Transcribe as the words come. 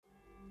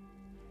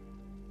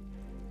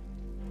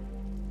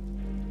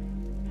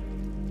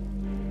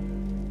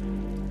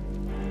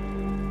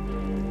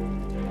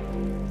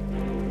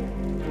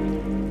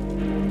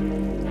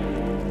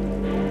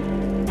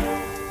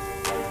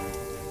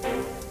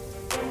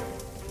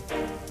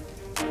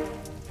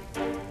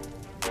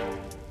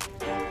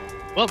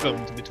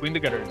Welcome to Between the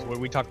Gutters, where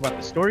we talk about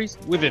the stories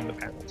within the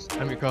panels.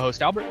 I'm your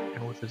co-host Albert,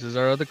 and with us is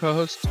our other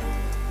co-host.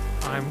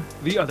 I'm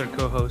the other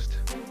co-host.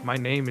 My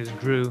name is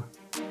Drew.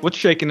 What's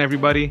shaking,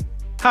 everybody?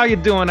 How you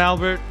doing,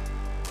 Albert?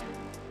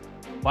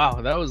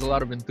 Wow, that was a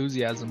lot of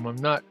enthusiasm. I'm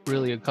not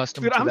really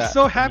accustomed Dude, to I'm that.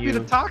 so from happy you. to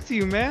talk to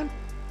you, man.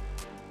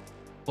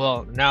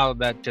 Well, now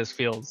that just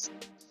feels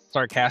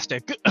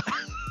sarcastic.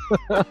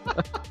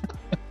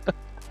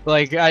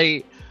 Like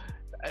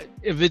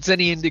if it's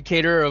any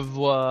indicator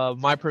of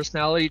my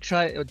personality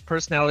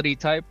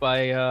type,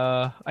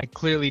 I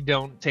clearly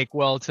don't take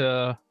well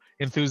to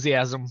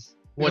enthusiasm You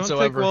don't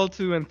whatsoever. take well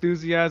to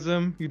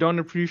enthusiasm. You don't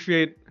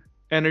appreciate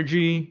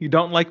energy. You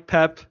don't like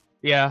pep.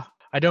 Yeah,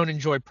 I don't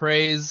enjoy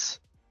praise,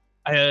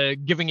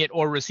 giving it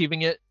or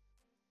receiving it.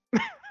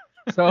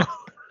 So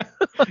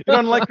You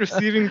don't like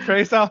receiving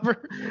praise,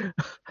 Albert.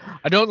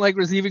 I don't like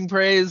receiving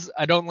praise.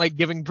 I don't like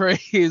giving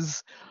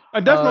praise. I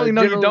definitely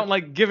know you generally- don't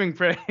like giving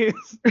praise.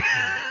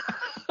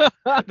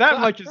 That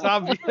much is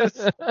obvious.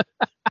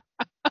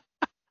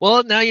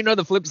 Well, now you know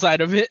the flip side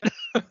of it.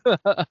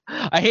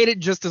 I hate it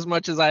just as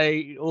much as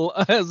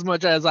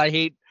I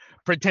hate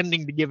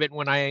pretending to give it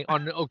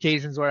on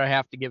occasions where I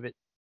have to give it.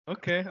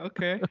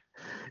 Okay.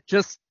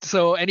 Just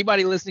so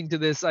anybody listening to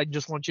this, I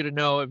just want you to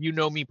know, if you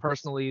know me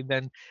personally,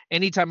 then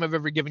anytime I've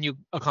ever given you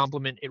a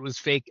compliment, it was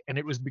fake and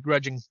it was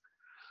begrudging.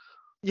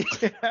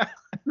 Yeah.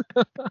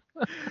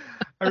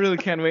 I really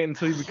can't wait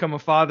until you become a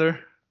father.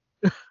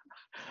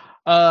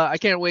 I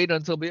can't wait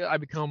until I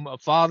become a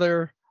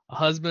father, a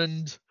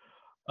husband,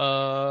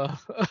 a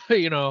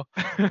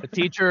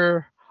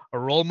teacher, a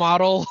role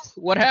model,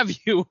 what have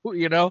you,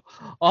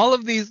 all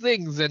of these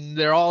things, and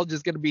they're all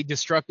just going to be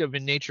destructive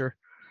in nature.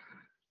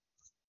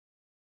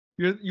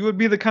 You would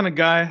be the kind of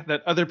guy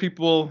that other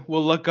people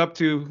will look up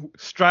to,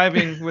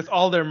 striving with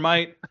all their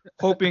might,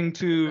 hoping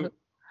to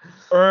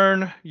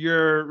earn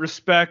your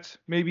respect,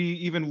 maybe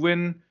even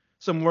win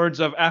some words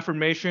of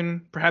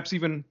affirmation, perhaps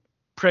even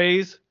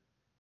praise,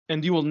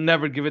 and you will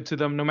never give it to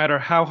them, no matter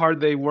how hard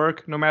they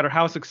work, no matter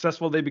how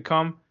successful they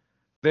become.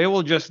 They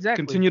will just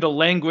Exactly. continue to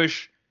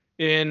languish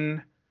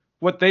in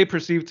what they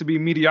perceive to be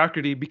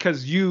mediocrity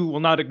because you will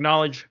not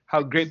acknowledge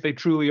how great they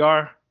truly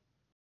are.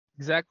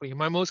 Exactly.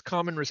 My most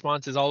common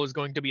response is always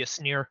going to be a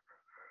sneer.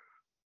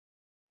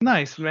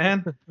 Nice,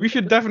 man. We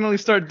should definitely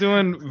start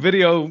doing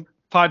video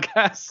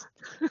podcasts.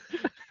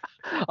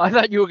 I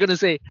thought you were going to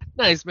say,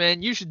 nice,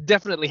 man, you should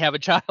definitely have a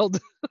child.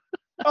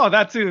 Oh,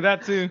 that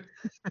too.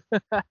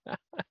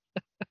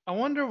 I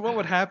wonder what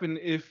would happen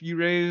if you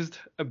raised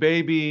a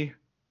baby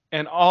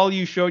and all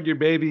you showed your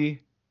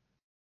baby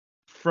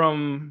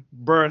from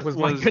birth Was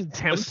my was a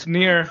contempt.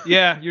 sneer.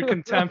 Yeah, your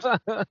contempt.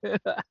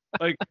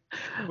 Like,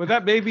 would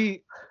that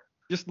baby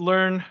just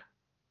learn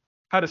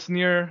how to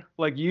sneer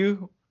like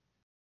you?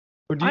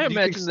 Or do I you think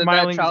imagine that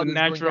smiling is a child is going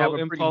to have natural a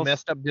pretty impulse?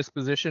 messed up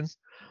disposition.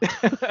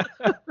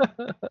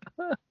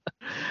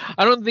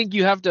 I don't think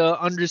you have to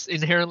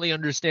inherently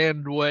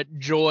understand what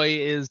joy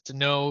is to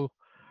know,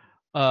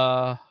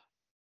 to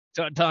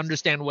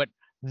understand what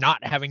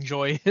not having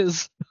joy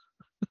is.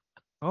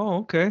 Oh,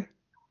 okay.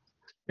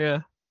 Yeah.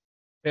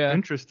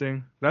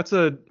 Interesting. That's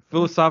a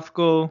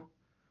philosophical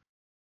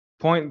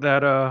point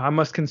that I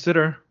must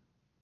consider.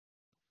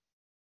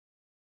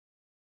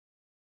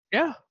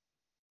 Yeah.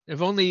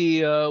 If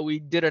only we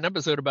did an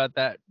episode about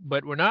that,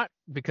 but we're not,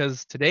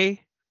 because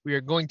today we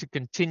are going to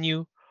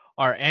continue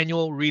our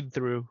annual read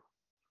through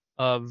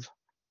of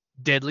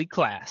Deadly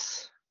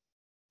Class.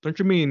 Don't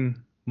you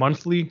mean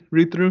monthly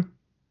read through?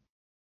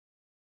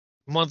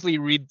 Monthly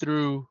read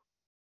through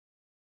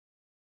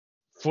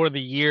for the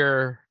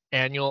year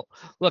annual.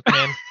 Look,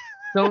 man,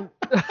 don't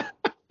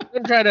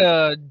try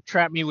to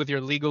trap me with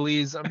your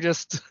legalese. I'm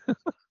just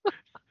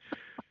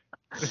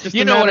It's just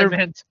you a know what I matter.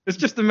 meant. It's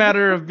just a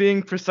matter of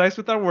being precise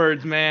with our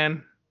words,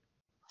 man.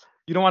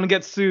 You don't want to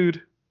get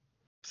sued.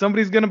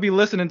 Somebody's gonna be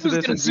listening to Who's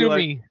this gonna and be sue like,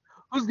 me?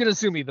 Who's gonna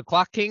sue me? The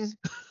Clock King?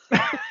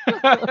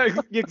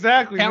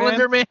 exactly,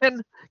 Calendar man.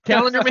 Man?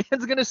 Calendar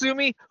Man's gonna sue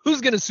me? Who's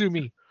gonna sue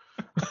me?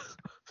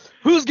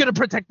 Who's gonna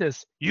protect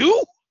this?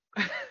 You?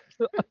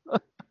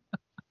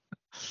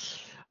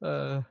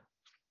 But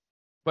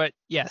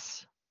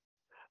yes.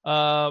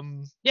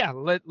 Yeah,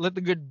 let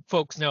the good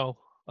folks know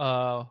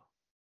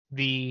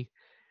the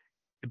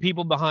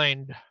people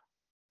behind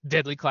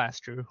Deadly Class,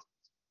 Drew.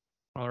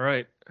 All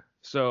right.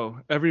 So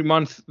every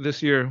month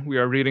this year, we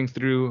are reading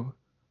through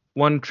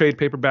one trade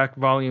paperback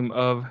volume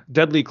of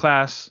Deadly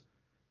Class.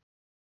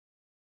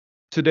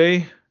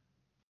 Today,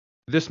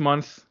 this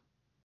month,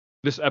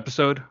 this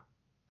episode,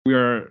 we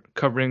are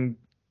covering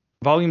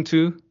Volume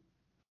 2,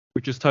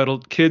 which is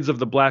titled Kids of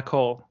the Black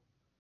Hole.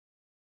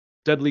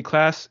 Deadly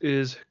Class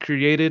is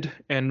created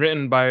and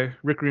written by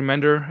Rick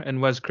Remender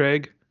and Wes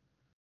Craig.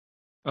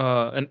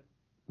 And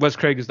Wes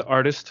Craig is the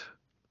artist.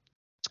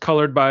 It's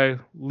colored by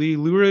Lee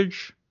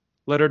Louridge,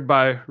 lettered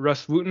by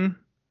Russ Wooten,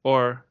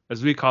 or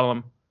as we call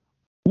him,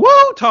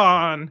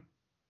 Wotan,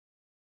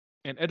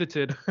 and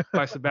edited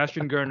by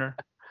Sebastian Gerner.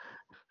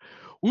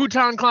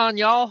 Wutan Clan,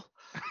 y'all.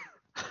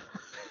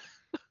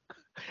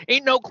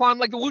 Ain't no clan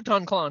like the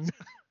Wutan Clan.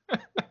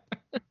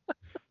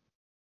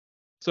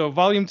 So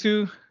Volume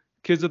 2,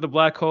 Kids of the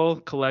Black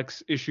Hole,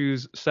 collects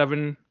issues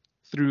 7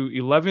 through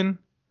 11.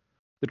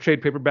 The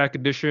trade paperback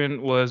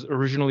edition was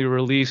originally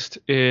released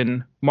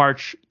in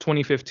March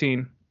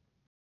 2015.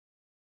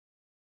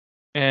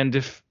 And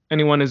if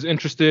anyone is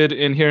interested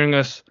in hearing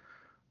us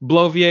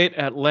bloviate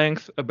at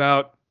length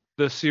about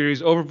the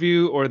series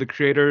overview or the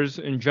creators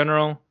in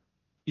general,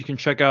 you can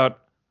check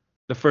out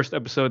the first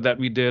episode that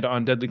we did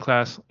on Deadly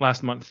Class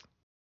last month.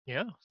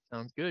 Yeah,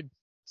 sounds good.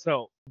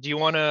 So, do you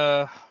want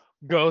to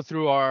go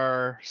through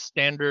our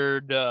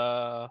standard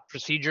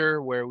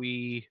procedure where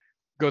we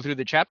go through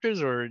the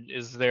chapters, or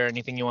is there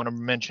anything you want to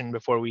mention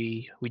before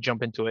we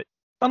jump into it?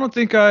 I don't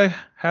think I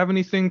have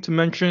anything to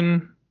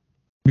mention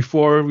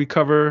before we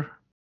cover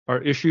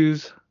our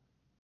issues.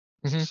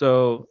 Mhm.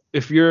 So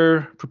if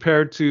you're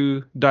prepared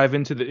to dive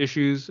into the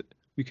issues,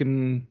 we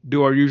can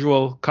do our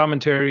usual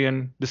commentary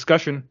and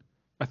discussion.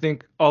 I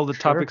think all the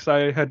Sure. topics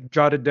I had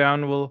jotted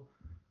down will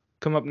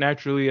come up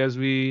naturally as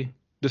we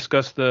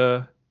discuss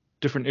the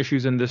different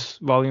issues in this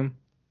volume.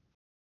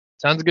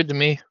 Sounds good to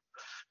me.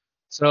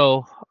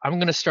 So I'm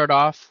going to start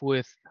off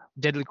with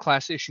Deadly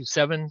Class issue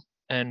 7,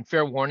 and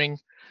fair warning,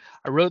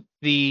 I wrote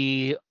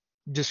the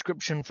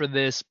description for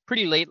this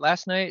pretty late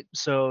last night,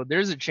 so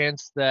there's a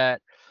chance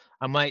that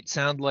I might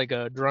sound like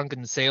a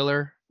drunken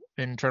sailor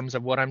in terms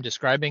of what I'm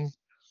describing.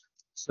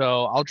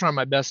 So I'll try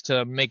my best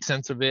to make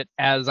sense of it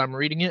as I'm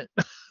reading it.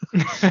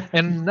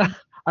 And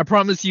I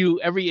promise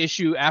you, every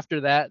issue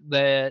after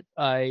that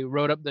I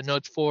wrote up the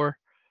notes for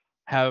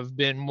have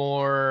been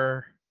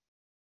more.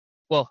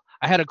 Well,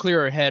 I had a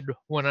clearer head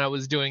when I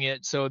was doing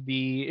it, so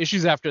the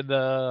issues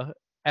after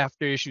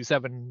issue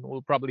 7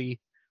 will probably,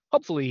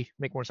 hopefully,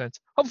 make more sense.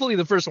 Hopefully,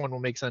 the first one will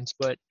make sense,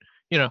 but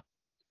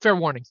fair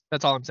warning.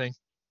 That's all I'm saying.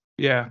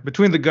 Yeah,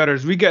 between the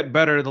gutters, we get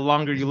better the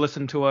longer you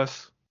listen to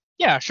us.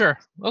 Yeah, sure.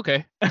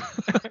 Okay.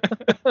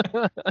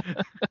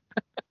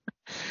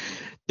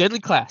 Deadly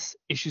Class,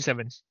 issue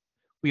 7.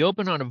 We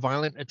open on a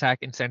violent attack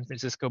in San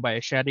Francisco by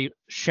a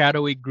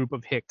shadowy group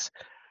of Hicks.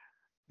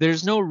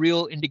 There's no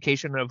real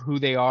indication of who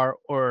they are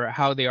or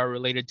how they are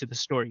related to the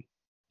story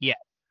yet.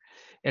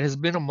 It has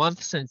been a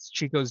month since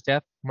Chico's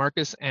death.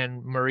 Marcus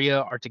and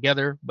Maria are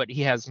together, but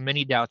he has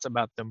many doubts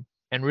about them.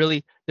 And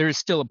really, there is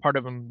still a part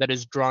of him that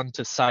is drawn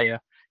to Saya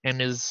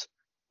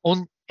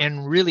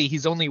and really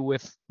he's only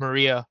with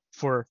Maria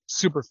for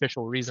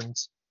superficial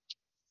reasons.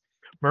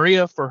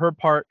 Maria, for her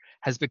part,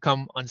 has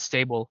become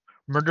unstable.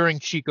 Murdering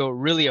Chico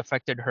really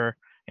affected her,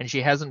 and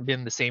she hasn't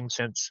been the same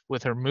since,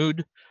 with her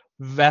mood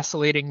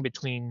vacillating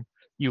between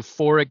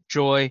euphoric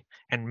joy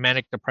and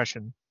manic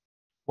depression.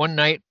 One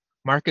night,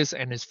 Marcus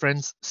and his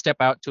friends step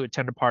out to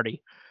attend a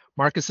party.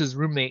 Marcus's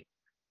roommate,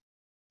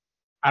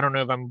 I don't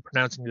know if I'm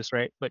pronouncing this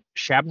right, but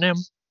Shabnam?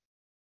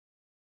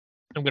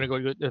 I'm going to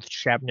go with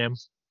Shabnam.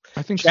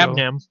 I think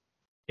Shabnam, so.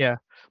 Yeah.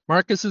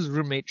 Marcus's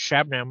roommate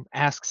Shabnam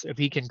asks if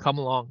he can come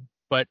along,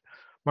 but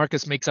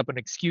Marcus makes up an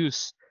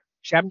excuse.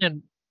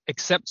 Shabnam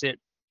accepts it,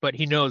 but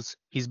he knows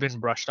he's been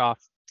brushed off.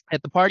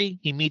 At the party,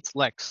 he meets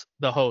Lex,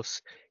 the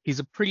host. He's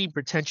a pretty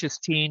pretentious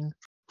teen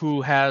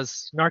who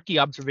has snarky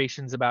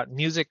observations about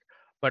music,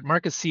 but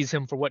Marcus sees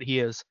him for what he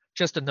is,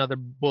 just another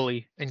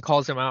bully, and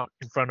calls him out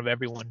in front of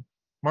everyone.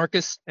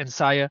 Marcus and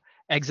Saya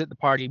exit the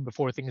party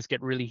before things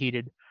get really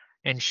heated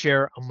and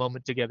share a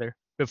moment together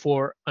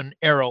before an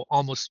arrow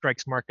almost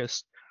strikes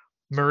Marcus.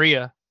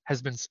 Maria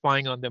has been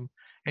spying on them,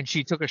 and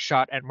she took a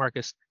shot at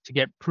Marcus to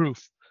get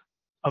proof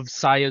of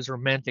Saya's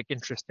romantic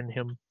interest in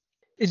him.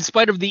 In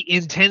spite of the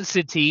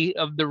intensity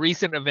of the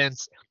recent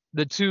events,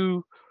 the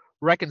two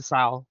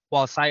reconcile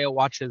while Saya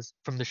watches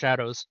from the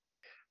shadows.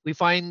 We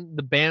find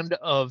the band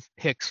of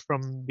Hicks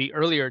from the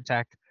earlier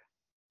attack.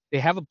 They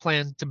have a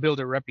plan to build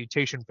a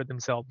reputation for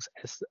themselves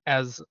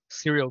as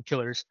serial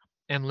killers,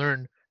 and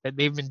learn that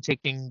they've been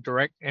taking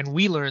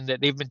we learn that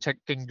they've been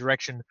taking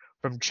direction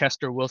from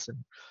Chester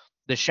Wilson,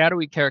 the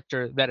shadowy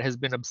character that has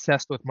been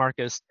obsessed with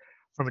Marcus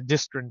from a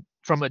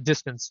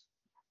distance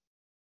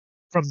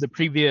from the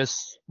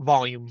previous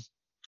volume.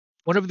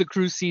 One of the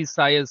crew sees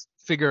Saya's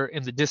figure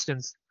in the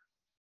distance.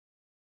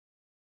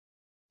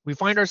 We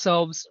find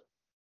ourselves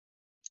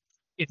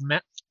in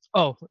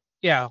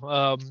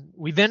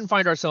we then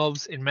find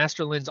ourselves in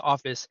Master Lin's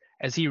office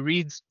as he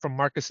reads from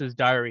Marcus's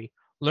diary,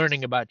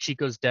 learning about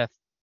Chico's death.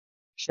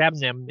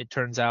 Shabnam, it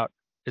turns out,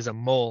 is a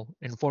mole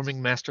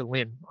informing Master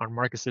Lin on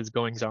Marcus's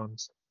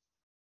goings-ons.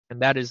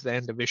 And that is the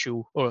end of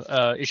issue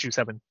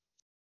 7.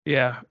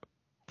 Yeah.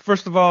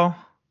 First of all,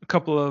 a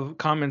couple of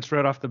comments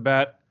right off the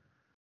bat.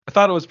 I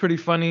thought it was pretty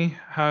funny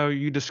how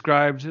you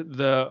described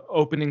the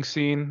opening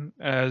scene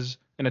as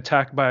an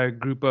attack by a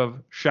group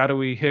of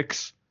shadowy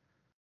Hicks.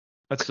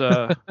 That's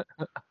a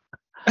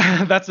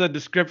that's a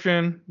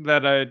description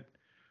that I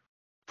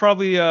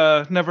probably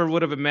never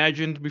would have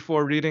imagined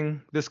before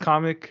reading this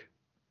comic.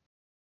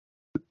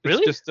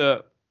 Really? It's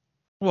just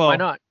why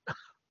not?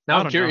 Now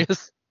I'm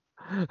curious.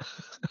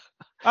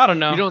 I don't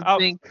know.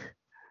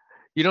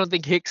 You don't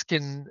think Hicks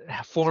can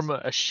form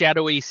a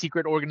shadowy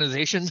secret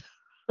organization?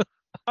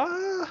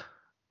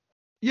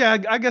 Yeah,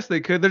 I guess they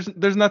could.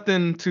 There's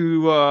nothing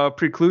to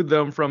preclude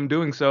them from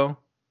doing so.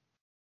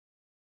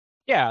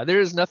 Yeah, there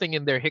is nothing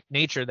in their hick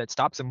nature that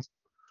stops him.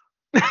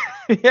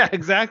 Yeah,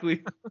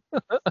 exactly.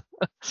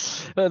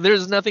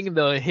 There's nothing in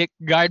the hick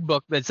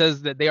guidebook that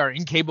says that they are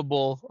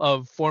incapable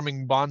of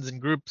forming bonds and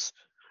groups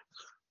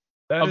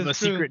That of is a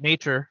true. secret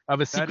nature,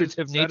 of a That is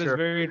secretive that is nature.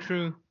 very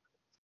true.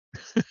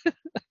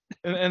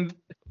 And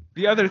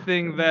the other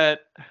thing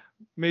that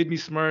made me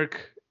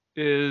smirk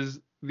is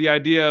the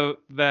idea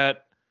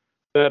that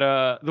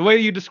the way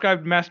you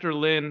described Master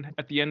Lin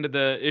at the end of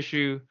the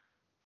issue,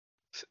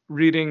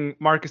 reading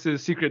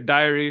Marcus's secret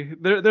diary.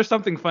 There's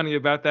something funny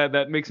about that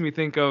that makes me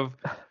think of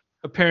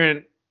a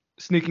parent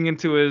sneaking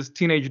into his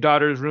teenage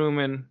daughter's room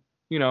and,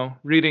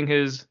 reading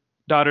his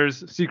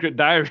daughter's secret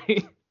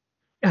diary.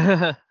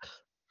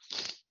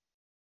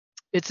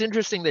 It's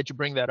interesting that you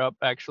bring that up,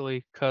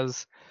 actually,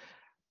 because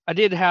I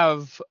did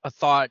have a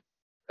thought,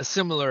 a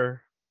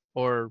similar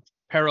or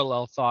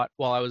parallel thought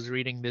while I was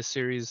reading this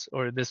series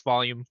or this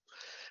volume.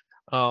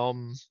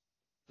 Um,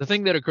 the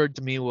thing that occurred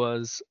to me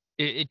was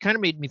it kind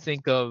of made me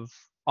think of,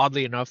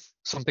 oddly enough,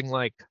 something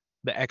like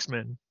the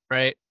X-Men,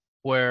 right?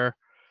 Where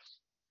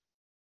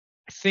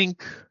I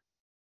think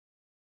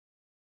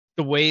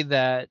the way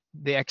that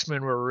the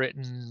X-Men were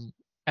written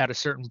at a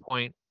certain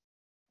point,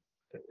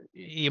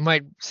 you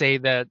might say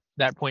that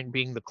that point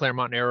being the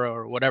Claremont era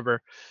or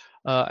whatever.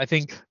 I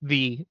think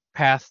the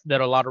path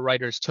that a lot of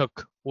writers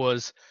took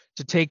was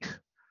to take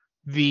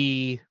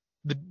the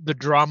the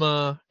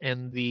drama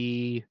and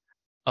the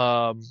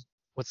um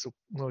what's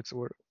the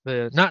word,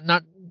 the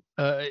not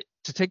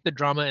to take the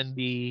drama and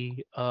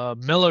the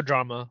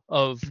melodrama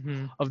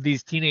Hmm. of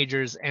these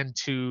teenagers and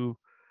to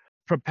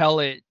propel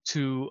it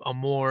to a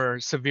more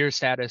severe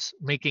status,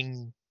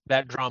 making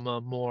that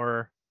drama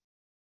more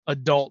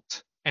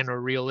adult and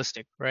or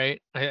realistic,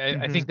 right? I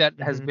Hmm. think that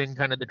has Hmm. been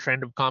kind of the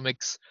trend of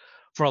comics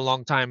for a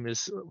long time,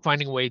 is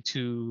finding a way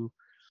to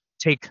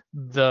take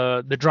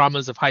the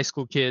dramas of high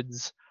school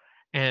kids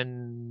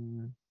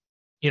and,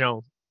 you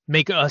know,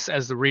 make us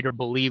as the reader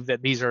believe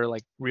that these are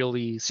like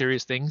really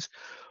serious things.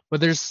 But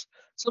there's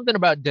something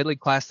about Deadly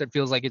Class that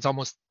feels like it's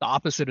almost the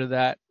opposite of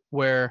that,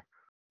 where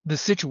the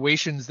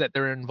situations that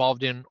they're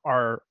involved in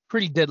are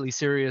pretty deadly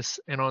serious,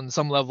 and on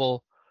some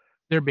level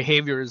their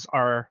behaviors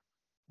are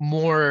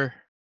more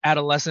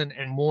adolescent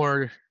and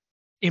more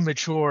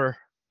immature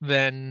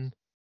than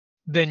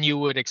you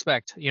would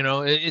expect. You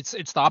know, it's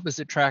the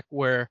opposite track,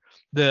 where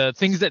the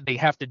things that they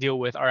have to deal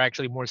with are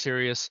actually more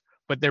serious,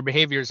 but their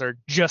behaviors are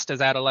just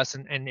as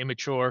adolescent and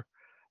immature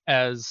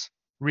as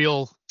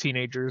real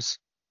teenagers.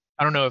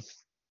 I don't know if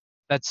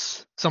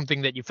that's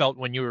something that you felt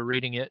when you were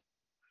reading it.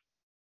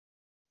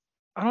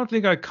 I don't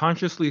think I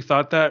consciously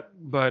thought that,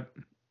 but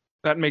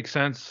that makes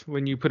sense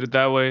when you put it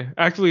that way.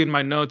 Actually, in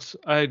my notes,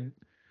 I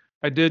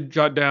did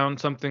jot down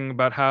something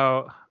about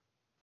how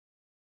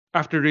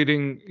after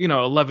reading,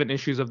 11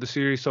 issues of the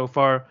series so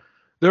far,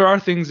 there are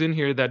things in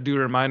here that do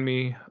remind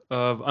me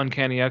of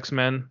Uncanny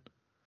X-Men,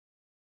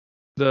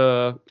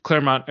 the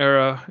Claremont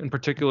era in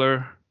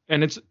particular.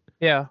 And it's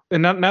Yeah,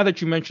 and now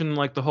that you mentioned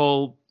like the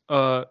whole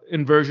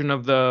inversion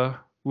of the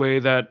way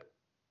that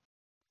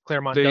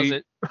Claremont does they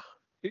it.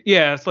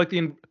 yeah, it's like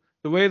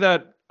the way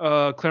that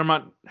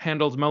Claremont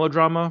handles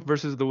melodrama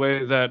versus the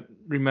way that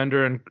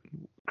Remender and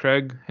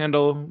Craig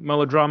handle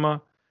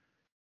melodrama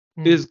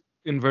Mm, is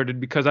inverted,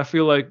 because I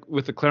feel like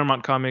with the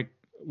Claremont comic,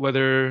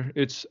 whether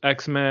it's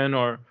X-Men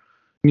or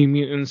New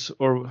Mutants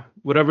or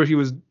whatever he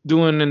was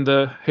doing in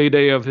the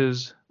heyday of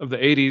the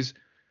 80s,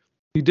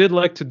 he did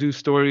like to do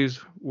stories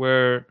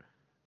where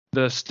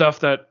the stuff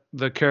that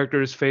the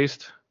characters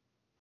faced.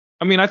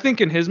 I mean, I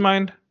think in his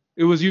mind,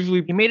 it was he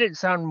usually made it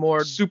sound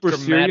more super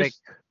dramatic.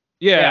 serious.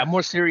 Yeah, Yeah,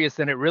 more serious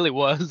than it really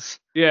was.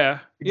 yeah,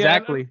 yeah.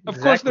 And Exactly, of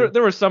course, there exactly.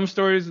 there were some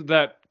stories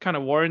that kind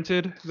of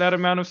warranted that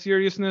amount of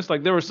seriousness.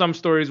 Like there were some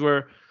stories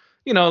where,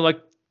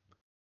 like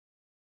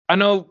I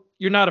know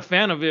you're not a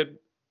fan of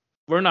it.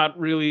 We're not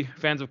really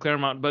fans of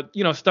Claremont, but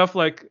stuff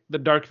like the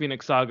Dark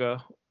Phoenix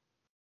saga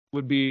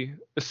would be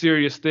a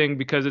serious thing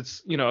because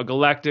it's a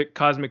galactic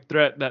cosmic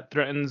threat that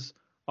threatens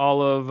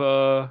all of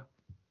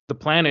the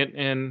planet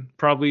and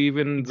probably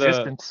even the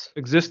Existence.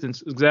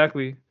 existence.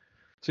 Exactly.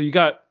 So you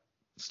got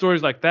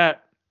stories like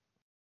that,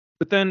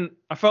 but then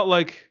I felt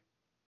like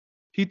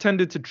he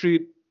tended to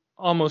treat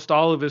almost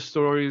all of his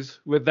stories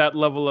with that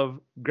level of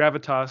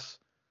gravitas.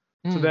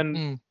 So Mm, then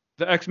mm.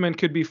 the X-Men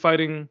could be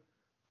fighting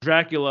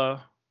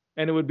Dracula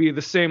and it would be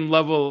the same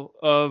level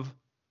of,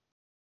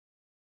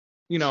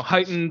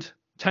 heightened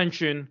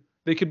tension.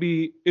 They could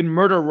be in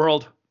Murder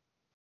World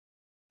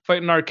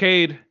fighting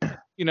Arcade,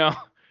 you know,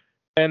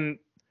 and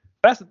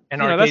that's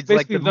And that's Arcade's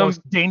like basically the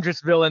most them.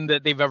 dangerous villain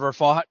that they've ever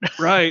fought.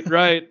 Right,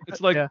 right.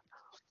 It's like Yeah,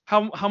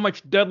 how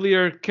much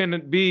deadlier can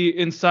it be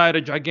inside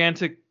a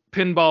gigantic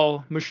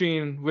pinball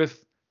machine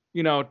with,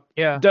 you know,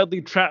 yeah,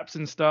 deadly traps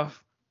and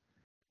stuff.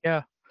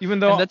 yeah. Even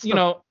And though, that's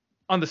the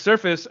on the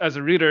surface as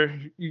a reader,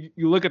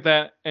 you look at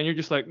that and you're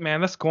just like, man,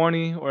 that's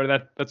corny, or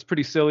that's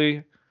pretty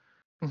silly.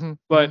 mhm, mhm,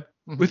 But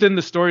mhm. within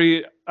the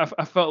story,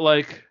 I felt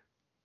like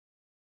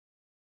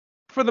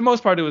for the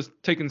most part it was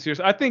taken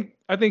seriously. I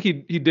think he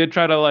did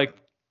try to like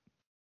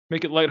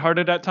make it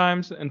lighthearted at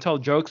times and tell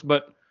jokes,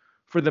 but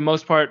for the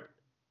most part,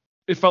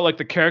 it felt like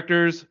the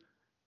characters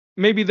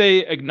maybe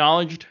they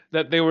acknowledged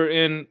that they were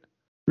in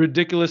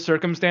ridiculous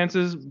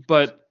circumstances,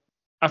 but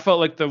I felt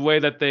like the way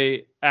that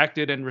they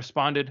acted and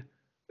responded,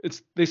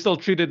 they still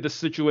treated the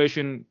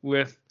situation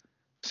with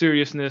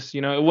seriousness.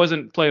 It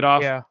wasn't played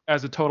off Yeah.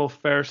 as a total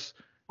farce.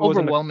 It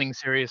wasn't a, Overwhelming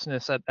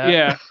seriousness at that.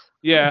 yeah,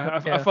 yeah.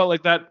 I Yeah. felt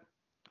like that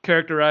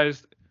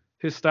characterized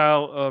his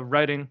style of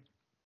writing.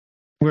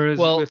 Whereas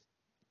Well, with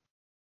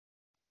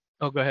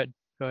oh, go ahead.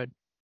 Go ahead.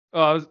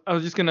 I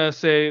was just gonna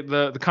say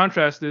the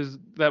contrast is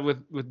that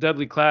with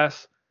Deadly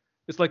Class,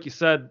 it's like you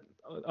said,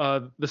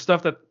 the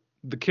stuff that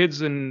the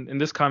kids in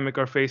this comic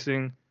are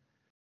facing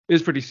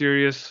is pretty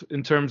serious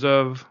in terms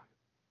of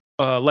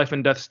life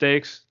and death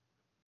stakes.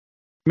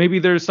 Maybe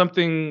there's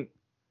something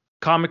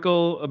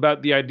comical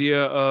about the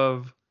idea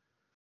of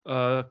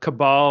a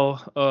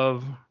cabal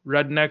of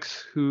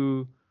rednecks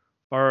who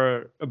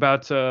are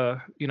about to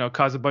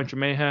cause a bunch of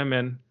mayhem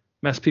and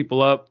mess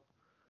people up,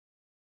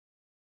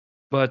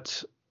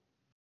 but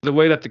the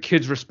way that the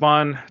kids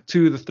respond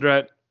to the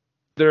threat,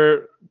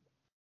 they're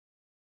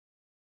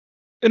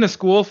in a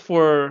school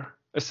for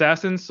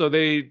assassins, so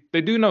they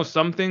do know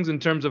some things in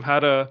terms of how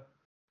to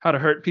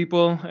hurt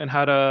people and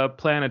how to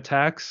plan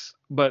attacks,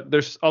 but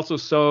they're also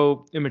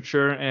so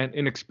immature and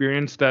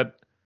inexperienced that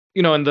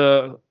in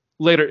the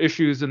later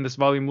issues in this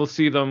volume we'll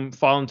see them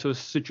fall into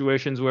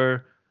situations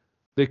where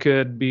they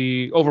could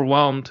be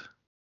overwhelmed,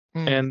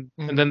 and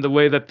then the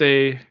way that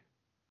they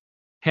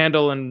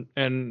handle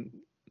and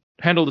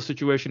handle the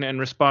situation and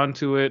respond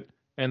to it,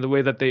 and the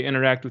way that they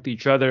interact with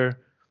each other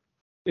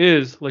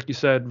is, like you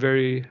said,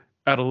 very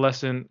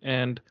adolescent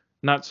and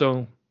not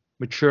so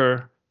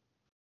mature.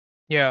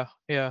 Yeah,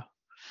 yeah.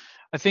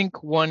 I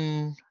think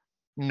one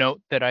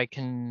note that I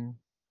can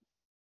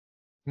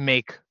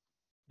make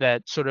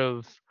that sort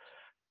of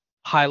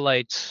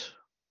highlights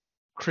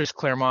Chris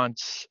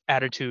Claremont's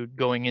attitude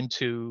going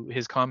into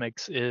his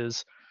comics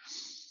is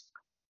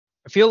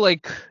I feel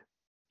like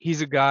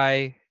he's a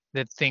guy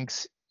that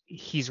thinks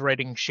he's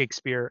writing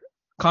Shakespeare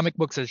comic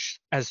books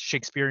as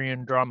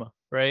Shakespearean drama,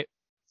 right?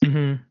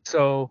 Mm-hmm.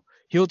 So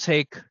he'll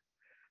take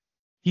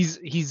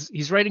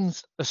he's writing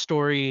a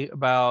story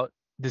about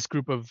this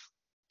group of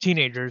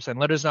teenagers, and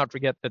let us not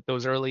forget that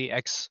those early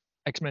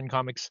X-Men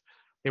comics,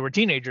 they were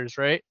teenagers,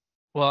 right?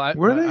 Well,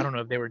 Were I they? don't know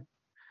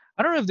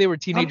if they were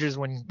teenagers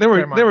when They were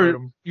Claremont wrote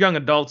them. young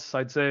adults,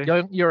 I'd say.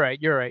 You're right.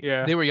 You're right.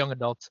 Yeah. They were young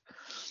adults.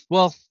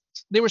 Well,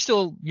 they were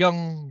still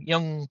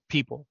young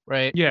people,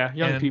 right? Yeah,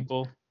 young and,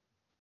 people.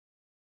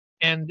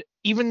 And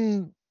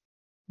even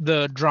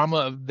the drama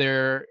of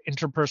their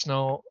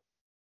interpersonal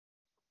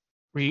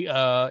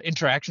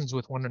interactions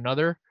with one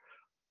another,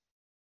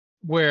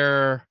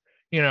 where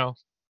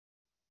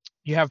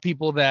you have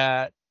people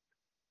that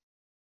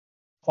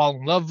fall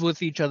in love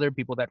with each other,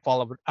 people that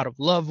fall out of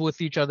love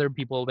with each other,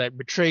 people that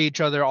betray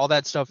each other, all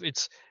that stuff.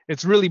 It's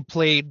really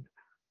played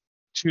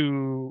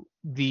to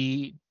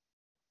the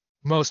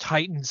most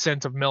heightened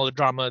sense of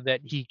melodrama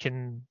that he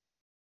can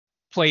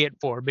play it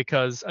for,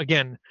 because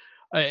again,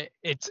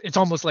 it's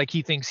almost like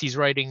he thinks he's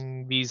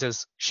writing these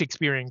as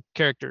Shakespearean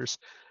characters.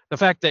 The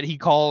fact that he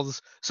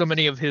calls so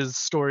many of his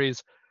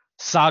stories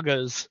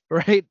sagas,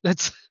 right?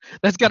 That's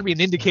got to be an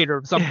indicator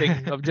of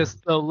something, of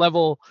just the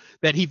level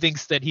that he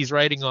thinks that he's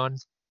writing on.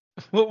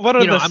 What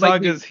are the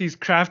sagas he's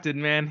crafted,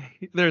 man?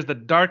 There's the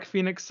Dark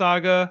Phoenix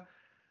saga,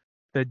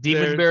 the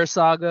Demon Bear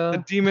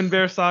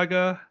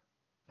saga,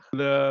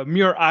 the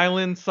Muir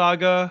Island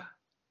saga.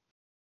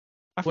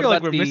 I feel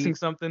like we're missing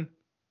something.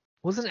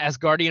 Wasn't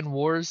Asgardian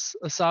Wars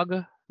a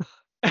saga?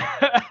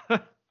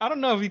 I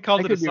don't know if he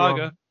called it a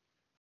saga.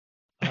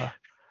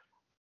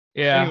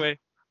 Yeah. Anyway,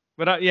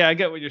 but I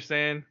get what you're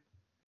saying.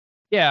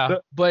 Yeah,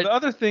 but the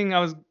other thing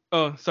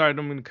oh, sorry, I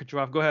don't mean to cut you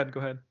off. Go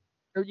ahead.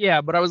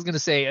 Yeah, but I was gonna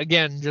say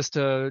again, just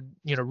to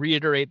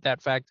reiterate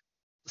that fact.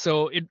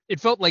 So it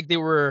felt like they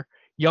were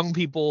young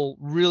people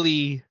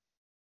really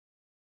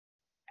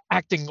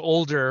acting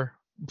older,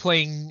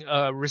 playing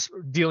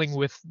dealing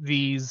with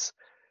these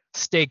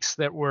stakes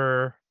that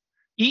were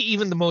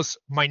even the most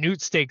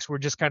minute stakes were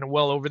just kind of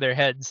well over their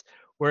heads,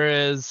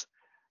 whereas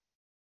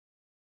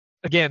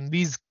again,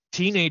 these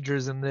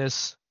teenagers in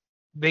this,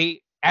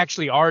 they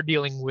actually are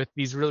dealing with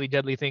these really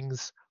deadly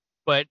things,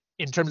 but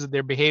in terms of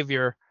their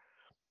behavior,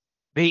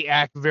 they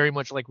act very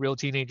much like real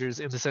teenagers,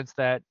 in the sense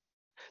that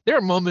there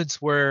are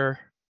moments where,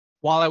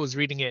 while I was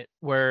reading it,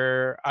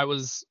 where I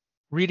was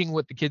reading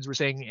what the kids were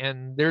saying,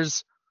 and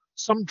there's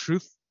some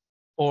truth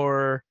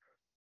or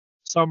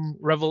some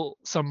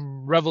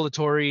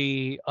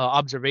revelatory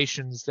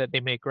observations that they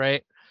make,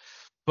 right?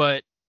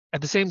 But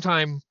at the same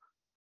time,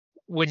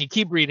 when you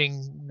keep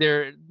reading,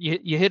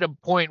 you hit a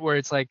point where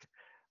it's like,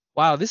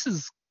 wow,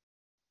 this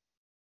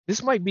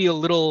might be a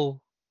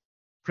little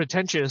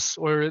pretentious,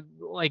 or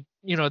like,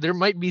 there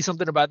might be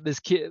something about this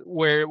kid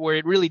where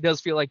it really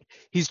does feel like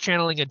he's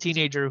channeling a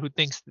teenager who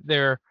thinks that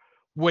they're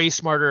way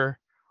smarter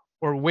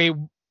or way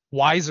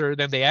wiser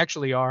than they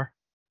actually are.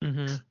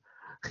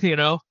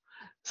 Mm-hmm.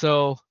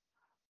 So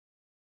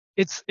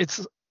it's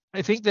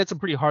I think that's a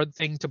pretty hard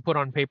thing to put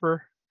on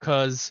paper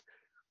because,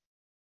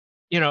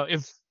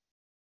 if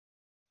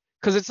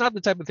because it's not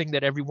the type of thing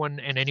that everyone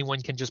and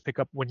anyone can just pick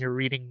up when you're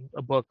reading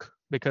a book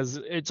because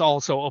it's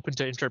also open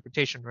to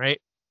interpretation, right?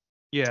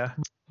 Yeah.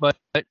 But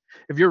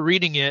if you're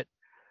reading it,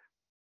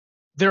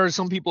 there are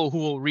some people who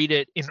will read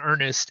it in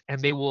earnest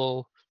and they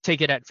will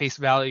take it at face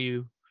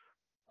value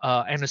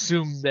and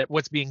assume that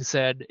what's being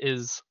said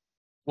is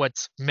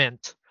what's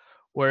meant.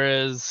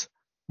 Whereas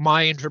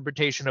my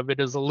interpretation of it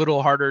is a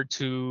little harder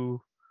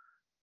to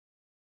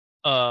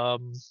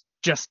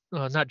just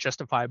not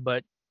justify,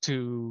 but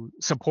to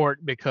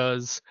support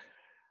because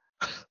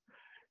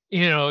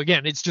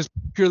again, it's just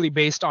purely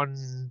based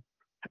on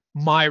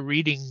my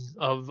reading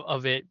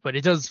of it. But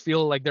it does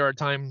feel like there are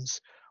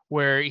times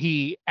where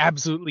he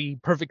absolutely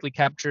perfectly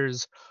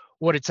captures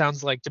what it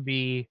sounds like to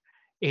be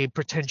a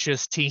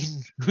pretentious teen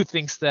who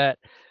thinks that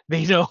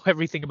they know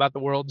everything about the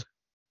world.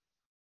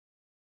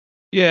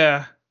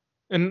 Yeah.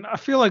 And I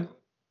feel like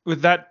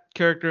with that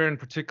character in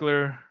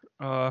particular,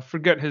 I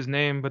forget his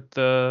name, but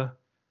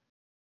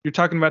you're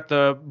talking about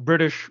the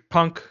British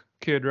punk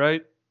kid,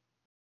 right?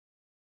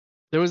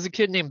 There was a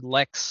kid named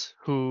Lex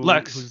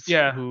Lex.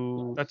 Yeah.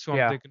 who That's who I'm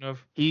yeah, thinking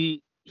of.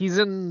 he's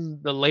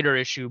in the later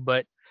issue,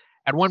 but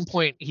at one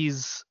point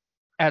he's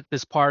at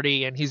this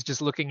party and he's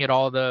just looking at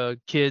all the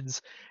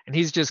kids and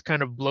he's just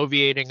kind of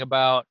bloviating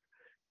about,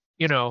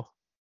 you know,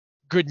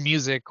 good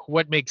music,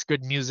 what makes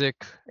good music,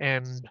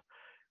 and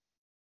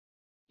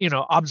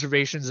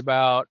observations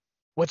about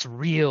what's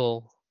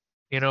real,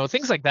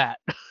 things like that.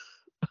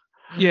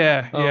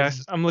 Yeah, yeah. um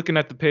I'm looking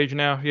at the page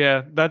now.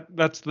 Yeah,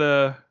 that's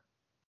the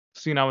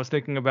scene I was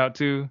thinking about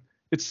too.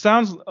 It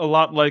sounds a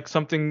lot like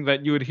something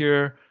that you would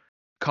hear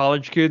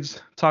college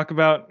kids talk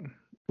about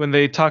when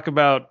they talk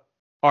about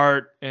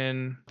art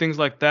and things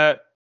like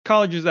that.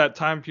 College is that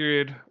time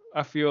period,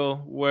 I feel,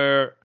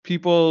 where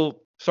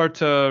people start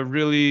to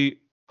really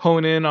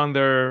hone in on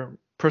their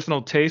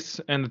personal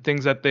tastes and the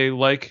things that they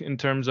like in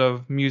terms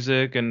of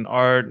music and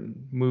art,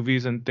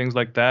 movies and things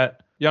like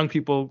that. Young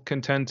people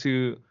can tend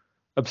to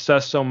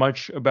obsess so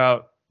much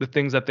about the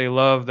things that they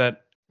love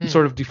that it hmm,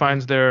 sort of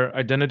defines their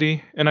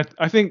identity. And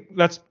I think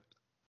that's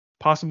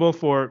possible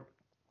for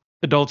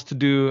adults to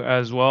do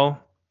as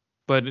well,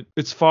 but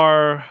it's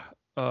far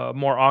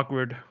more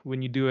awkward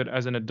when you do it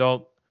as an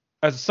adult.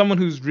 As someone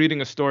who's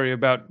reading a story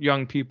about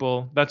young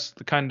people, that's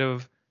the kind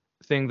of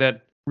thing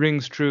that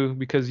rings true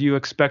because you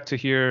expect to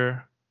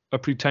hear a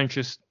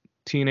pretentious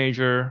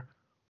teenager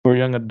or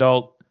young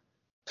adult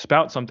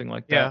spout something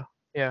like yeah, that.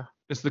 yeah,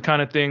 It's the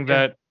kind of thing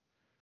yeah. that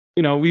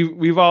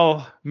we've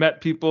all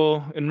met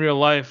people in real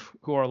life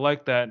who are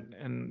like that,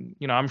 and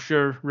I'm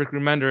sure Rick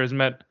Remender has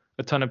met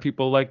a ton of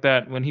people like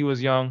that when he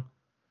was young.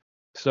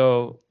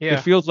 So it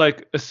Yeah. feels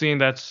like a scene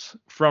that's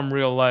from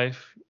real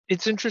life.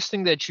 It's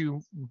interesting that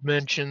you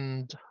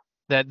mentioned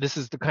that this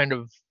is the kind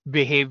of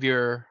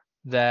behavior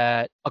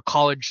that a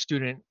college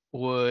student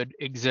would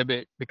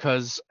exhibit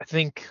because I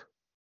think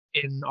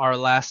in our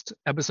last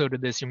episode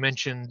of this you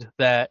mentioned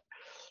that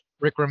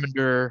Rick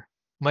Remender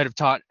might have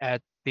taught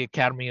at the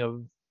Academy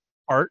of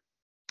Art.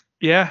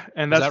 Yeah,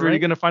 and Is that's that where you're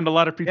right? gonna find a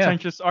lot of Yeah,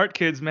 pretentious art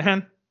kids,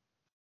 man.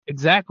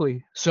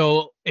 exactly.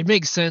 So it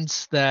makes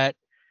sense that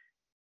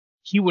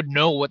he would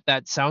know what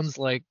that sounds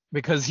like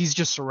because he's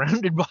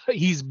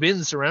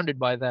been surrounded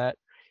by that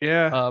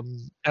Yeah.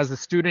 as a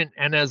student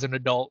and as an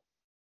adult.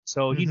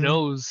 So he Mhm.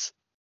 knows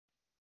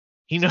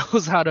he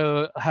knows how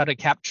to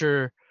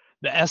capture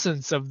the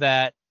essence of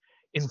that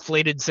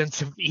inflated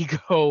sense of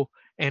ego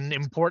and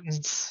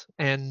importance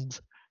and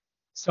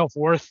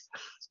self-worth.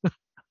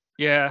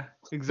 Yeah,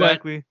 But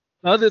exactly.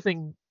 the other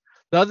thing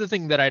the other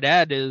thing that I'd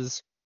add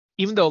is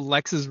even though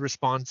Lex's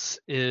response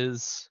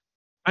is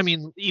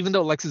even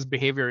though Lex's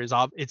behavior is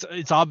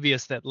it's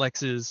obvious that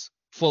Lex is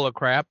full of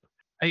crap.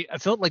 I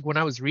felt like when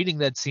I was reading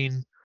that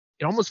scene,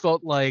 it almost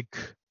felt like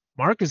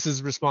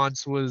Marcus's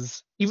response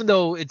was, even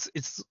though it's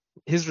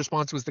his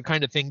response was the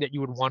kind of thing that you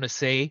would want to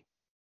say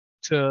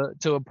to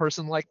a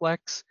person like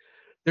Lex,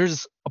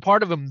 there's a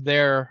part of him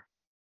there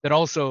that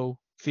also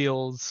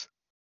feels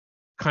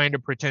kind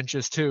of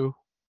pretentious too,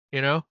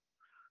 you know?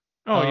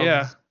 Oh Um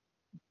yeah.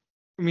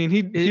 I mean, he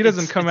it,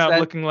 doesn't it's come it's out that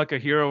looking like a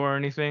hero or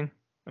anything.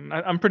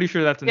 I'm pretty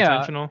sure that's yeah,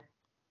 intentional.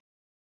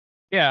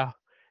 yeah.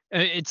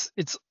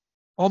 It's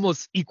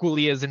almost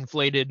equally as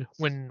inflated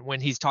when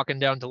he's talking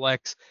down to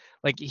Lex.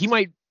 Like he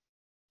might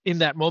in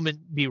that moment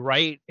be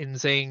right in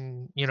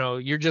saying,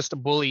 you're just a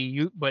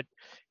bully, but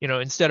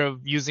instead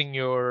of using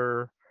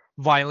your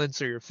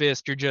violence or your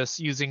fist, you're just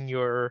using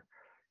your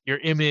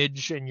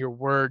image and your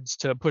words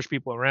to push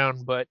people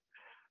around. But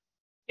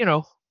you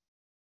know,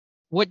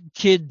 what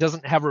kid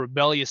doesn't have a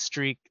rebellious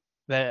streak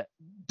that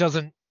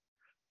doesn't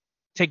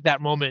take that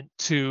moment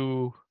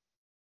to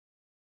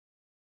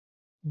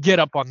get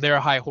up on their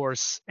high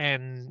horse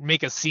and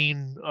make a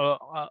scene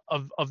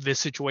of this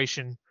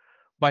situation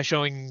by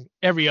showing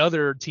every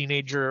other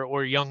teenager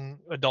or young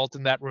adult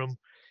in that room,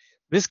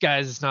 this guy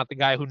is not the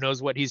guy who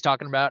knows what he's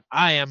talking about.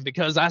 I am,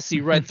 because I see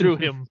right through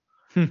him.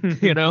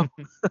 you know,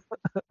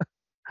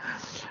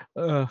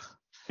 uh,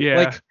 Yeah.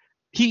 like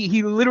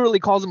he literally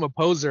calls him a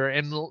poser,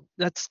 and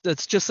that's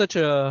just such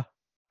a,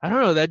 I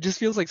don't know, that just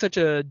feels like such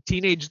a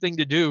teenage thing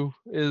to do.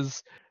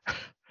 Is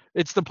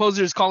it's the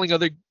posers calling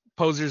other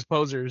posers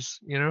posers,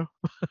 you know?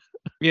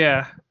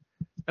 Yeah,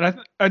 and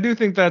I do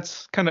think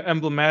that's kind of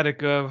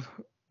emblematic of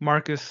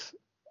Marcus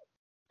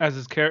as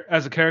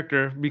as a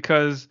character,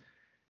 because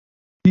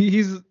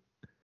he's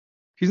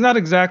not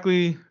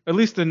exactly, at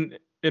least in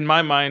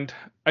my mind,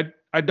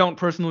 I don't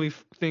personally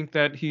think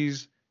that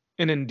he's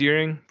an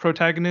endearing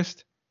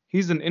protagonist.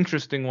 He's an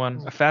interesting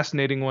one, a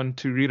fascinating one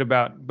to read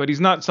about, but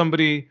he's not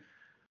somebody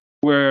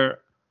where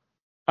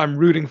I'm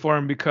rooting for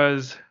him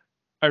because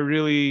I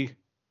really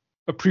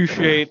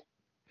appreciate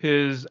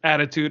his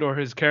attitude or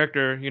his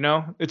character, you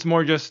know? It's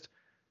more just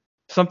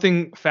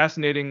something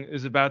fascinating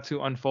is about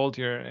to unfold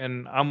here,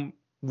 and I'm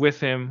with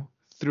him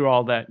through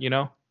all that, you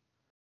know?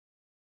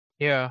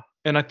 Yeah.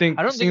 And I I think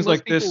don't think scenes most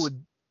like people this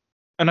would.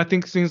 and I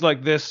think scenes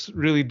like this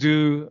really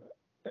do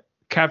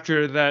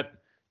capture that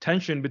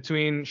tension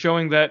between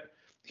showing that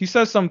he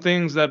says some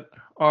things that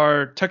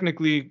are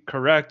technically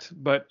correct,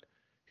 but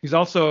he's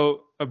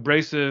also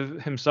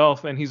abrasive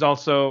himself, and he's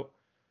also,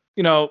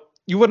 you know,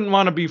 you wouldn't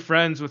want to be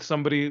friends with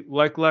somebody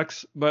like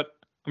Lex, but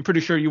I'm pretty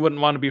sure you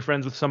wouldn't want to be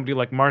friends with somebody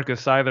like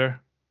Marcus either.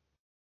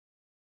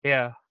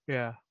 Yeah,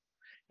 yeah.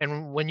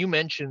 And when you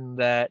mention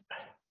that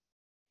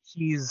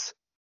he's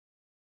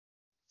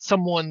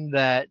someone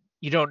that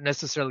you don't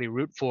necessarily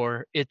root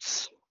for,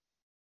 it's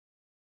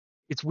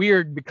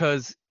weird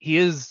because he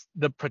is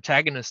the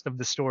protagonist of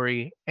the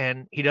story,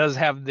 and he does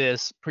have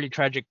this pretty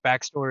tragic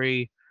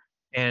backstory.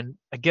 And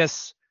I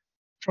guess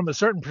from a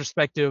certain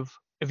perspective,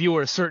 if you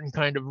were a certain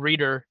kind of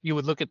reader, you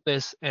would look at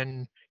this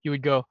and you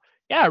would go,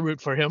 "Yeah, I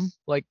root for him.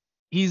 Like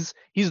he's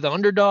the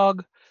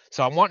underdog,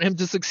 so I want him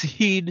to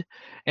succeed."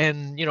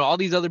 And all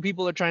these other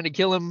people are trying to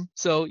kill him.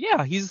 So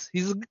yeah, he's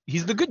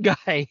the good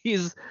guy.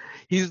 He's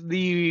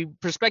the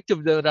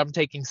perspective that I'm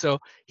taking. So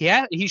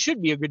he should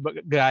be a good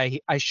guy.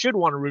 I should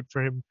want to root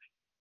for him,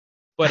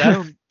 but I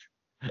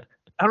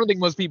don't think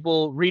most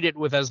people read it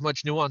with as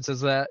much nuance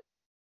as that.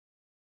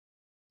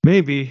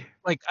 Maybe.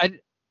 Like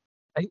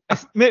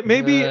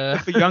Maybe uh,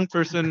 if a young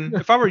person,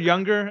 if I were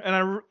younger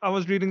and I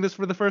was reading this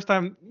for the first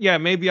time, yeah,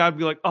 maybe I'd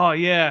be like, oh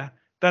yeah,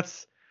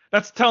 that's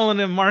telling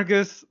him,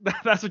 Marcus,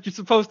 that's what you're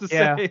supposed to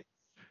yeah. say.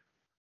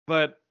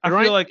 But I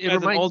feel like It as an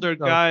reminds older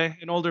oh, guy,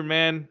 an older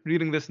man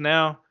reading this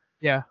now,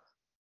 yeah.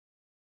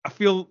 I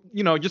feel,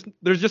 just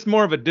there's just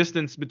more of a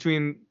distance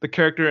between the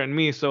character and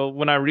me. So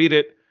when I read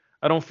it,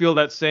 I don't feel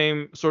that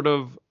same sort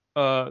of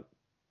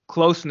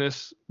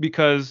closeness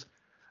because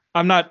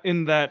I'm not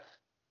in that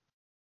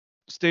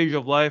stage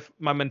of life.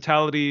 My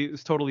mentality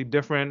is totally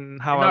different,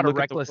 and how You're I not a look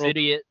at the reckless world.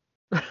 idiot.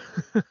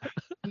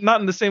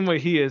 Not in the same way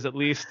he is, at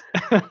least.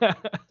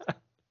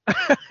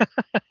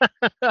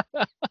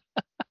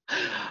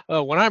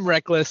 When I'm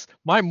reckless,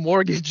 my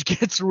mortgage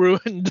gets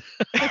ruined.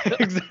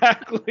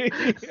 Exactly.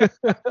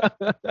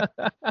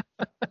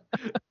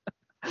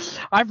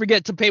 I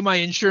forget to pay my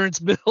insurance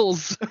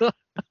bills.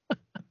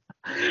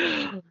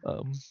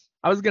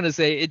 I was gonna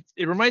say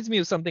it reminds me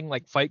of something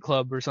like Fight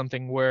Club or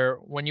something, where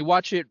when you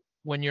watch it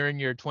when you're in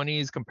your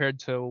 20s compared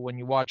to when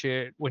you watch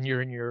it when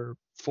you're in your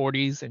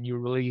 40s and you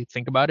really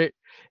think about it,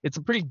 it's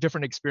a pretty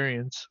different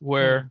experience.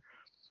 Where Mm,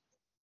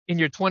 in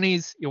your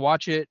 20s you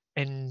watch it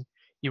and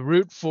you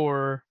root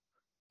for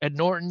Ed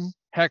Norton.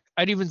 Heck,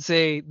 I'd even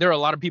say there are a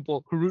lot of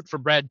people who root for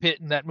Brad Pitt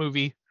in that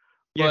movie.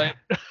 yeah.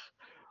 But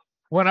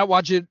when I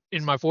watch it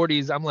in my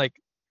 40s, I'm like,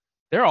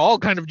 they're all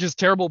kind of just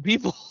terrible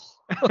people.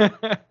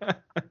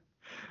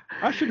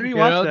 I should you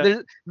rewatch know, that.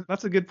 there's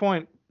That's a good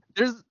point.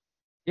 there's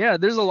yeah,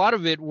 there's a lot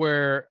of it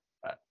where,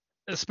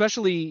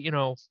 especially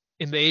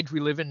in the age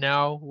we live in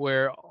now,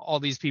 where all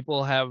these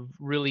people have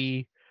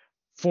really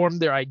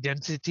formed their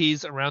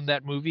identities around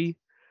that movie,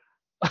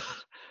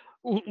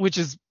 which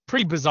is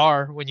pretty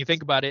bizarre when you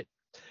think about it.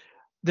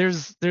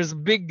 There's a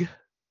big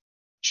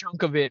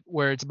chunk of it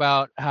where it's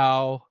about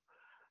how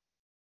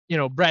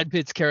Brad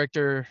Pitt's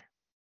character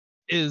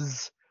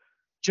is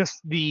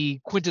just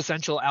the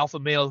quintessential alpha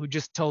male who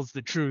just tells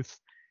the truth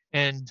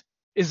and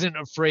isn't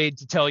afraid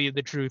to tell you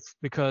the truth,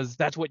 because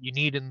that's what you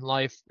need in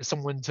life, is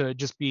someone to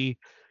just be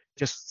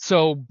just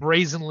so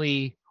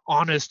brazenly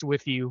honest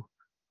with you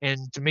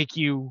and to make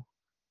you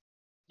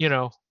you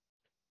know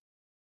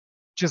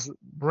just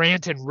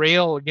rant and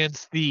rail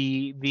against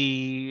the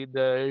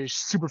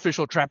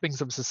superficial trappings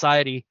of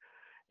society,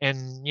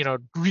 and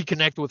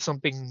reconnect with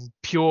something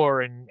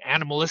pure and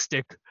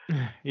animalistic. But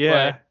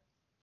Yeah.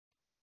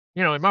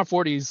 in my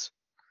 40s,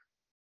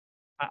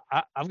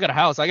 I've got a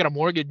house, I got a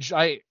mortgage,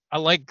 I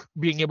like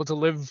being able to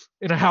live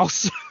in a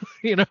house.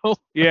 you know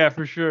Yeah,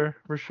 for sure.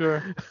 For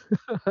sure.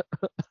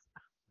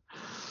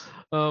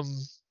 um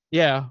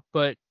yeah,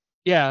 but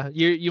yeah,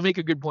 you make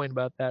a good point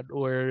about that,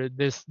 where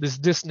this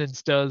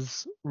dissonance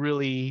does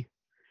really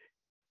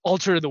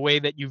alter the way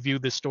that you view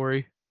the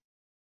story.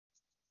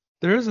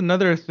 There is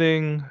another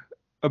thing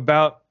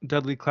about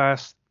Deadly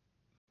Class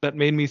that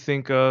made me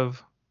think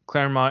of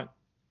Claremont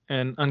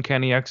and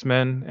Uncanny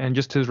X-Men and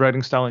just his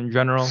writing style in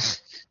general.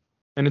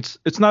 And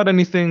it's not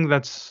anything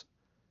that's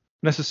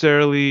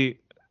necessarily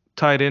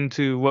tied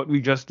into what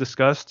we just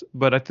discussed,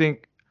 but I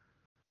think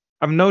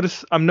I'm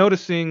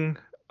noticing,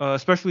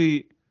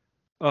 especially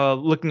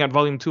looking at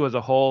Volume 2 as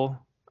a whole,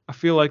 I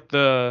feel like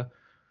the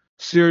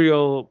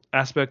serial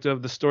aspect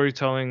of the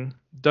storytelling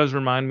does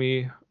remind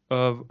me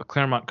of a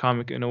Claremont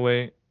comic in a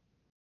way.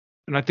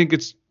 And I think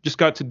it's just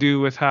got to do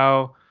with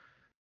how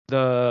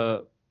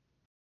the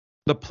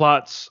the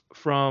plots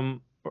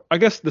from, I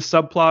guess, the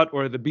subplot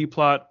or the B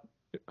plot.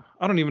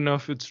 I don't even know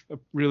if it's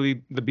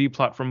really the B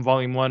plot from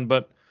Volume 1,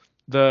 but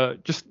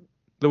just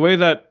the way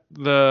that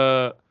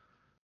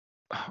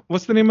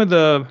what's the name of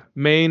the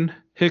main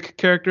Hick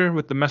character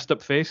with the messed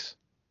up face?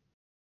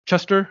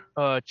 Chester?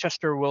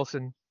 Chester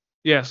Wilson.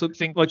 Yeah, so I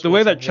think like it's the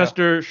way Wilson, that yeah.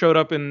 Chester showed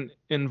up in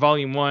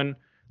Volume 1,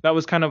 that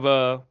was kind of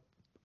a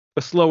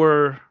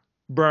slower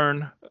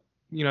burn.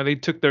 You know, they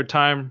took their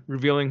time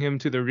revealing him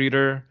to the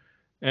reader,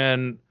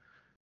 and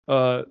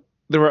uh,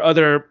 there were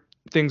other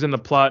things in the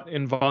plot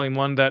in Volume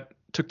 1 that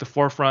took the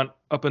forefront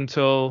up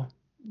until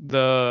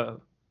the,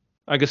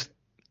 I guess,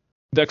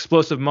 the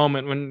explosive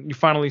moment when you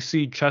finally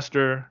see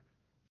Chester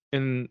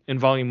in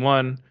Volume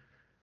 1,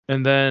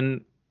 and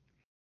then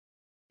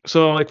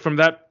so like from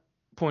that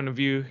point of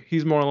view,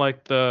 he's more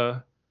like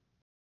the,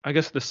 I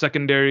guess, the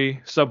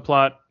secondary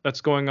subplot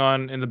that's going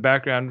on in the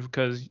background,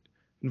 because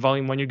in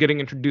Volume 1 you're getting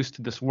introduced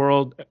to this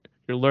world,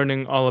 you're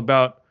learning all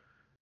about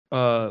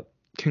uh,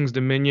 King's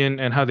Dominion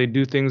and how they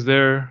do things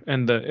there,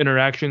 and the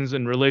interactions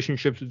and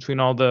relationships between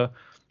all the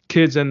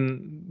kids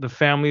and the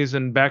families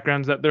and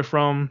backgrounds that they're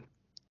from.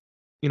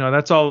 You know,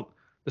 that's all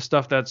the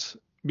stuff that's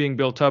being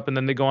built up, and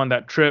then they go on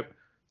that trip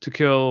to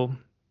kill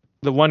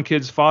the one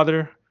kid's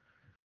father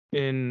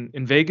in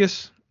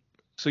Vegas.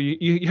 So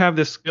you have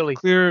this Billy.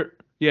 clear,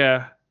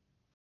 yeah,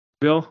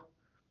 Bill.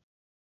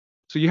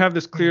 So you have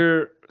this Hmm.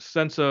 clear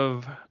sense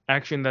of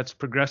action that's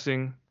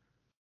progressing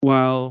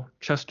while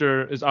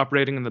Chester is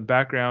operating in the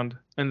background,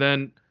 and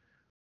then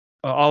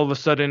all of a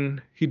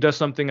sudden he does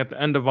something at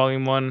the end of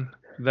Volume 1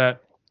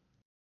 that,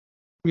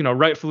 you know,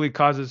 rightfully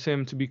causes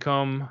him to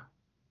become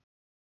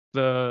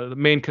the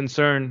main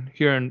concern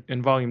here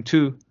in Volume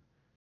 2.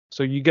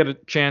 So you get a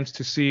chance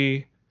to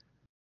see,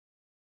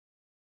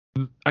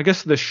 I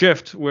guess, the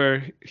shift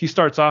where he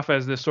starts off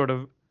as this sort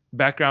of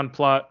background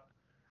plot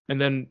and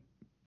then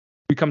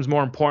becomes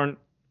more important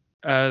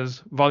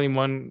as Volume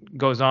 1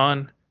 goes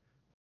on.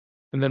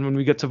 And then when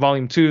we get to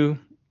Volume 2,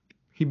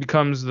 he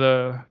becomes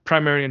the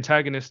primary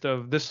antagonist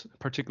of this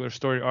particular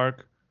story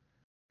arc.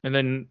 And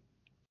then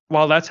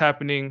while that's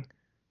happening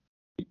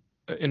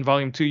in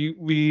Volume 2,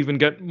 we even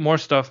get more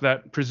stuff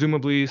that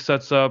presumably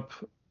sets up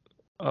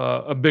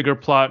a bigger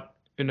plot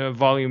in a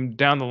volume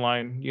down the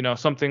line. You know,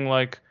 something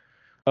like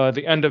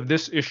the end of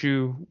this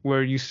issue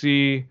where you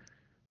see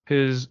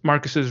his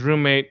Marcus's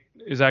roommate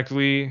is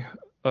actually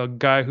a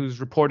guy who's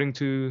reporting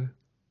to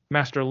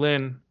Master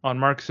Lin on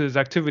Marcus's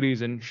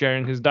activities and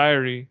sharing his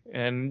diary,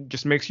 and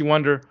just makes you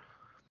wonder,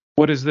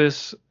 what is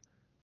this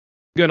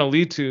gonna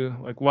lead to?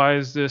 Like, why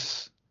does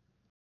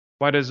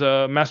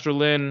Master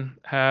Lin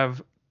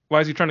have,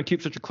 why is he trying to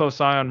keep such a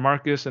close eye on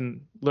Marcus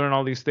and learn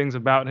all these things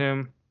about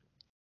him?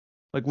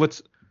 Like,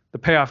 what's the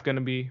payoff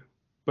gonna be?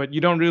 But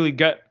you don't really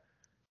get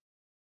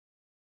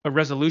a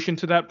resolution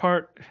to that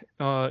part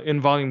in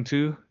Volume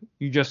 2.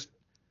 You just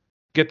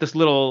get this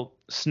little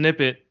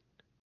snippet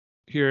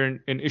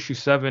here in issue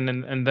 7,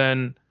 and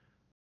then,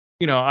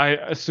 you know, I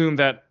assume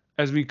that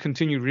as we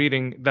continue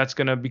reading, that's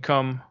going to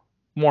become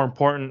more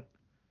important.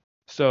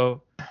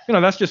 So, you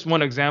know, that's just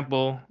one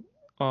example.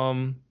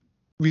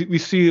 We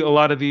see a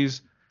lot of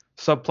these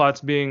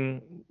subplots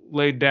being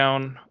laid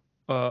down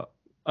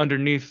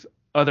underneath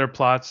other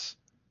plots.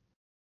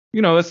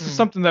 You know, this is Hmm.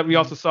 something that we Hmm.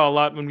 also saw a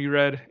lot when we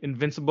read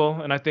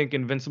Invincible, and I think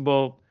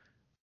Invincible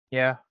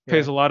Yeah,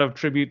 pays yeah. a lot of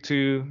tribute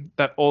to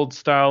that old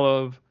style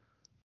of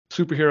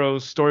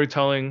superheroes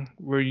storytelling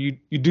where you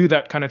do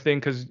that kind of thing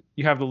because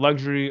you have the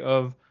luxury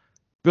of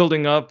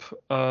building up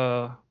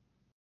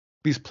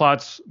these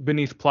plots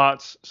beneath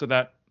plots, so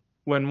that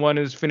when one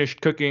is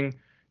finished cooking,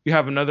 you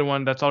have another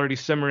one that's already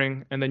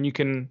simmering, and then you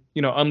can,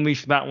 you know,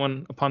 unleash that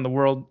one upon the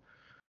world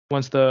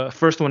once the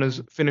first one is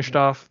Hmm. finished Hmm.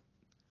 off.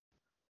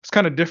 It's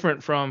kind of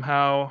different from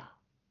how,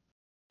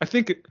 I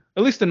think,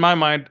 at least in my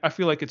mind, I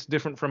feel like it's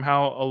different from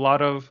how a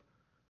lot of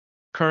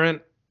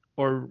current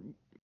or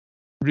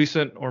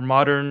recent or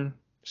modern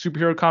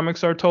superhero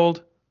comics are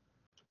told.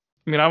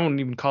 I mean, I wouldn't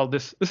even call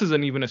this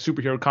isn't even a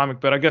superhero comic,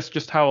 but I guess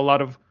just how a lot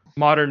of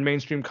modern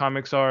mainstream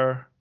comics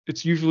are.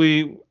 It's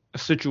usually a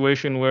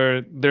situation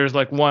where there's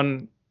like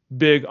one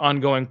big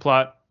ongoing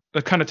plot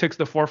that kind of takes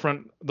the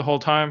forefront the whole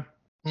time.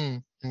 Hmm.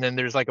 And then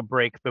there's like a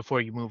break before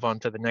you move on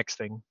to the next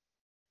thing.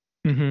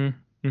 Mhm.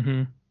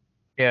 Mhm.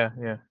 Yeah,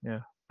 yeah, yeah.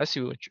 I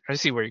see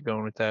where you're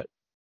going with that.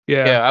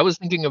 Yeah, Yeah. I was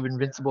thinking of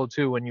Invincible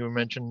too when you were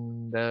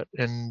mentioning that,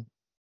 and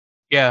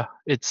yeah,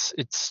 it's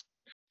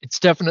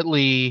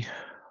definitely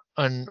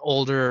an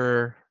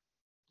older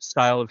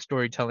style of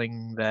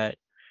storytelling that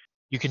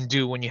you can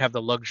do when you have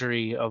the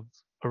luxury of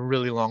a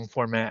really long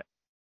format.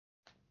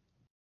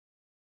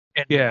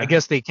 And I Yeah.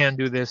 guess they can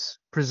do this,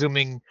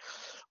 presuming,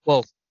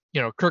 well,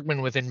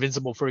 Kirkman with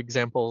Invincible, for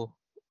example,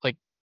 like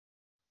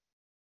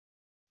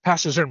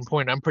past a certain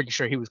point, I'm pretty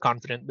sure he was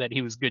confident that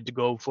he was good to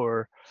go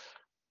for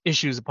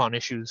issues upon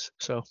issues.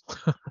 So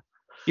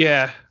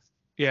Yeah,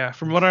 yeah.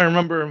 From what I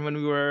remember when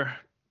we were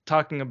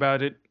talking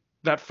about it,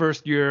 that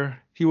first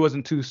year he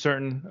wasn't too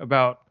certain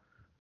about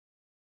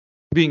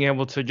being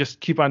able to just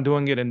keep on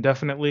doing it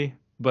indefinitely,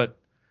 but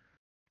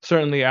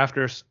certainly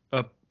after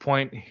a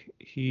point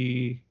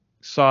he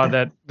saw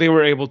that they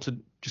were able to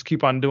just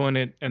keep on doing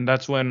it, and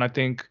that's when I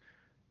think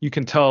you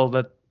can tell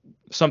that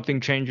something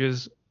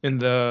changes in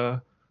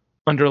the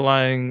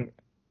underlying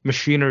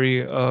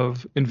machinery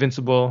of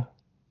Invincible.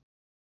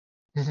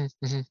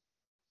 Mhm.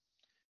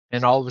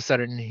 And all of a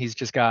sudden he's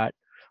just got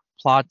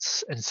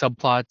plots and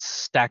subplots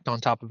stacked on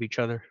top of each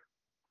other.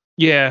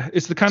 Yeah,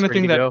 it's the kind It's of ready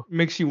thing to that go.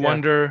 makes you Yeah.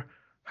 wonder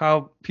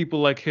how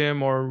people like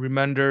him or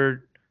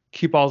Remender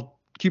keep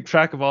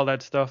track of all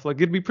that stuff. Like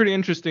it'd be pretty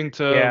interesting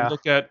to Yeah.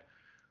 look at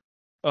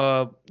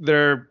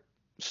their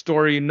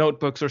story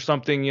notebooks or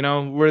something,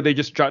 where they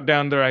just jot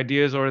down their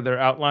ideas or their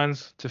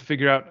outlines to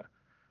figure out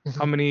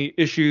how Mhm. many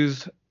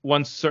issues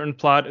one certain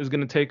plot is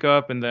going to take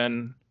up, and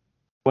then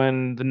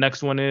when the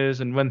next one is,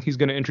 and when he's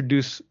going to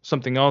introduce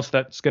something else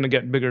that's going to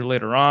get bigger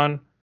later on.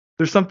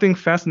 There's something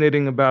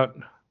fascinating about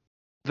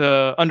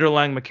the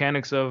underlying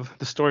mechanics of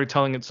the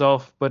storytelling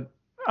itself, but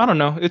I don't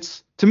know.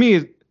 It's to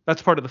me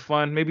that's part of the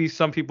fun. Maybe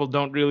some people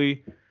don't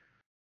really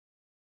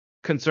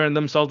concern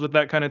themselves with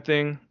that kind of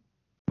thing,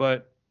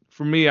 but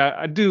for me,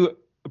 I do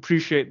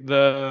appreciate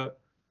the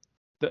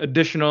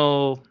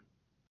additional,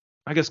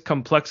 I guess,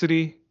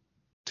 complexity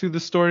to the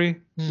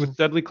story Mm. with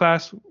Deadly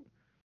Class,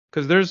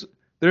 because there's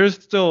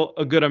still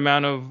a good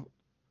amount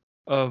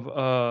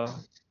of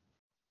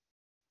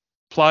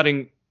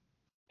plotting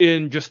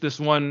in just this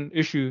one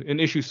issue, in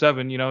issue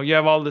 7. You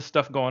have all this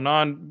stuff going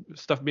on,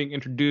 stuff being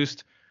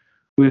introduced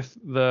with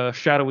the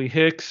shadowy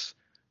Hicks.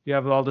 You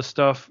have all this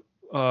stuff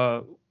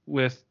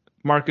with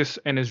Marcus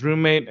and his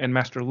roommate and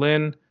Master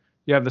Lin.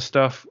 You have the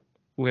stuff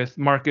with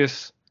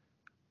Marcus,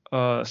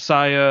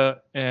 Saya,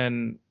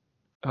 and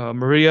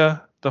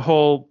Maria. The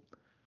whole,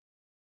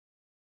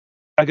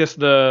 I guess,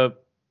 the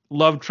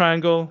love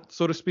triangle,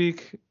 so to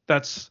speak.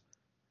 That's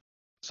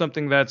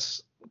something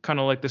that's kind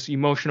of like this dark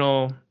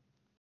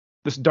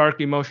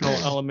emotional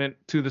element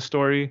to the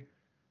story.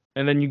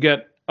 And then you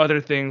get other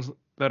things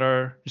that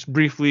are just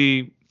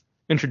briefly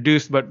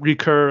introduced but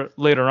recur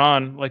later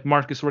on, like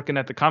Marcus working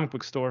at the comic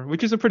book store,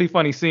 which is a pretty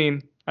funny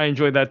scene. I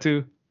enjoyed that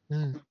too.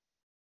 Mm.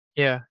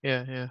 Yeah.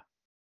 All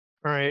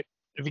right.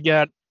 Have you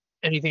got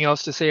anything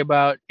else to say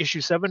about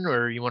issue 7,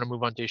 or you want to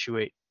move on to issue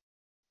 8?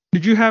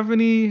 Did you have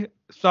any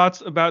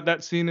thoughts about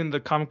that scene in the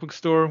comic book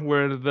store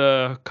where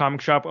the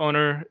comic shop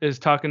owner is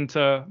talking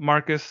to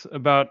Marcus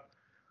about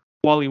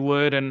Wally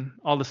Wood and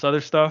all this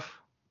other stuff?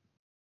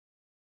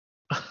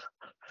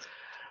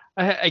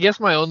 I guess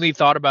my only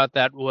thought about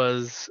that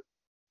was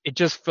it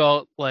just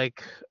felt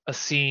like a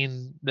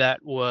scene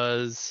that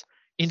was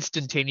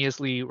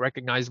instantaneously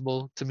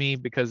recognizable to me,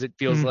 because it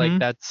feels like Mm-hmm.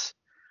 that's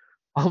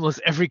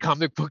almost every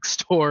comic book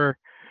store,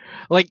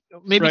 like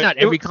maybe Right. not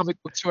every comic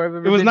book store I've It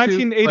ever was been to, but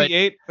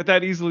 1988, but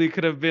that easily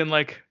could have been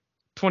like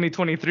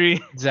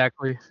 2023.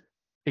 exactly.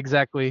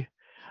 Exactly.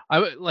 I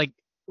would like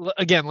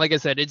again, like I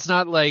said, it's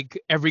not like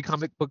every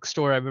comic book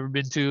store I've ever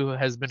been to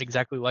has been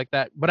exactly like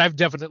that, but I've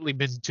definitely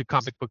been to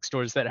comic book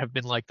stores that have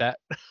been like that.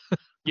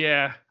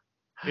 Yeah.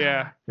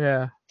 Yeah.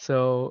 Yeah.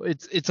 So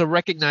it's a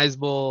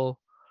recognizable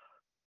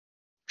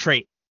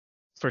trait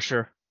for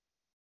sure.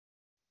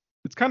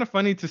 It's kind of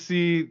funny to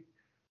see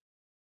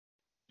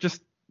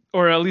just,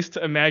 or at least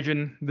to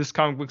imagine this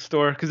comic book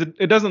store, because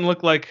it doesn't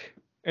look like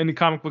any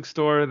comic book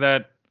store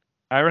that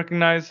I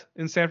recognize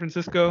in San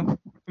Francisco.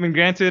 I mean,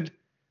 granted,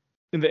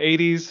 in the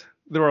 80s,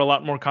 there were a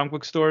lot more comic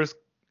book stores.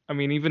 I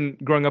mean, even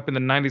growing up in the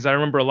 90s, I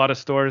remember a lot of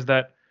stores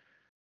that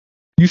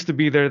used to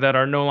be there that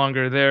are no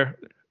longer there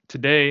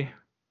today.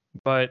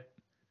 But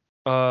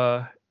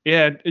uh,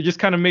 yeah, it just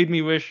kind of made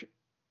me wish,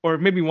 or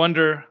made me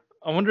wonder.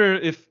 I wonder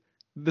if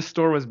this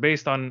store was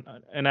based on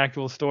an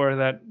actual store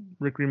that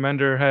Rick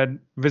Remender had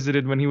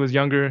visited when he was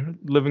younger,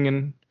 living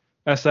in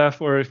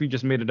SF, or if he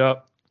just made it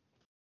up.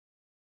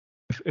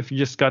 If he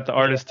just got the Yeah.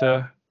 artist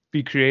to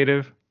be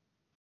creative.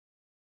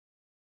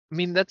 I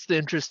mean, that's the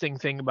interesting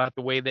thing about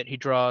the way that he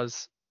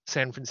draws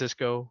San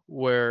Francisco,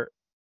 where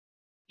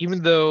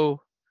even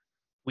though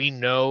we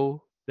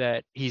know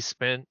that he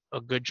spent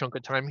a good chunk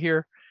of time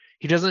here,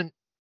 he doesn't,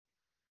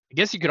 I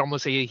guess you could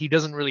almost say he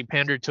doesn't really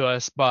pander to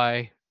us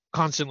by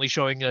constantly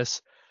showing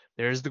us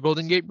there's the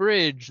Golden Gate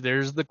Bridge,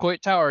 there's the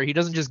Coit Tower. He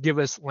doesn't just give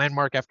us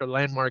landmark after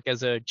landmark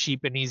as a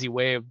cheap and easy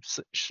way of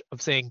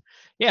saying,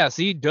 yeah,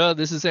 see, duh,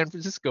 this is San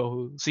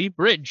Francisco. See,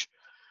 bridge.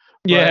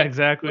 Yeah, But what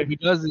exactly. he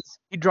does is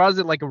he draws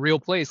it like a real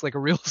place, like a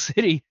real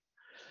city.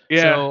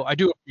 Yeah, So I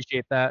do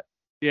appreciate that.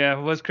 yeah.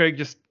 Wes Craig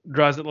just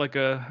draws it like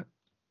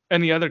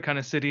any other kind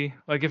of city.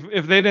 Like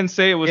if they didn't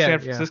say it was Yeah, San yeah,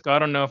 Francisco, I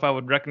don't know if I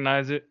would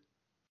recognize it.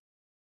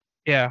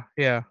 yeah.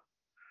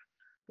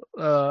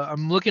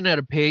 I'm looking at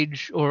a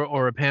page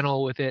or a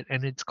panel with it,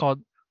 and it's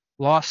called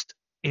Lost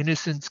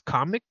Innocence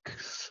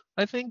Comics,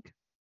 I think.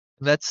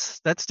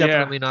 That's Yeah,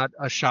 definitely not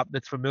a shop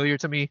that's familiar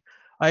to me.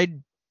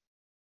 I'd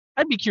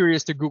I'd be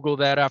curious to Google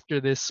that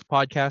after this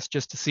podcast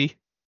just to see.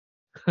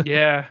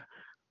 yeah.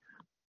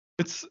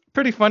 It's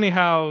pretty funny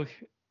how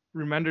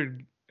Remender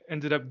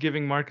ended up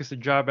giving Marcus a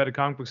job at a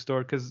comic book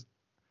store because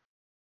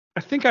I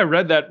think I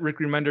read that Rick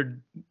Remender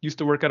used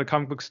to work at a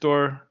comic book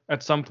store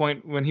at some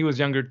point when he was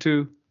younger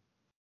too.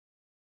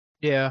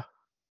 Yeah.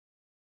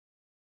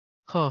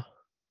 Huh.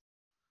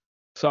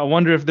 So I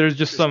wonder if there's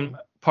just some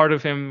Interesting. part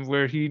of him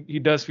where he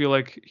does feel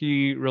like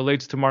he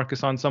relates to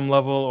Marcus on some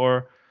level,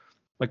 or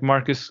like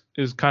Marcus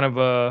is kind of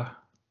a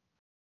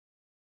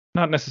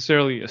not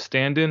necessarily a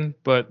stand-in,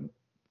 but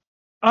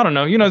I don't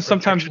know. You A know,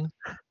 projection.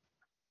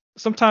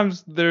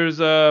 sometimes there's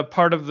a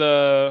part of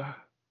the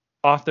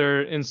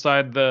author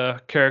inside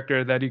the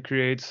character that he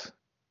creates.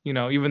 You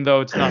know, even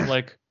though it's not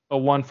like a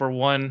one for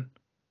one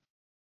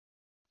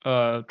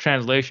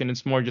translation,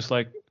 it's more just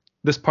like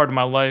this part of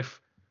my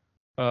life.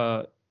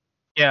 Uh,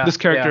 Yeah, this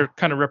yeah, character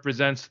kind of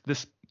represents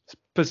this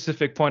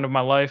specific point of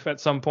my life at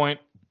some point.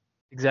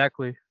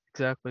 exactly.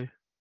 Exactly.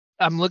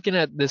 I'm looking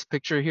at this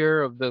picture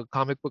here of the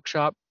comic book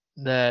shop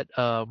that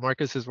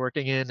Marcus is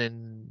working in,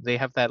 and they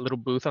have that little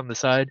booth on the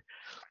side.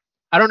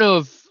 I don't know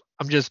if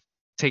I'm just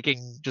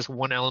taking just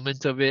one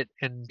element of it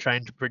and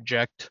trying to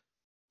project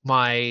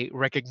my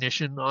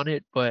recognition on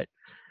it, but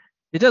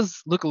it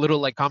does look a little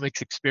like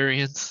Comics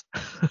Experience.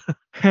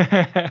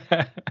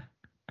 I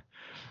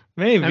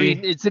mean,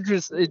 Maybe. it's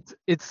interesting.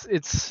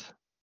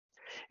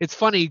 It's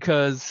funny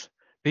because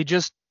they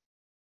just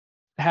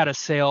had a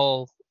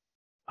sale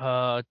 2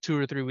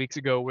 or 3 weeks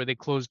ago where they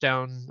closed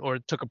down or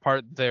took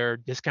apart their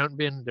discount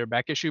bin, their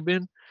back issue bin,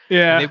 and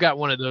they've Yeah, got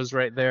one of those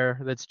right there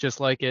that's just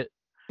like it.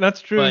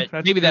 that's true. But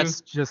That's maybe true.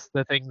 that's just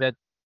the thing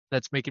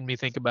that's making me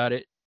think about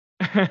it.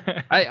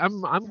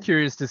 I'm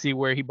curious to see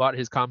where he bought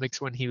his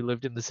comics when he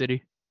lived in the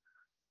city.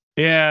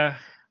 Yeah,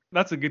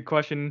 that's a good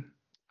question.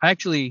 I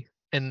actually,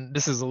 and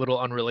this is a little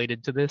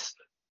unrelated to this,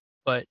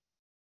 but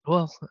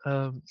well,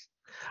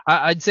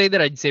 I'd say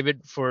that I'd save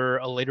it for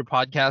a later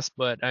podcast,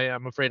 but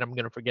I'm afraid I'm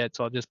gonna forget,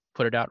 so I'll just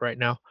put it out right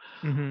now.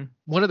 Hmm.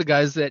 One of the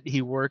guys that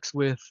he works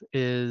with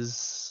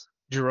is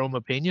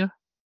Jerome Pena,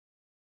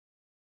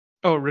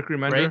 Oh, Rick right?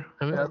 Remender.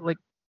 I mean, like,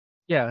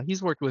 yeah,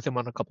 he's worked with him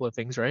on a couple of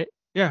things, right?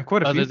 Yeah,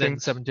 quite a few Other than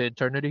things. Seven to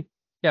Eternity.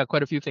 Yeah,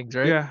 quite a few things,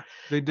 right? Yeah,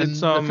 they did And the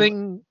some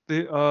thing,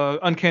 the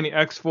Uncanny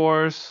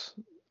X-Force.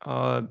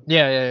 yeah,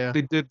 yeah, yeah.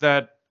 They did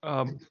that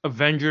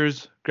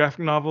Avengers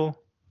graphic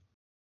novel,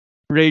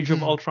 Rage of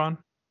Mm. Ultron.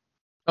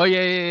 Oh,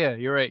 yeah, yeah, yeah.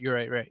 You're right. You're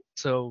right. Right.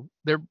 So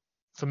they're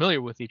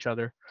familiar with each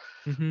other.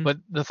 Hmm. But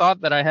the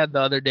thought that I had the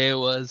other day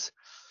was,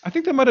 I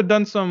think they might have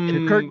done it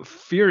occurred. some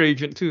Fear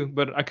Agent too,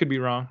 but I could be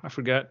wrong. I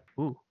forget.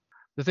 Ooh,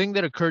 the thing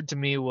that occurred to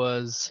me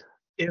was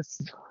if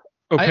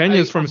Oh,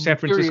 Pena's from I'm San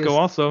Francisco curious.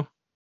 also.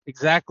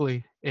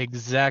 Exactly,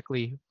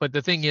 exactly. But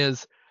the thing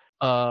is,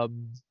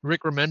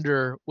 Rick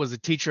Remender was a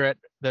teacher at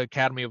the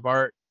Academy of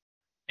Art,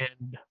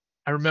 and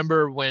I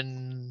remember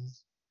when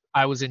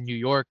I was in New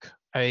York,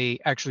 I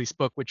actually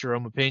spoke with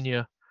Jerome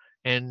Pena,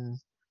 and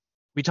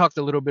we talked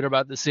a little bit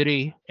about the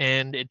city,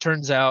 and it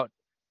turns out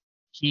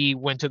he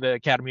went to the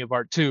Academy of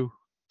Art too.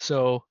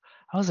 So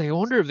I was like, I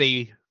wonder if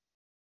they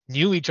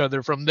knew each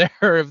other from there,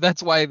 if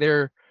that's why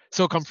they're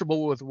so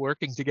comfortable with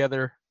working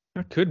together.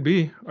 That could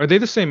be. Are they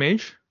the same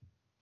age?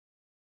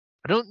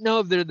 I don't know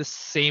if they're the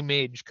same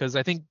age because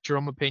I think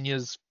Jerome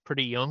Pena's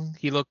pretty young.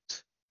 He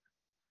looked,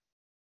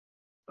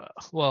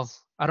 well,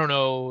 I don't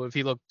know if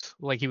he looked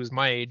like he was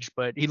my age,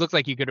 but he looked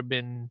like he could have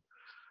been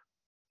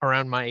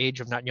around my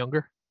age, if not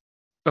younger.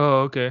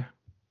 Oh, okay.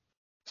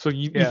 So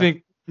you Yeah.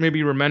 think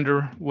maybe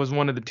Remender was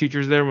one of the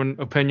teachers there when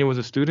Opena was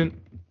a student?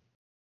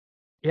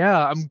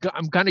 Yeah,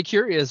 I'm kind of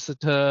curious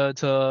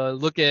to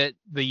look at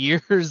the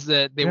years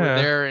that they were Yeah.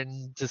 there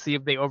and to see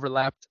if they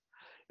overlapped,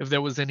 if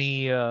there was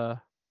any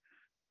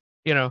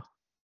you know,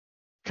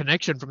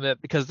 connection from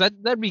that because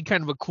that'd be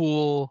kind of a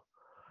cool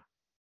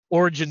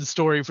origin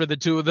story for the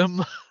two of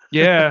them.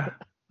 Yeah.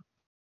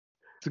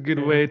 It's a good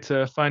Yeah. way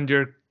to find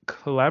your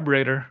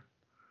collaborator.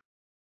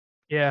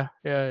 Yeah,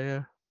 yeah,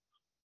 yeah.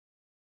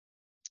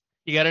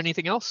 You got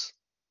anything else?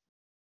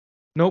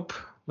 Nope.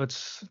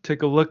 Let's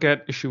take a look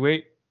at issue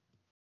 8.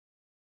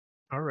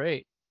 All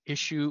right.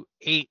 Issue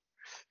 8.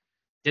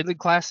 Deadly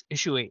Class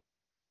Issue 8.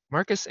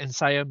 Marcus and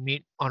Saya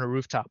meet on a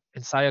rooftop,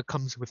 and Saya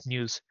comes with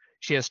news.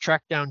 She has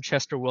tracked down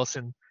Chester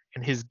Wilson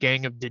and his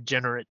gang of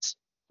degenerates.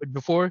 But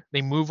before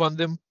they move on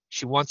them,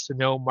 she wants to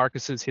know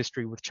Marcus's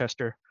history with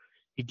Chester.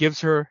 He gives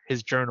her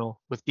his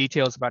journal with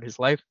details about his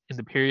life in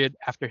the period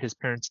after his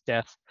parents'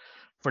 death.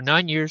 For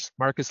 9 years,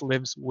 Marcus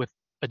lives with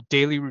a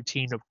daily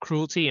routine of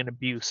cruelty and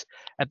abuse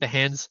at the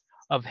hands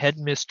of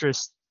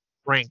headmistress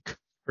Frank,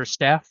 her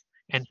staff,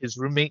 and his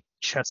roommate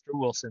Chester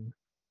Wilson,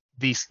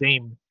 the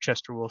same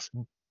Chester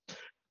Wilson.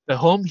 The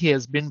home he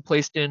has been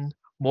placed in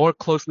more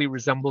closely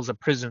resembles a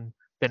prison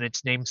than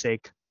its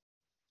namesake.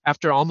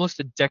 After almost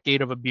a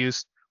decade of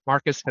abuse,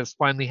 Marcus has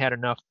finally had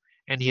enough,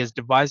 and he has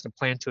devised a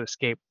plan to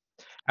escape.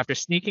 After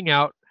sneaking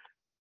out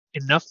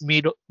enough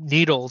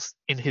needles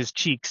in his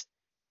cheeks,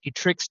 he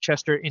tricks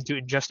Chester into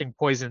ingesting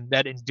poison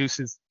that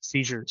induces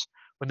seizures.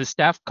 When the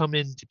staff come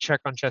in to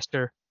check on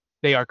Chester,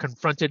 they are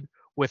confronted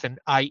with an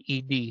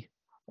IED,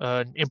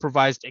 an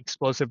improvised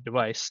explosive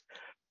device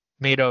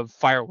made of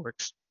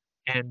fireworks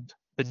and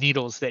the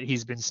needles that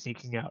he's been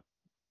sneaking out.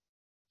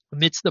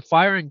 Amidst the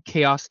fire and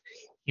chaos,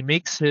 he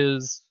makes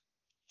his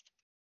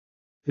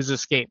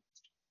escape,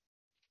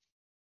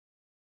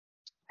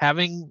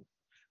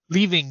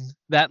 leaving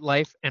that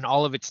life and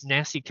all of its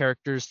nasty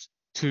characters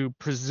to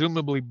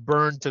presumably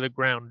burn to the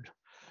ground.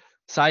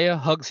 Saya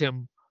hugs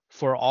him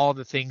for all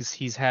the things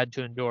he's had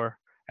to endure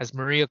as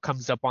Maria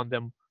comes up on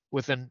them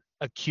with an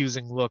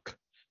accusing look.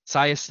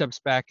 Saya steps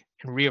back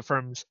and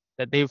reaffirms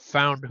that they've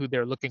found who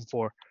they're looking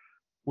for,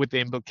 with the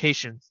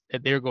implication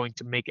that they're going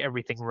to make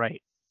everything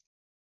right.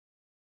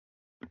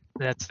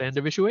 That's the end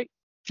of issue 8.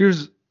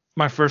 Here's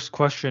my first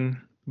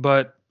question,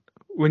 but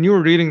when you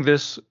were reading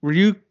this, were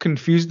you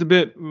confused a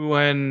bit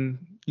when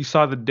you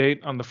saw the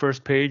date on the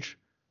first page?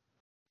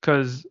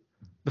 Because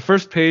the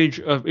first page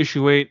of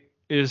issue 8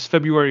 is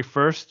February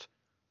 1st,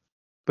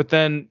 but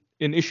then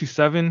in issue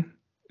 7,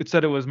 it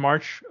said it was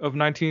March of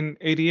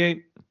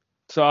 1988.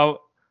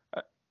 So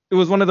it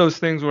was one of those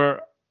things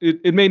where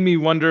it made me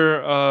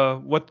wonder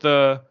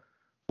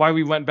why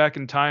we went back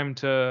in time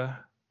to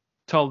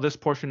tell this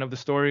portion of the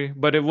story,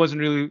 but it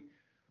wasn't really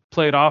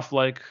played off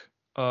like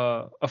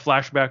a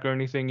flashback or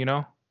anything, you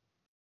know?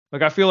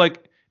 Like, I feel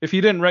like if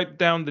he didn't write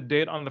down the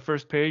date on the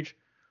first page,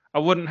 I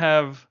wouldn't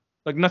have,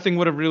 like, nothing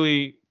would have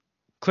really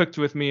clicked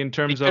with me in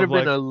terms of like. It could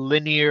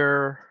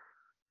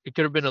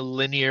have been a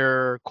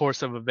linear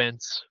course of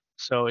events.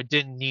 So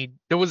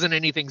there wasn't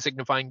anything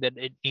signifying that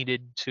it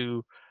needed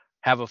to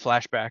have a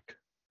flashback.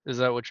 Is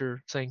that what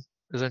you're saying,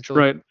 essentially?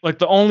 Right. Like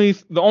the only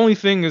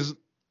thing is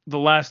the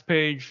last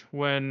page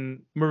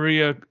when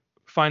Maria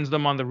finds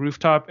them on the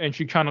rooftop and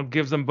she kind of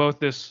gives them both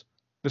this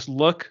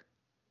look.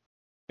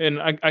 And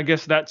I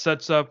guess that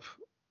sets up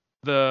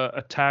the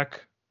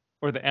attack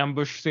or the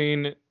ambush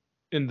scene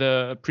in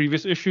the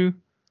previous issue.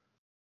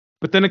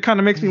 But then it kind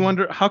of makes me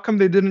wonder, how come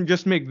they didn't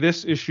just make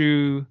this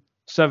issue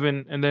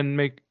 7 and then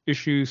make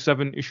issue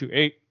 7 issue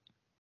 8?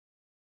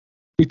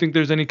 Do you think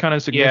there's any kind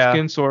of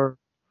significance or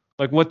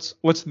like what's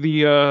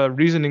the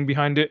reasoning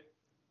behind it?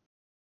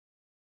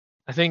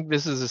 I think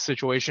this is a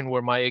situation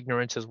where my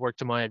ignorance has worked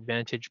to my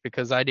advantage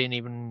because I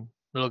didn't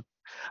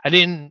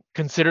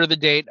consider the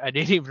date. I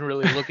didn't even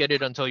really look at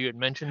it until you had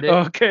mentioned it.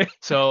 Okay.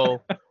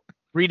 So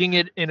reading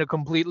it in a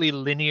completely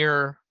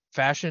linear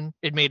fashion,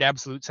 it made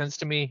absolute sense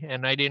to me.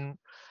 And I didn't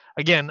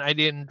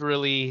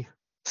really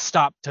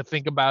stop to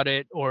think about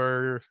it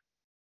or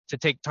to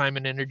take time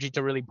and energy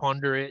to really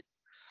ponder it.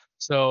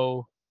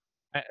 So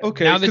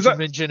now that you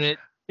mention it,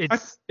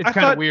 it's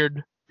kind of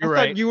weird. You're right.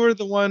 I thought you were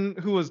the one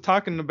who was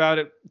talking about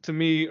it to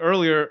me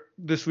earlier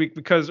this week,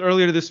 because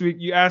earlier this week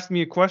you asked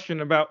me a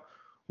question about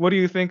what do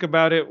you think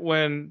about it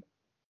when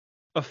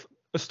a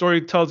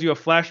story tells you a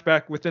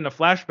flashback within a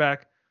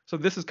flashback. So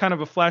this is kind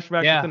of a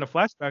flashback within a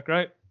flashback,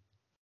 right?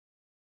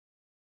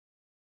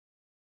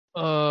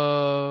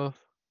 Well,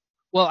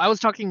 I was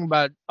talking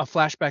about a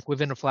flashback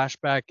within a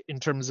flashback in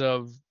terms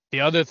of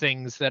the other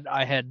things that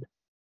I had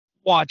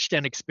watched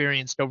and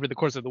experienced over the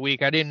course of the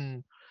week. I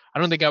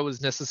don't think I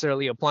was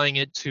necessarily applying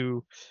it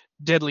to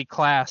Deadly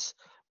Class,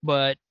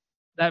 but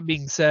that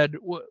being said,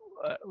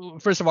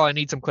 first of all, I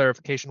need some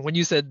clarification. When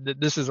you said that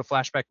this is a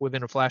flashback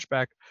within a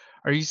flashback,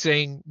 are you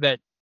saying that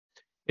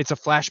it's a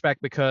flashback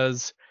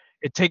because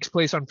it takes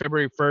place on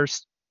February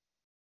 1st,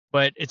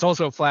 but it's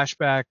also a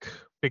flashback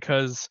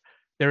because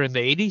they're in the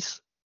 80s?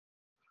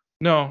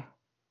 No,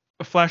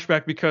 a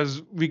flashback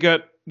because we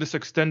got this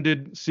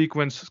extended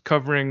sequence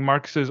covering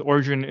Marcus's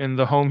origin in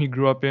the home he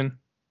grew up in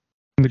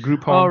the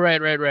group home. Oh, right.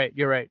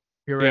 You're right.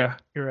 Yeah.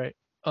 You're right.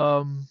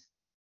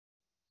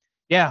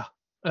 Yeah.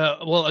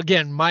 Well,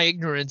 again, my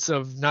ignorance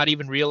of not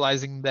even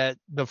realizing that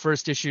the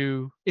first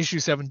issue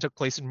 7 took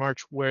place in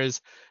March,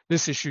 whereas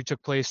this issue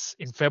took place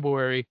in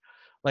February,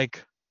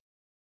 like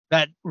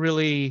that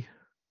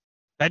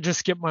just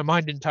skipped my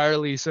mind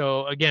entirely.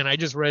 So again, I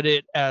just read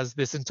it as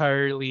this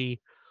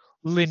entirely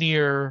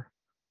linear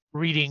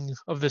reading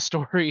of the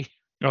story.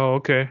 Oh,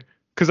 okay.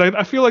 Because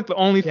I feel like the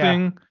only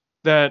thing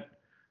that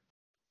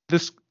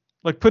this,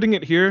 like putting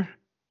it here,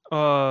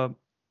 that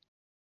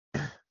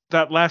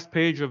last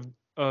page of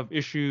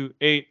issue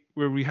 8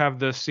 where we have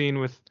the scene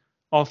with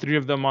all three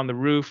of them on the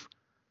roof,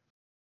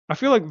 I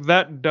feel like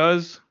that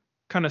does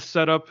kind of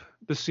set up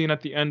the scene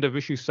at the end of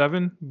issue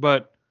 7.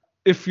 But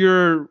if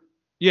you're,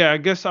 I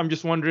guess I'm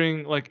just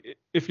wondering, like,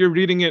 if you're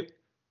reading it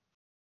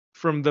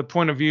from the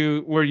point of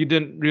view where you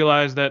didn't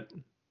realize that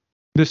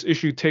this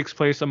issue takes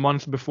place a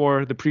month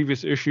before the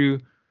previous issue,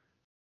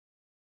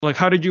 like,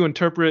 how did you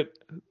interpret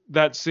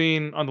that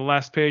scene on the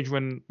last page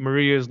when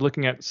Maria is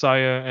looking at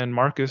Saya and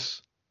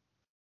Marcus?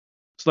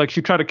 It's like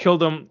she tried to kill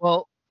them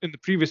in the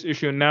previous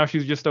issue, and now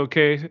she's just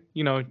okay,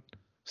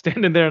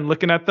 standing there and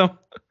looking at them.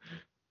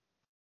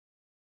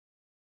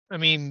 I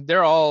mean,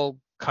 they're all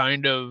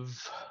kind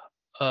of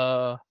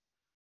the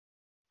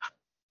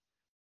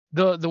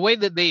way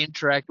that they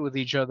interact with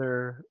each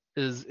other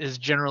is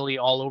generally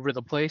all over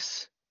the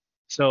place.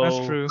 That's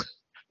So true.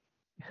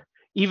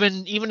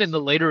 even in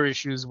the later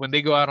issues when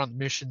they go out on the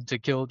mission to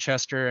kill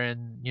Chester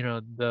and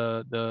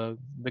the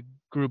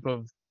group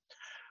of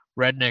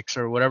rednecks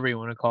or whatever you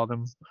want to call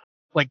them,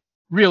 like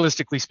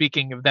realistically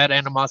speaking, if that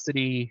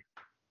animosity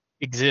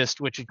exists,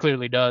 which it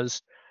clearly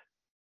does,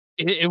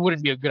 it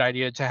wouldn't be a good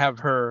idea to have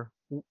her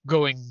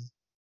going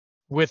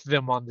with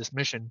them on this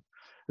mission,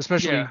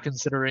 especially Yeah.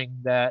 considering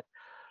that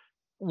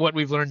what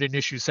we've learned in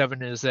issue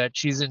 7 is that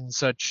she's in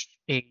such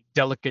a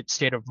delicate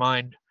state of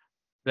mind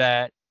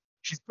that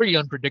she's pretty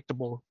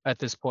unpredictable at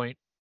this point.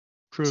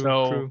 True.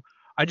 So True.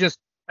 I just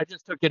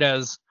took it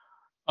as,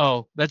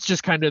 oh, that's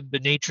just kind of the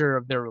nature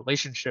of their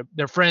relationship.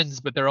 They're friends,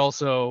 but they're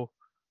also,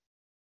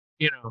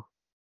 you know,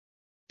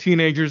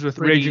 Teenagers with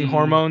raging pretty.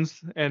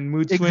 hormones and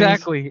mood swings.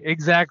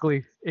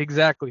 Exactly.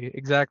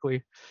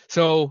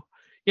 So,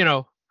 you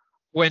know,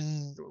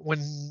 when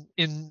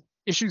in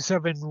issue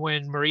 7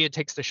 when Maria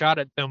takes the shot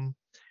at them,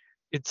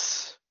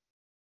 it's,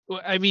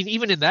 I mean,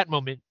 even in that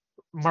moment,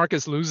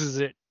 Marcus loses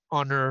it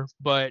on her,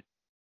 but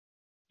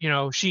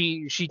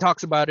she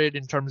talks about it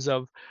in terms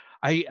of,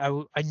 I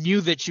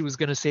knew that she was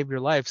going to save your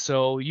life,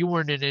 so you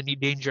weren't in any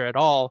danger at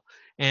all,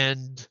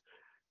 and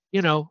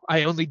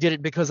I only did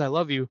it because I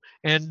love you.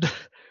 And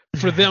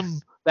for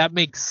them, that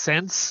makes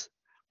sense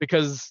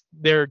because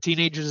they're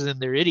teenagers and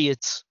they're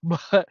idiots.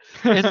 But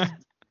and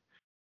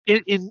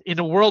in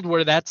a world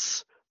where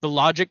that's the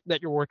logic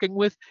that you're working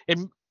with,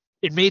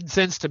 it made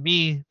sense to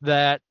me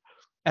that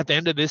at the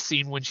end of this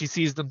scene when she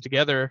sees them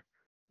together,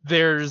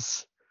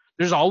 there's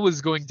there's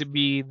always going to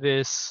be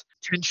this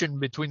tension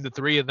between the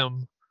three of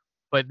them,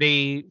 but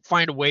they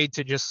find a way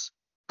to just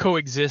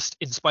coexist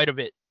in spite of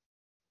it.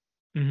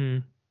 hmm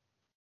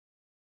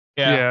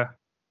Yeah, Yeah.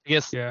 I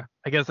guess Yeah.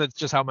 I guess that's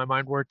just how my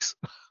mind works.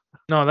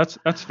 No,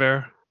 that's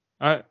fair.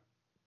 I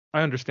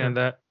I understand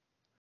that.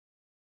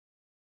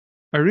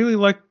 I really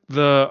like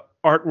the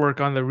artwork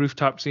on the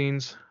rooftop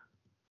scenes.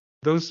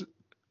 Those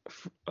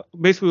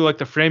basically like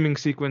the framing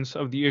sequence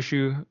of the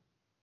issue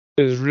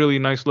is really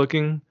nice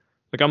looking.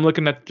 Like I'm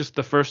looking at just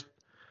the first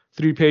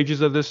 3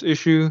 pages of this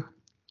issue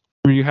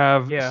where you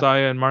have Yeah,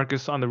 Saya and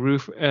Marcus on the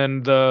roof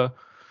and the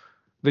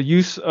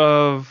use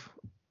of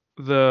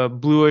the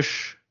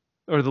bluish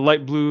or the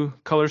light blue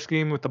color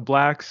scheme with the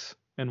blacks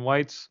and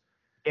whites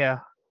yeah.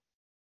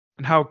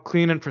 and how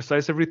clean and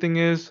precise everything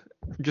is.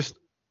 Just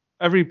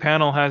every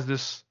panel has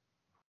this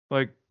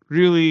like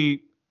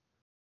really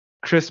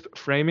crisp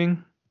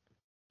framing.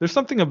 There's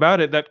something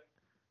about it that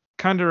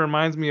kind of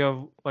reminds me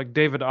of like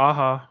David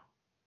Aha.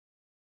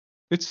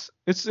 It's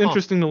Huh.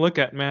 interesting to look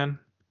at, man.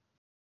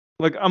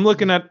 Like I'm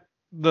looking Mm. at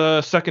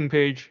the second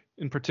page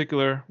in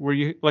particular where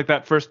you like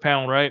that first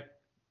panel, right?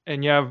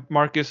 And you have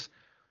Marcus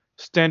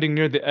standing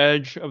near the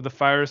edge of the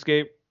fire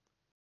escape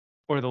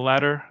or the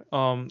ladder.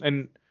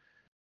 And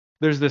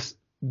there's this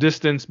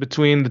distance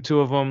between the two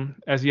of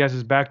them as he has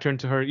his back turned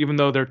to her, even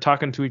though they're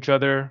talking to each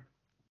other.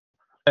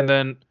 And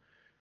then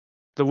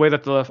the way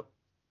that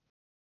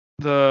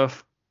the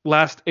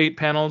last 8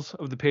 panels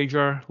of the page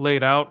are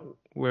laid out,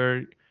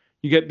 where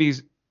you get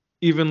these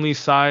evenly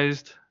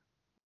sized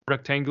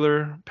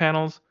rectangular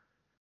panels,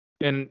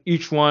 and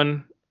each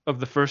one of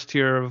the first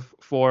tier of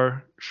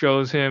 4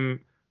 shows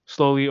him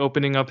slowly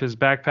opening up his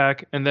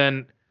backpack, and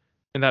then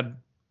in that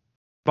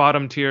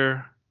bottom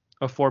tier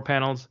of 4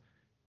 panels,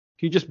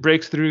 he just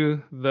breaks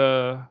through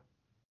the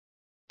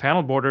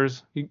panel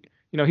borders.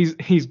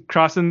 He's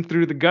crossing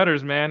through the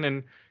gutters, man,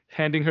 and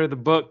handing her the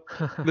book.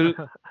 There,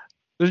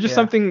 there's just Yeah.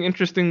 something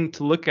interesting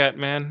to look at,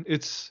 man.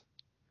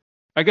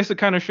 I guess it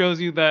kind of shows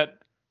you that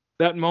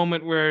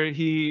moment where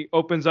he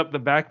opens up the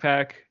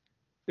backpack.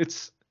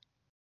 It's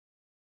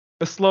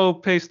a slow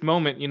paced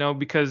moment,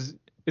 because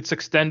it's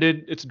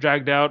extended, it's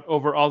dragged out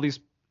over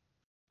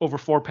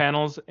 4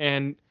 panels,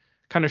 and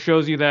kind of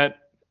shows you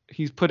that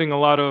he's putting a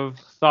lot of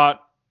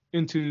thought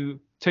into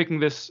taking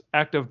this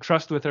act of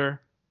trust with her.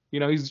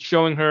 He's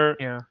showing her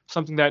Yeah.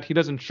 something that he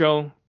doesn't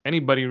show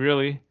anybody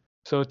really.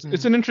 So it's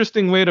Mm. an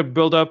interesting way to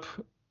build up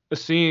a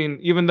scene,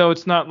 even though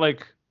it's not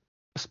like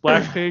a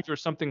splash page or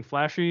something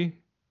flashy.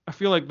 I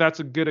feel like that's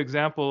a good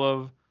example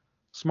of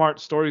smart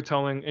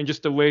storytelling and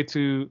just a way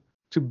to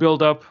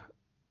build up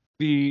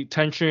the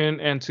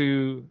tension and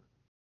to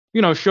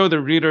show the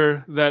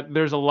reader that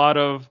there's a lot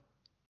of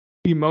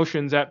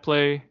emotions at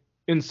play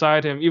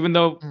inside him, even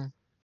though Mm.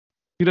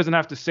 he doesn't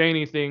have to say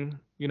anything.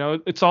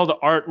 It's all the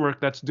artwork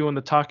that's doing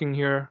the talking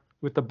here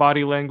with the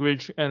body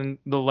language and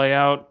the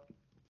layout.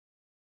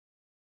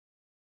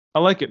 I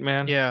like it,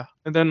 man. Yeah.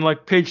 And then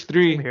like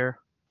Same here.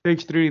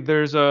 page three,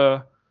 there's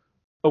a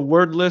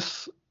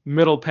wordless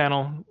middle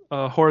panel,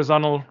 a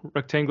horizontal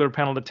rectangular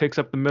panel that takes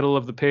up the middle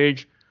of the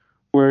page,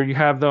 where you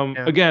have them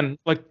Yeah. again.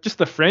 Like just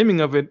the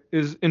framing of it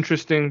is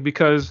interesting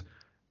because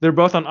they're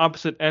both on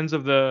opposite ends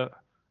of the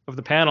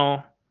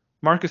panel.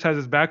 Marcus has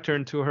his back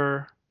turned to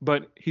her,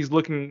 but he's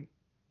looking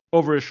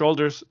over his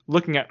shoulders,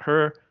 looking at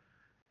her,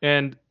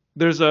 and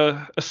there's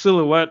a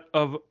silhouette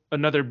of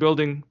another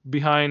building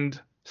behind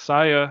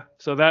Saya.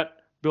 So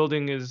that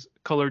building is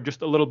colored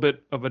just a little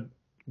bit of a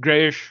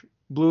grayish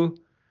blue.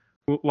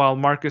 while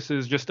Marcus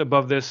is just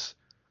above this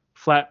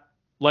flat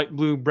light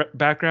blue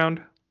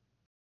background.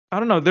 I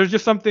don't know. There's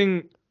just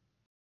something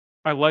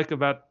I like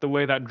about the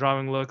way that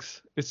drawing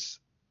looks. It's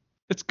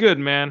good,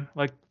 man.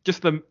 Like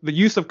just the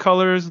use of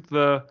colors,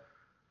 the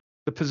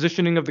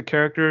positioning of the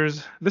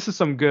characters. This is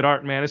some good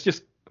art, man. It's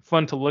just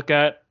fun to look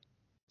at.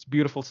 It's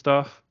beautiful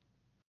stuff.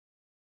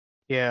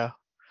 Yeah.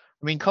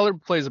 I mean, color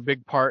plays a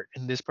big part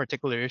in this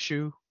particular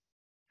issue.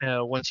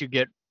 Once you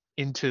get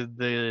into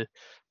the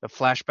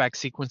flashback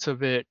sequence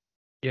of it,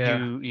 Yeah.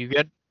 you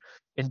get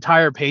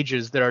entire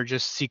pages that are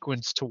just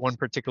sequenced to one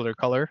particular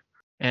color.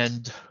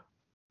 And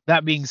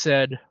that being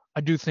said,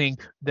 I do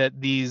think that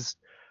these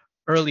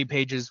early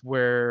pages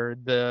where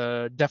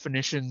the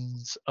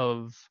definitions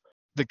of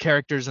the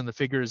characters and the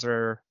figures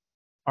are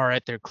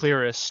at their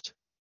clearest,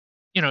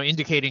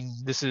 indicating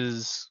this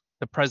is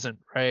the present,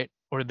 right?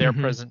 Or their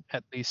Hmm. present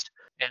at least.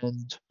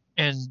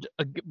 And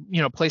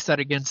place that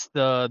against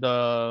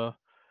the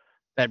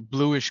that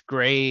bluish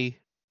gray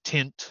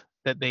tint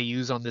that they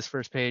use on this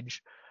first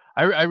page.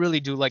 I really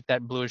do like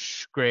that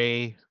bluish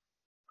gray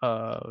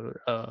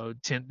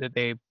tint that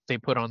they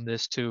put on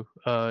this too.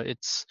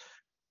 It's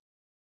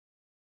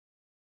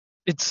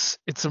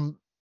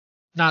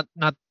not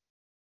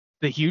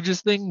the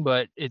hugest thing,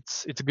 but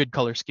it's a good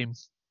color scheme.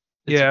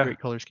 It's a Yeah. great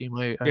color scheme.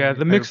 I Yeah. I, I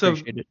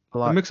appreciate it a The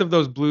lot. mix of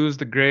those blues,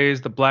 the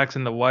grays, the blacks,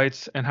 and the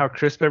whites, and how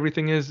crisp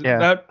everything is. Yeah,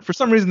 That for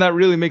some reason that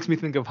really makes me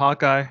think of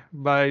Hawkeye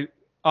by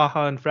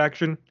Aha and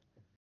Fraction.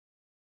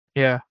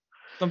 yeah.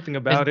 Something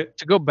about And it.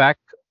 to go back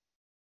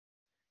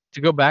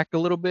a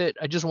little bit,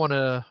 I just want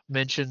to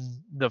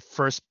mention the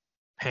first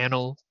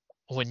panel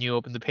when you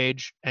open the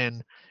page,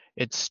 and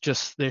it's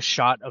just this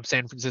shot of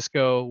San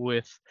Francisco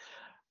with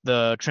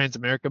the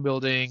Transamerica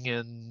building,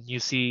 and you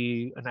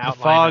see an The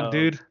outline fog, of,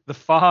 dude. The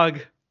fog.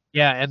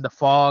 yeah, and the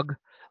fog.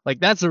 Like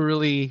that's a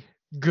really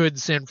good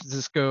San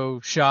Francisco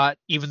shot,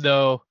 even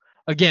though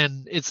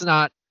again, it's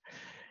not,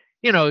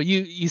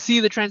 you see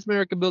the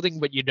Transamerica building,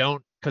 but you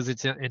don't because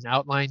it's in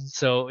outline.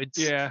 So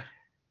Yeah.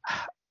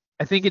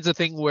 I think it's a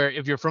thing where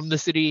if you're from the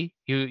city,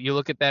 you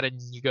look at that and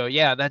you go,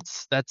 yeah,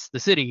 that's the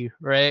city,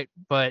 right?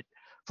 But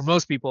for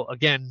most people,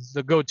 again,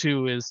 the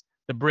go-to is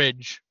the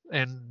bridge,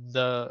 and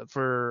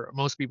for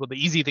most people, the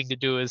easy thing to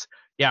do is,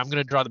 yeah, I'm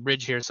gonna draw the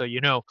bridge here, so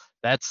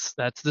that's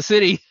the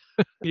city.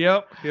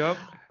 Yep. Yep.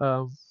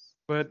 Um,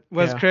 But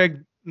Wes yeah,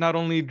 Craig not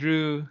only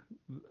drew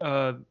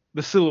uh,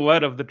 the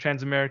silhouette of the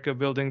Transamerica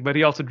building, but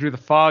he also drew the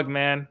fog,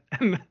 man.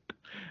 And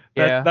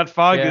that yeah, that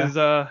fog yeah, is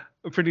a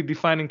pretty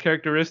defining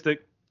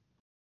characteristic.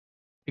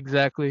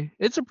 exactly.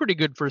 It's a pretty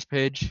good first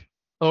page,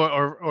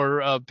 or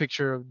a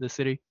picture of the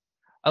city.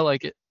 I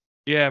like it.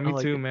 Yeah, I me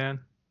like too, it. man.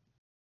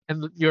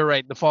 And you're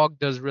right, the fog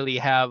does really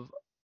have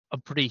a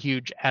pretty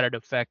huge added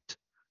effect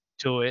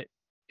to it.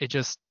 It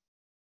just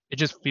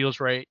feels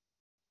right.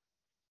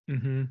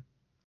 Hmm.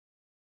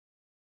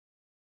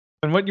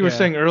 And what you were Yeah.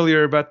 saying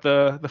earlier about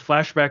the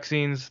flashback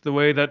scenes, the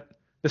way that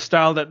the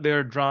style that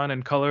they're drawn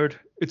and colored,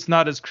 it's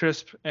not as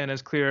crisp and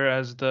as clear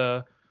as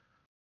the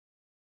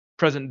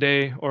present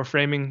day or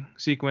framing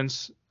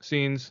sequence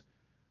scenes,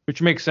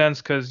 which makes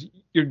sense because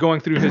you're going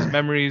through his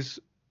memories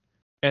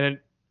and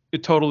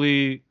it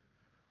totally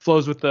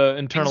flows with the Things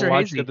internal are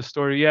logic of hazy. the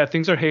story. Yeah,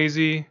 things are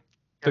hazy.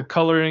 The Yeah.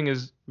 coloring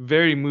is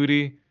very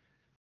moody.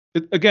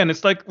 Again,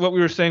 it's like what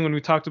we were saying when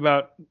we talked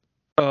about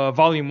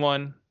Volume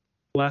 1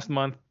 last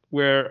month,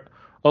 where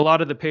a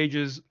lot of the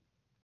pages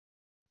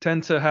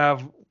tend to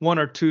have one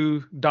or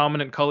two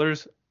dominant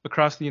colors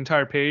across the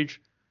entire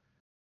page.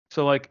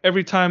 So like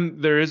every time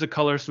there is a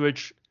color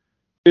switch,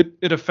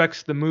 it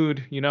affects the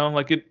mood,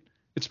 Like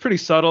it's pretty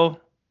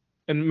subtle,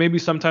 and maybe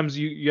sometimes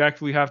you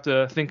actually have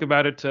to think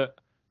about it to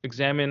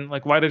examine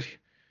like why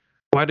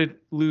did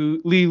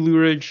Lee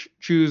Luridge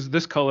choose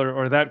this color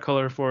or that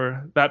color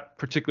for that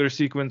particular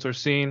sequence or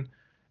scene?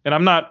 And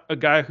I'm not a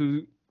guy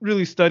who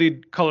really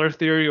studied color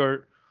theory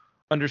or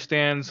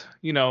understands,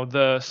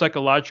 the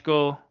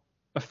psychological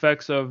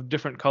effects of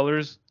different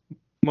colors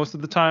most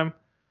of the time.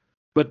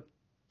 But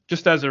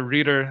just as a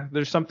reader,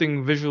 there's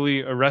something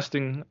visually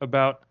arresting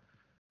about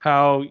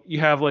how you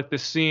have like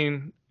this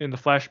scene in the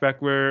flashback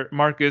where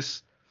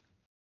Marcus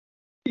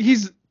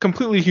he's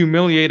completely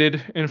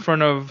humiliated in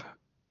front of,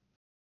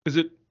 is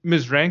it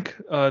Ms. Rank,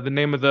 the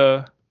name of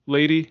the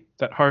lady,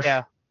 that harsh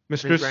Yeah.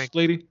 Ms. mistress Rank.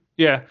 lady?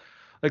 Yeah.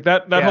 Like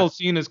that Yeah. whole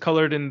scene is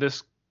colored in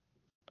this,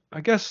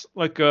 I guess,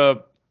 like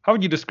a, how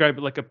would you describe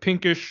it? Like a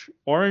pinkish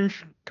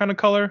orange kind of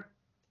color.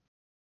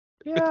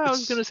 Yeah, It, I was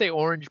it's gonna say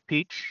orange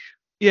peach.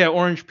 yeah,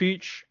 orange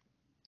peach.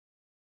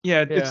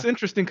 Yeah, it's Yeah.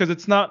 interesting because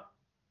it's not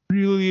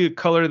really a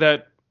color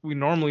that we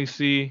normally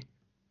see.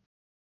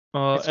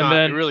 It's And not. It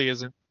then really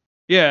isn't.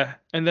 yeah,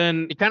 and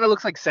then It kind of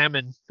looks like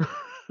salmon.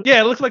 yeah,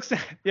 it looks like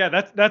yeah,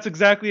 that's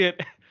exactly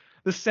it.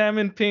 The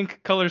salmon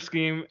pink color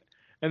scheme,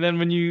 and then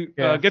when you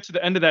Yeah. get to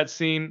the end of that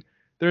scene,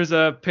 there's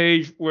a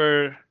page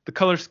where the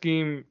color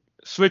scheme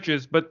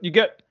switches, but you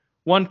get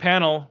one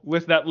panel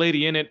with that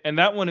lady in it, and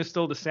that one is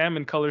still the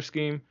salmon color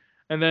scheme.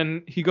 And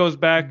then he goes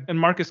back, Mm. and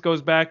Marcus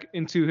goes back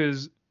into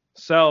his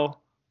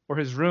cell or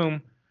his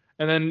room,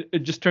 and then it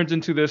just turns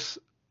into this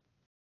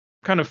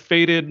kind of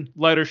faded,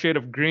 lighter shade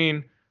of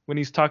green when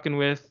he's talking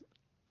with,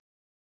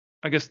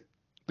 I guess,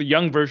 the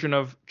young version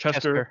of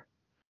Chester.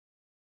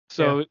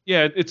 So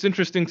yeah, it's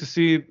interesting to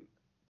see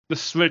the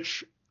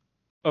switch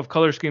of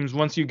color schemes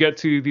once you get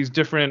to these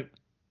different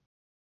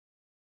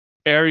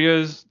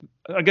areas.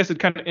 I guess it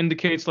kind of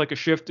indicates like a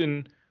shift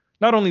in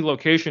not only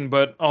location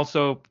but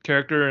also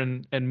character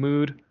and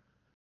mood.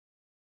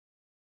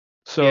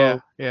 So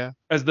yeah.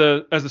 as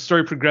the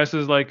story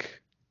progresses,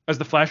 like as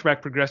the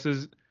flashback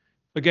progresses,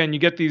 again you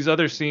get these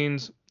other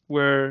scenes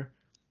where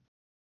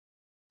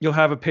you'll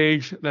have a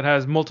page that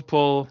has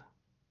multiple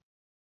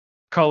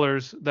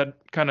colors that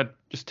kind of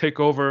just take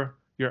over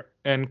your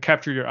and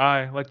capture your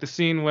eye. Like the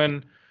scene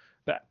when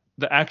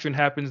the action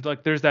happens,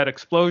 like there's that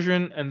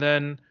explosion, and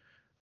then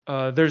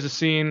there's a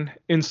scene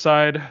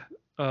inside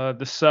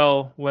the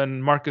cell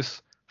when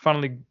Marcus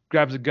finally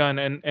grabs a gun,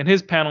 and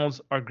his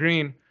panels are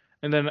green,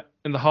 and then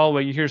in the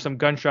hallway you hear some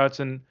gunshots,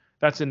 and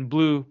that's in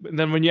blue. And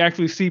then when you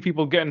actually see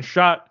people getting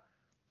shot,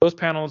 those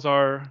panels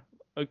are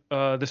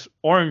this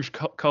orange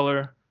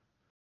color.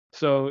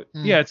 So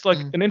yeah, it's like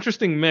an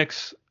interesting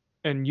mix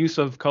and use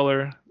of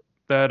color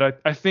that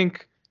I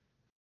think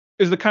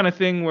is the kind of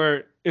thing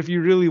where if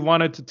you really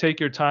wanted to take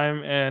your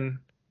time and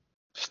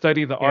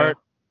study the art,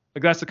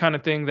 like that's the kind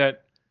of thing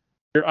that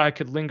your eye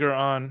could linger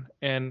on,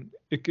 and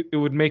it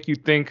would make you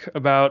think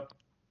about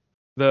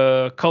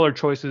the color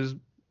choices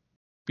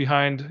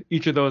behind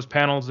each of those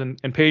panels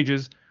and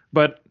pages.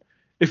 But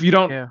if you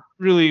don't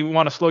really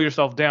want to slow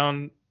yourself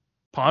down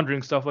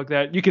pondering stuff like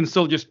that, you can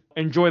still just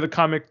enjoy the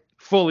comic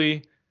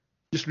fully,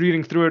 just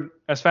reading through it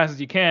as fast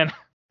as you can.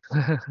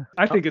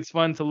 I think it's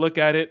fun to look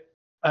at it.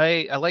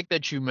 I like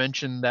that you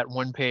mentioned that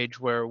one page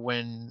where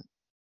when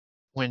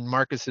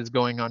Marcus is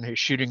going on his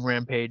shooting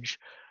rampage,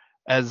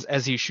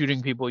 as he's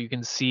shooting people, you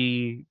can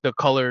see the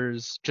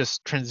colors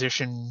just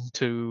transition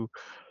to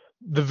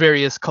the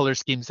various color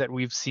schemes that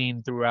we've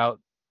seen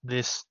throughout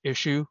this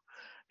issue.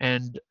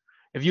 And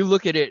if you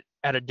look at it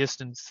at a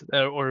distance,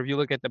 or if you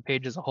look at the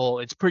page as a whole,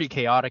 it's pretty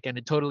chaotic, and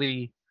it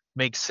totally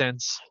makes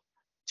sense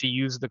to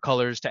use the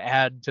colors to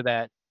add to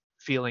that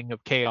feeling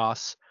of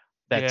chaos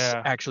that's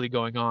actually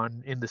going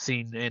on in the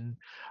scene. And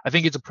I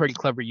think it's a pretty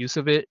clever use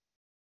of it,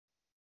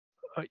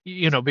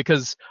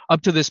 because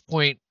up to this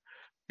point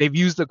they've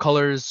used the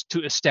colors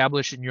to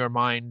establish in your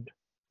mind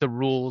the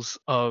rules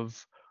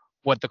of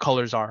what the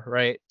colors are,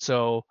 right?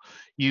 So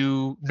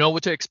you know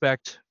what to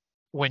expect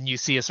when you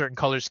see a certain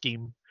color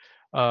scheme.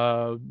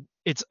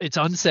 It's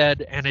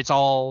unsaid, and it's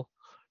all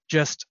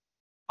just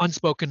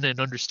unspoken and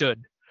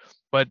understood.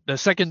 But the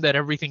second that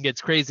everything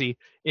gets crazy,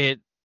 it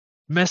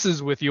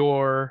messes with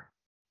your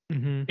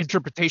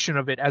interpretation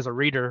of it as a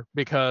reader,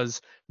 because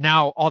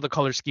now all the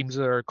color schemes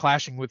are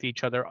clashing with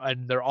each other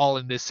and they're all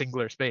in this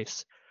singular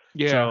space.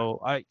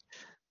 So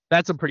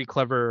that's a pretty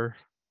clever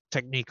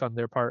technique on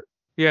their part.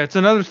 Yeah, it's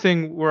another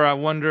thing where I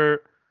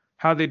wonder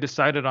how they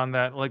decided on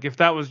that. Like if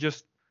that was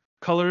just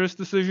colorist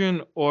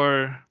decision,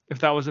 or if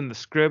that was in the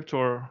script,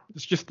 or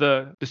it's just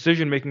the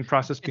decision making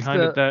process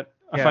behind it that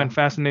I find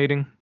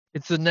fascinating.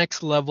 It's the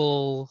next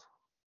level,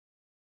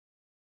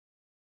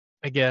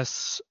 I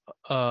guess.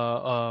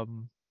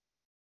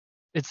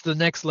 It's the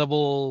next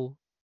level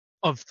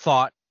of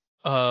thought,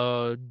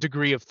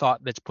 degree of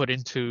thought that's put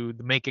into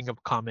the making of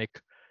a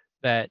comic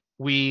that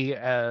we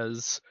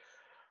as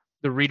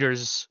the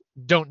readers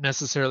don't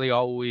necessarily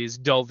always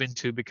delve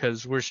into,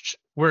 because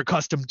we're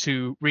accustomed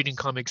to reading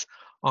comics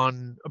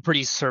on a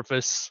pretty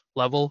surface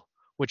level,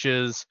 which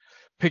is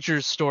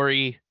pictures,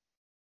 story,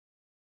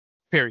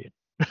 period.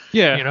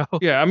 Yeah.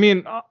 Yeah. I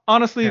mean,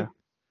 honestly,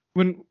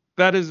 when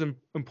that is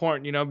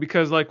important,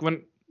 because like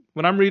when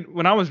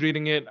I was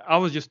reading it, I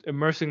was just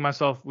immersing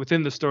myself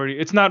within the story.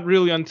 It's not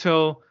really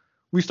until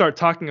we start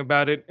talking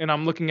about it and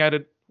I'm looking at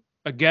it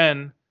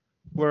again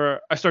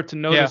where I start to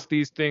notice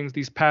these things,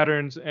 these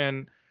patterns,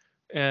 and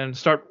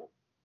start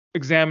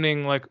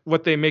examining like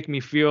what they make me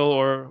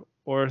feel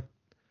or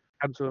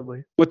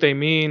absolutely what they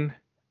mean.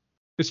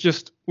 It's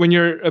just when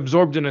you're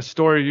absorbed in a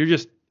story, you're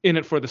just in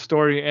it for the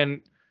story,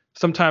 and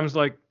sometimes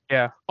like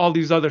all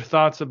these other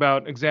thoughts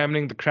about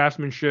examining the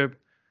craftsmanship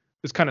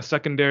is kind of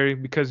secondary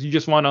because you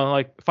just want to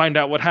like find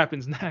out what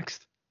happens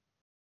next.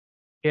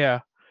 Yeah,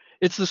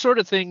 it's the sort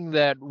of thing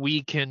that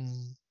we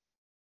can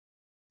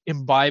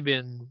imbibe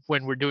in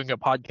when we're doing a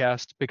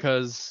podcast,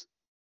 because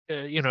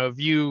if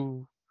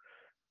you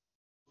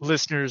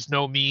listeners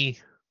know me,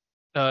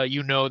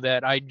 you know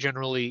that I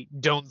generally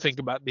don't think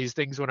about these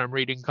things when I'm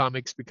reading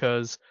comics,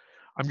 because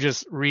I'm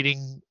just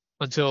reading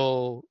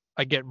until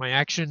I get my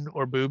action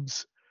or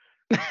boobs,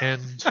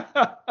 and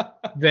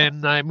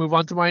then I move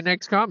on to my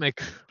next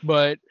comic.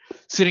 But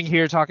sitting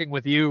here talking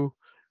with you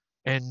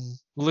and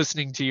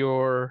listening to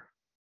your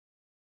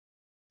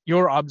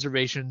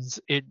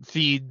observations, it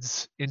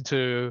feeds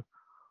into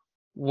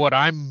what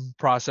I'm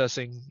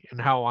processing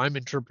and how I'm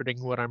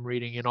interpreting what I'm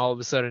reading, and all of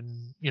a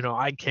sudden,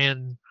 I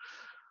can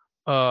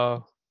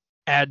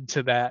add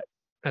to that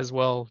as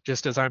well,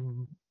 just as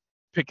I'm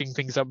picking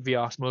things up via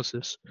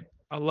osmosis.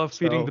 I love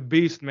feeding the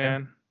beast,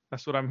 man.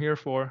 That's what I'm here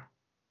for.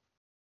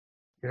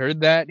 You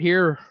heard that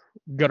here?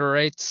 Gutter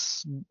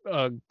rights,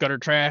 gutter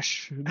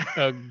trash,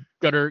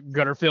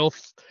 gutter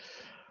filth.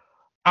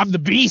 I'm the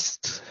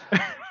beast.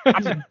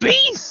 I'm the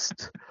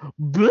beast.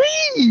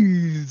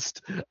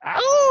 Beast.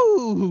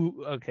 Oh,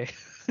 okay.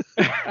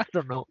 I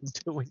don't know what I'm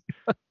doing.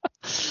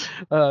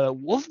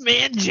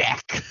 Wolfman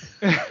Jack.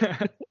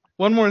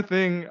 One more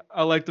thing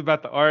I liked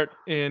about the art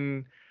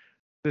in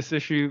this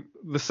issue,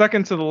 the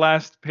second to the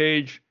last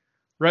page,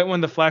 right when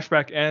the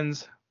flashback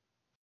ends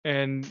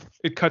and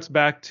it cuts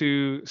back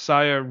to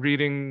Saya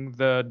reading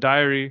the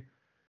diary,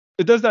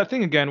 it does that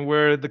thing again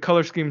where the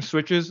color scheme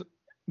switches,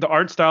 the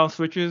art style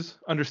switches,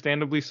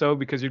 understandably so,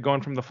 because you're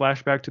going from the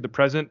flashback to the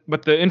present.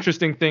 But the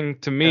interesting thing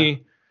to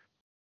me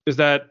is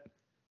that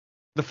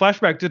the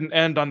flashback didn't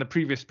end on the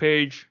previous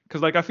page,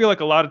 because like I feel like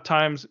a lot of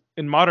times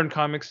in modern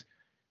comics,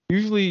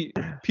 usually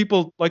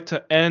people like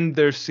to end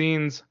their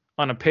scenes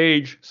on a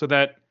page so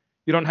that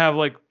you don't have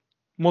like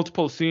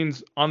multiple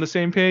scenes on the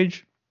same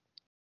page.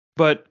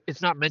 But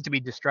It's not meant to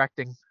be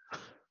distracting,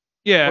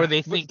 yeah, or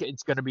they think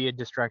it's going to be a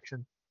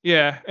distraction.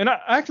 yeah, and I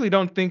actually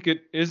don't think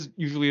it is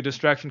usually a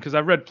distraction because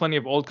I've read plenty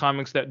of old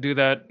comics that do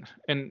that,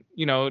 and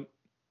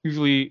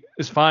usually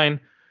is fine.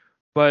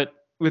 But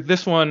with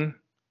this one,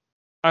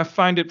 I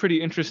find it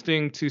pretty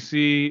interesting to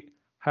see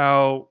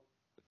how,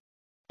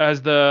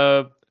 as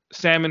the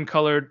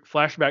salmon-colored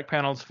flashback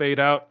panels fade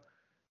out,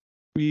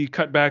 we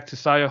cut back to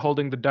Saya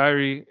holding the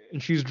diary,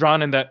 and she's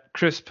drawn in that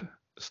crisp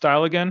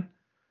style again.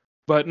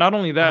 But not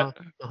only that,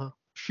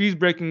 she's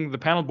breaking the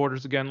panel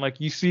borders again. Like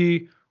you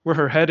see where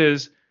her head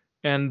is,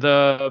 and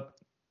the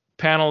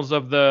panels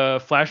of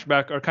the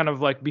flashback are kind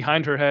of like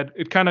behind her head.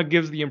 It kind of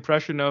gives the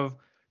impression of,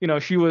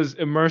 she was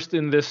immersed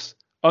in this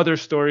other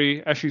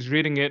story as she's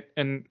reading it,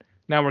 and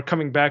now we're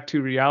coming back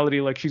to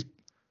reality. Like she's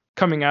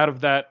coming out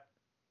of that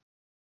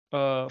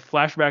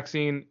flashback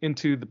scene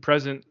into the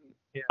present.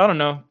 Yeah. I don't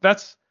know.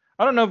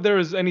 I don't know if there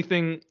was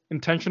anything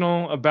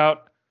intentional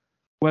about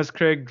Wes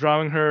Craig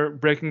drawing her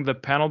breaking the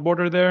panel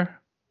border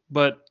there,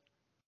 but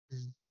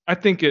I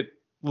think it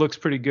looks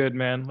pretty good,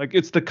 man. Like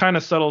it's the kind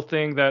of subtle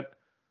thing that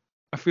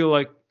I feel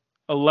like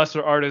a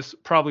lesser artist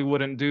probably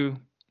wouldn't do.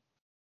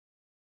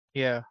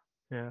 Yeah.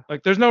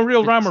 Like there's no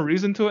real rhyme or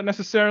reason to it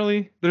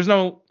necessarily. I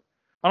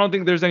don't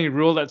think there's any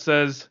rule that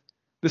says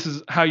this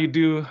is how you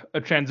do a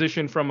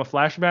transition from a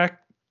flashback.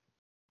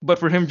 But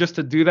for him just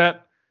to do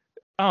that,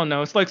 I don't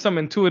know. It's like some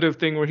intuitive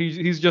thing where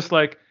he's just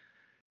like,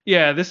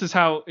 yeah, this is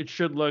how it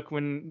should look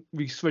when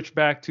we switch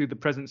back to the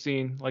present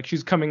scene. Like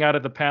she's coming out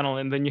of the panel,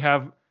 and then you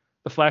have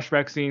the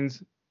flashback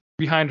scenes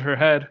behind her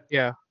head.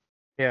 Yeah.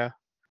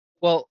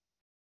 Well,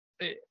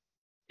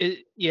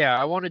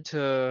 I wanted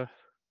to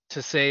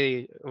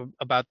say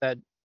about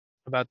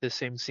this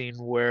same scene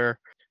where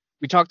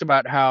we talked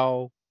about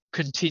how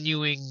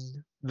continuing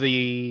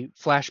the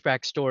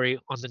flashback story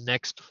on the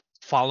next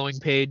following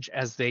page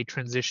as they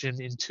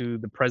transition into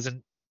the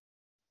present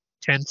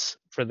tense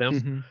for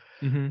them.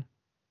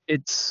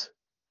 It's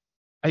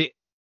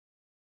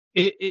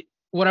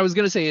what I was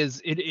going to say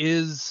is it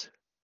is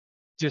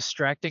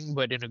distracting,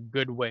 but in a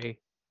good way,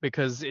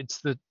 because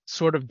it's the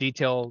sort of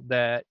detail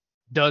that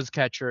does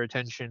catch your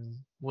attention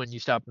when you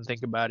stop and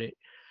think about it,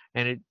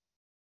 and it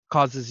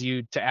causes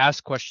you to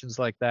ask questions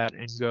like that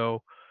and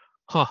go,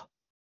 I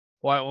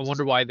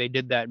wonder why they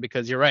did that.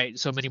 Because you're right,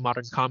 so many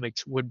modern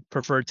comics would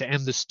prefer to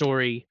end the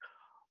story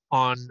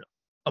on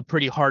a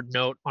pretty hard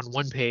note on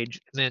one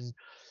page, and then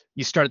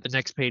you start the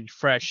next page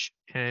fresh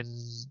and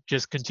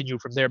just continue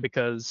from there,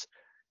 because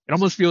it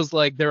almost feels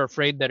like they're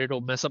afraid that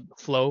it'll mess up the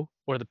flow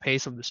or the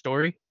pace of the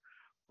story.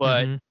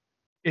 But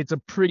it's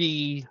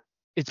pretty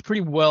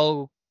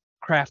well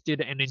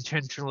crafted and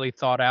intentionally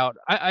thought out.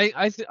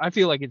 I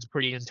feel like it's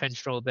pretty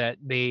intentional that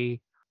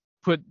they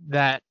put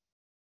that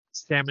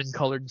salmon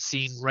colored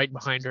scene right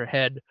behind her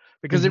head,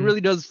 because it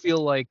really does feel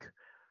like,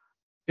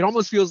 it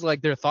almost feels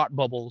like they're thought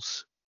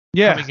bubbles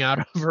coming out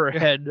of her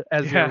head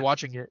as you're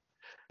watching it.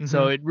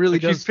 So it really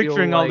like does she's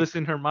picturing feel all like, this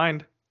in her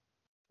mind.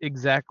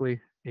 Exactly.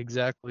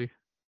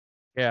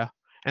 Yeah.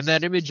 And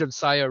that image of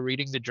Saya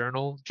reading the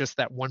journal, just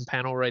that one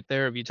panel right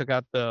there, if you took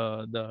out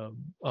the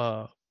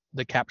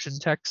caption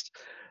text,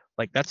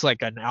 like that's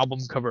like an album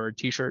cover or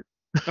t-shirt.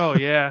 Oh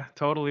yeah,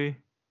 totally.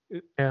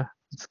 Yeah,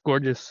 it's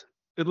gorgeous.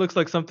 It looks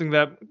like something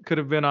that could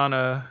have been on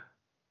I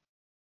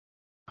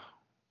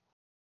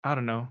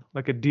don't know,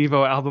 like a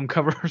Devo album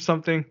cover or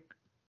something.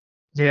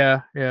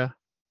 Yeah.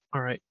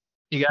 All right.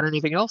 You got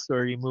anything else, or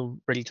are you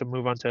ready to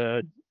move on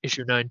to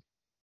issue 9?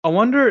 I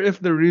wonder if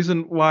the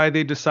reason why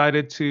they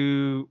decided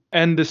to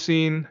end the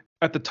scene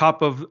at the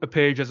top of a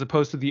page as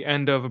opposed to the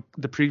end of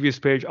the previous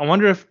page, I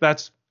wonder if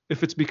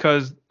it's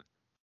because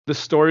the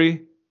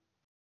story,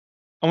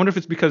 I wonder if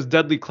it's because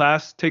Deadly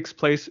Class takes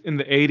place in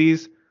the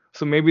 80s,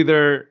 so maybe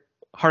they're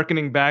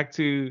harkening back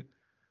to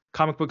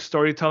comic book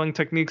storytelling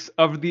techniques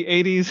of the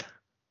 80s.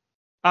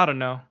 I don't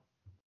know.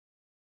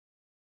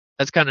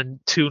 That's kind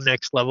of too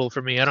next level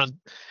for me. I don't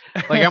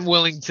like, I'm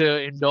willing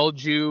to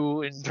indulge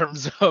you in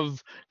terms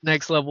of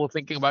next level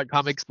thinking about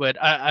comics, but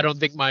I don't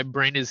think my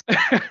brain is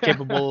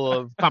capable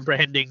of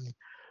comprehending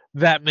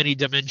that many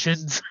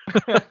dimensions.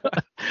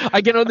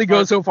 I can only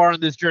go so far on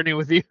this journey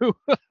with you.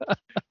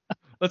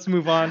 Let's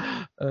move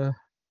on. Uh,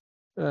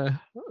 uh,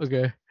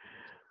 okay.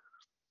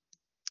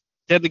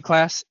 Deadly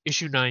Class,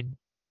 Issue 9.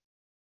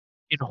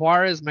 In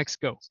Juarez,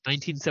 Mexico,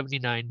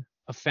 1979,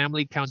 a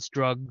family counts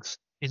drugs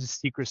in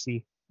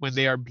secrecy when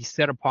they are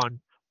beset upon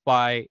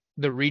by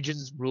the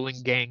region's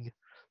ruling gang.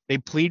 They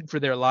plead for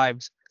their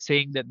lives,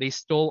 saying that they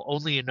stole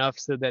only enough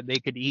so that they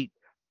could eat,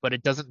 but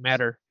it doesn't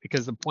matter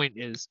because the point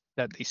is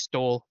that they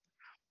stole.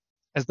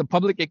 As the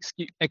public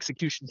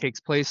execution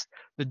takes place,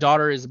 the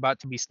daughter is about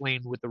to be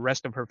slain with the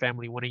rest of her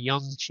family when a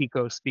young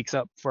Chico speaks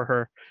up for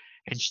her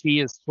and she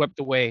is swept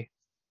away.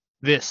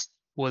 This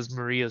was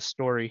Maria's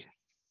story.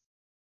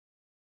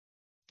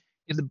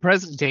 In the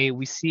present day,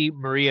 we see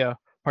Maria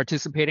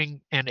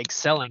participating and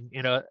excelling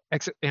in a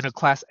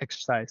class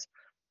exercise.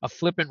 A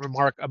flippant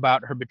remark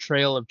about her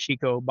betrayal of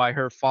Chico by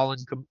her fallen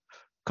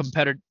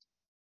competitor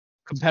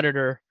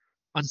competitor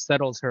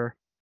unsettles her,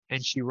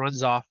 and she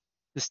runs off.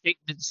 The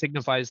statement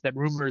signifies that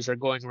rumors are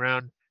going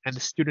around, and the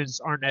students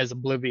aren't as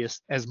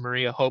oblivious as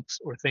Maria hopes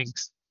or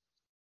thinks.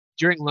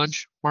 During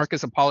lunch,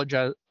 Marcus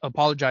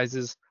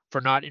apologizes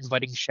for not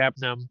inviting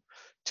Shabnam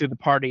to the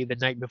party the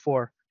night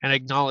before and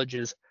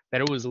acknowledges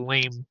that it was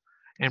lame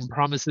and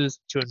promises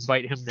to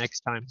invite him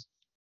next time.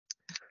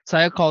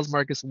 Saya calls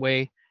Marcus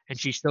away and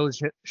she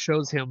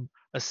shows him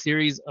a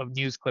series of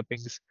news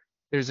clippings.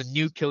 There's a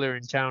new killer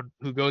in town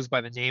who goes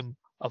by the name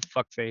of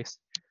Fuckface.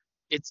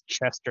 It's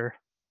Chester.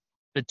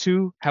 The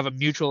two have a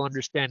mutual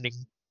understanding,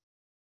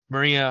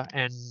 Maria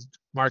and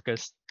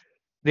Marcus.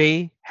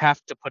 They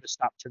have to put a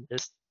stop to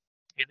this.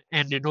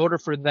 And in order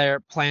for their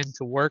plan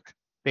to work,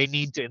 they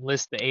need to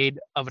enlist the aid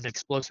of an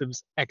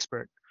explosives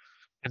expert.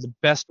 And the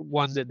best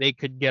one that they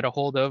could get a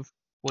hold of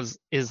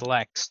is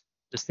Lex,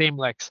 the same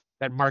Lex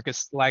that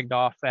Marcus slagged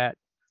off at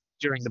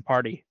during the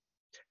party.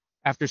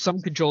 After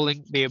some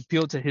cajoling, they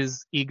appeal to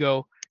his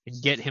ego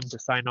and get him to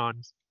sign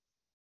on.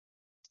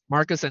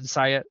 Marcus and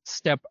Saya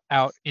step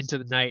out into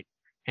the night,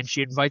 and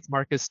she invites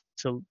Marcus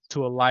to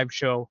a live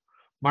show.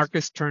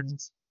 Marcus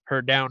turns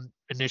her down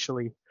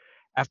initially.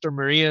 After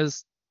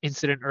Maria's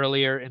incident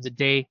earlier in the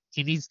day,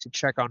 he needs to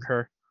check on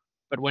her.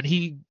 But when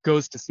he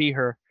goes to see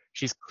her,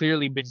 she's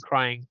clearly been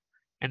crying,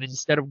 and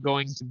instead of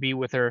going to be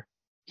with her,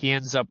 he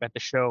ends up at the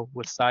show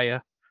with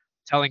Saya,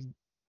 telling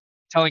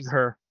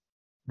her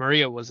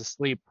Maria was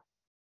asleep.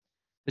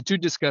 The two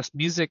discuss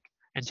music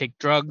and take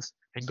drugs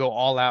and go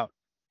all out.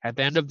 At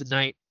the end of the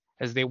night,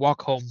 as they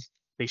walk home,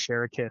 they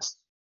share a kiss.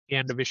 The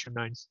end of issue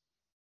 9.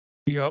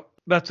 Yep,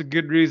 that's a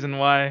good reason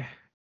why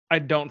I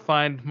don't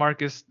find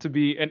Marcus to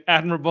be an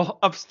admirable,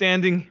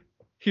 upstanding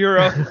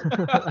hero.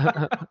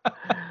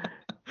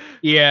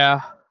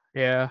 Yeah.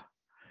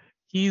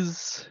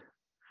 He's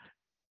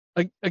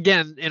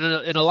again in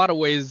a lot of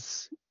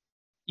ways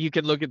you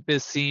can look at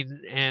this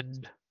scene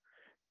and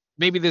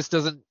maybe this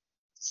doesn't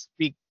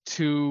speak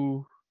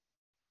to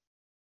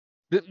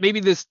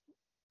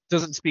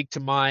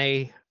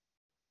my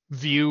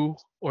view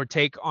or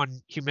take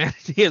on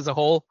humanity as a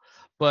whole,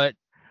 but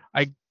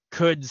I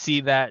could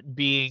see that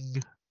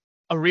being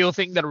a real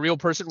thing that a real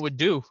person would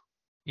do,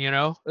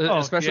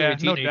 especially a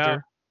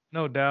teenager.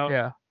 No doubt.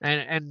 Yeah.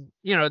 And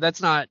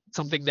that's not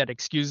something that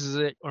excuses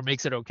it or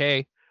makes it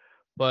okay,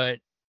 but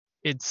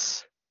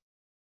it's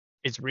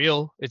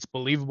real, it's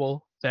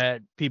believable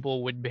that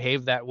people would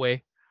behave that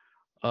way.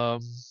 Yeah.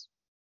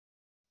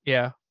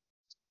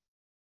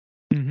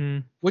 Mm-hmm.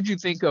 What'd you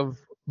think of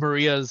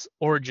Maria's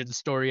origin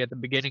story at the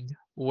beginning,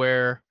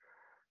 where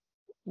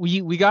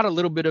we got a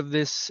little bit of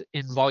this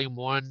in volume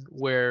 1,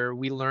 where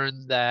we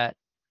learned that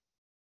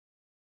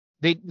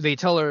they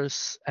tell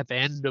us at the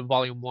end of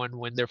volume 1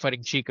 when they're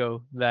fighting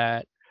Chico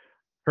that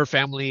her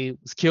family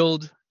was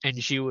killed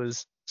and she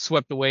was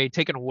swept away,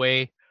 taken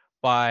away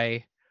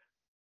by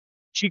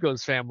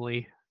Chico's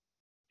family,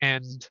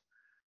 and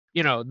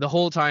the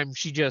whole time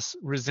she just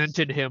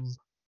resented him,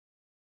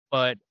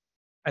 but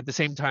at the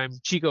same time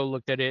Chico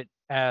looked at it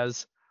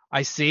as,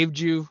 I saved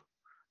you,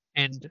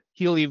 and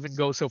he'll even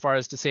go so far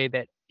as to say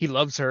that he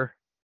loves her.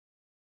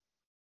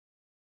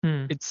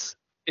 It's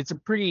a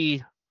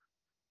pretty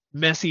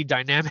messy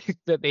dynamic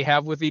that they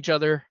have with each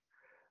other.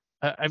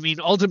 I mean,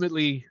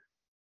 ultimately,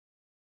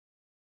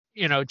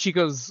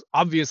 Chico's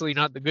obviously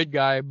not the good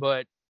guy,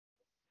 but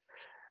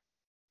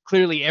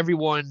clearly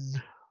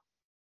everyone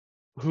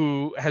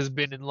who has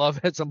been in love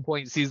at some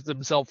point sees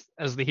themselves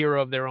as the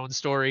hero of their own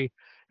story,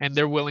 and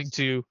they're willing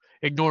to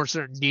ignore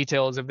certain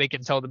details if they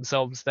can tell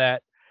themselves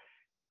that,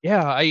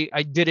 yeah,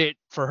 I did it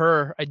for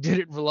her, I did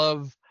it for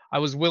love, I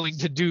was willing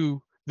to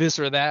do this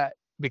or that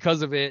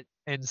because of it,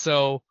 and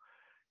so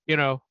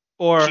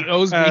or she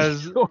owes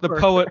as me. The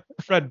poet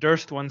Fred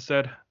Durst once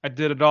said, I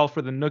did it all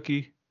for the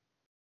nookie.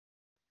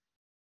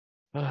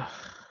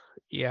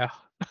 Yeah.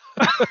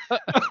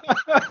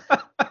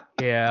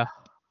 Yeah.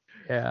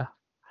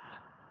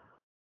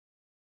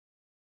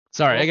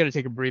 Sorry, I gotta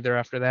take a breather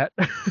after that.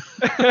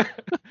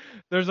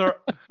 There's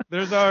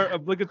our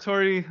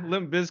obligatory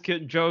Limp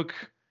Bizkit joke.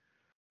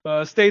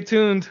 Stay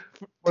tuned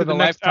to the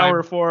next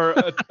hour for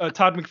a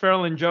Todd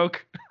McFarlane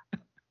joke.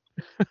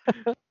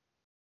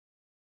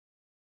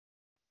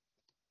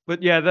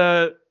 But yeah,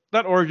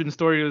 that origin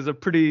story was a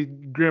pretty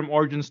grim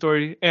origin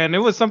story, and it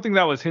was something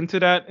that was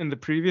hinted at in the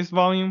previous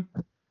volume.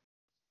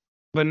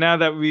 But now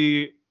that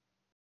we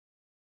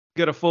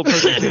get a full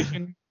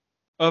presentation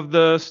of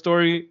the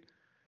story,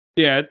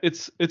 yeah,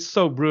 it's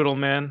so brutal,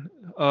 man.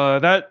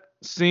 That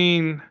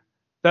scene,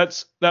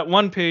 that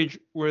one page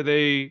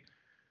where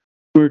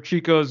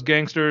Chico's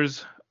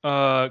gangsters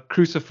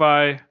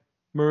crucify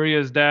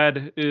Maria's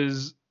dad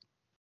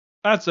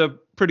that's a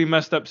pretty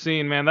messed up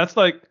scene, man. That's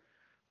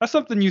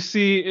something you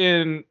see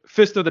in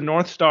Fist of the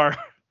North Star,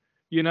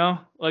 you know?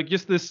 Like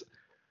just this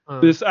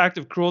act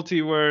of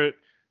cruelty where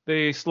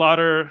they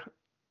slaughter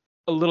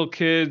a little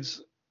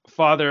kid's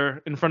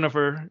father in front of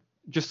her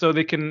just so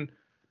they can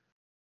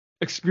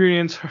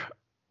experience,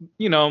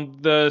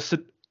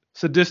 the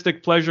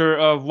sadistic pleasure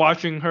of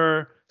watching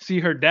her see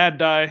her dad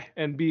die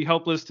and be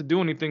helpless to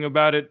do anything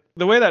about it.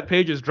 The way that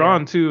page is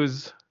drawn too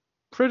is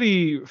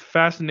pretty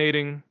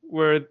fascinating,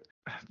 where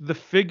the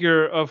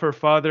figure of her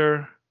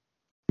father,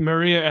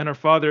 Maria, and her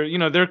father,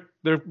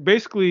 they're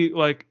basically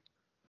like,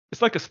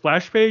 it's like a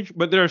splash page,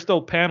 but there are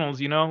still panels,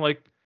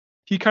 like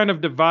he kind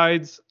of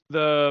divides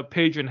the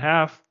page in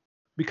half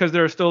because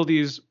there are still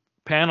these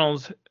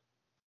panels.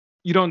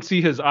 You don't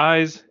see his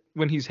eyes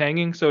when he's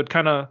hanging, so it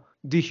kind of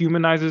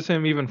dehumanizes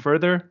him even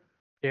further.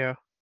 Yeah.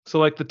 So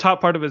like the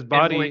top part of his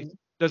body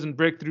doesn't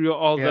break through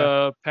all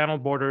the panel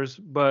borders,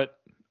 but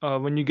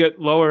when you get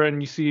lower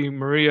and you see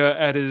Maria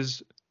at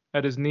his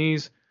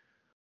knees,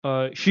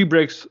 she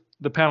breaks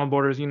the panel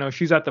borders.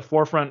 She's at the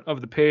forefront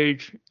of the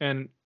page,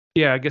 and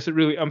yeah, I guess it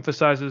really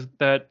emphasizes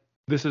that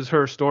this is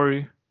her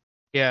story.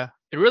 Yeah,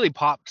 it really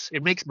pops.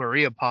 It makes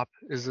Maria pop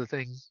is the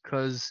thing,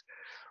 because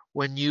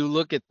when you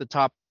look at the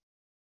top,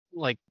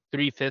 like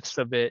 3/5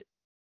 of it,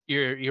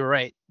 you're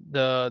right.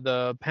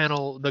 The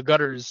panel, the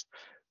gutters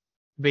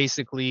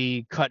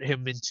basically cut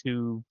him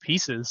into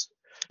pieces.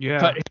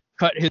 Yeah.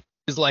 Cut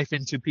his life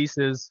into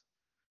pieces.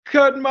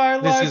 Cut my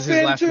life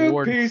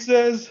into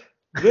pieces.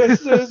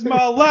 This is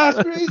my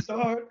last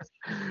resort.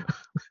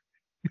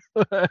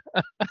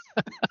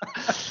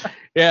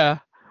 Yeah.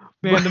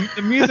 Man,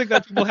 the music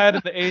that people had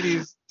in the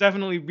 80s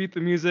definitely beat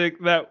the music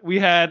that we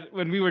had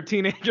when we were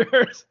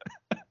teenagers.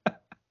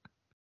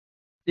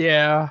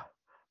 Yeah.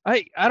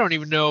 I don't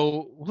even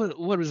know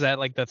what was that,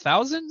 like the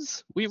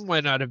thousands? We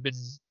might not have been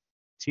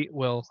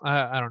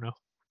I don't know.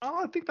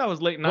 Oh, I think that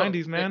was late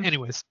 90s, man.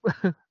 Anyways.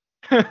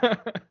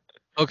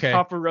 Okay.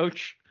 Papa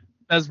Roach.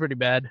 That's pretty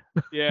bad.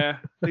 Yeah,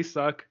 they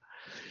suck.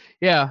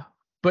 Yeah,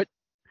 but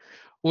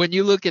when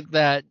you look at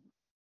that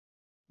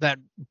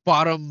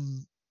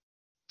bottom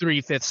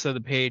 3/5 of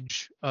the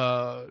page,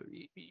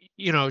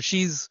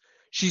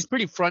 she's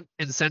pretty front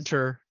and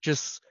center,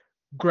 just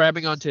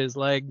grabbing onto his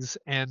legs,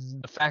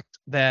 and the fact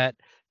that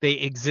they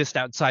exist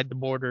outside the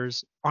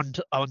borders, on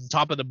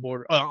top of the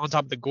border, on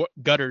top of the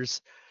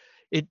gutters,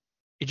 it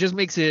just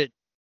makes it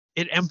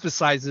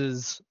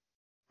emphasizes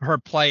her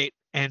plight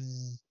and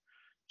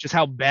just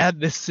how bad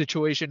this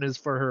situation is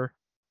for her.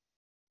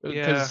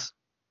 Because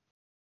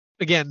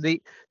again,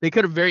 they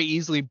could have very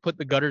easily put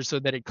the gutters so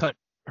that it cut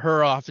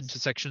her off into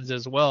sections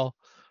as well,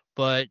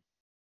 but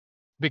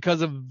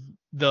because of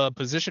the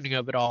positioning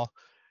of it all,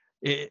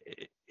 it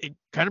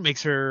kind of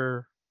makes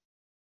her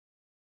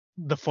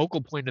the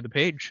focal point of the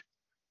page.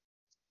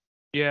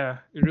 Yeah,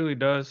 it really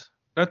does.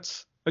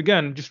 That's,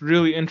 again, just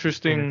really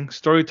interesting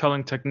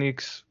storytelling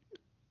techniques.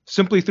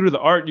 Simply through the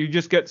art, you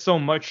just get so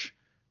much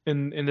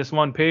in this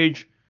one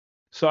page.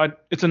 So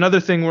it's another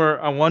thing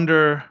where I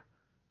wonder,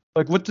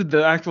 like, what did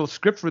the actual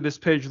script for this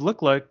page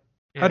look like?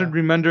 How did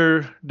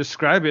Remender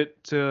describe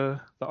it to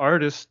the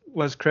artist,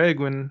 Wes Craig,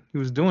 when he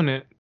was doing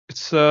it?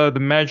 It's the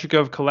magic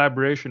of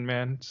collaboration,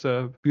 man. It's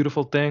a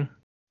beautiful thing.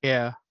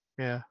 Yeah.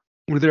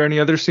 Were there any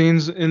other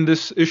scenes in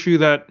this issue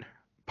that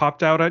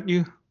popped out at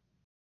you?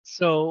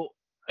 So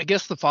I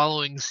guess the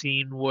following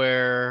scene,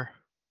 where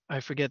I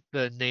forget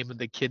the name of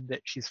the kid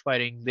that she's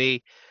fighting,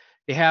 they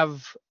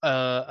have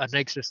an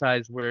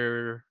exercise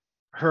where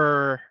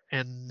her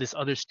and this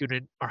other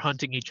student are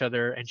hunting each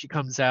other, and she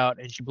comes out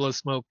and she blows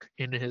smoke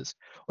in his,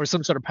 or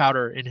some sort of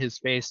powder in his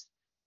face,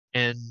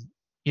 and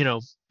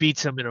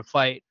beats him in a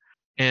fight.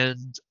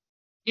 And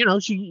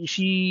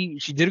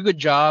she did a good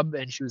job,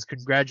 and she was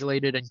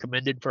congratulated and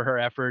commended for her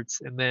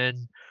efforts. And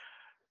then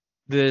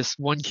this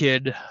one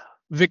kid,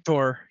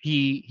 Victor,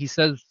 he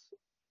says,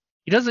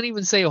 he doesn't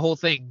even say a whole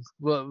thing,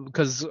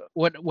 because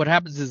what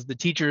happens is the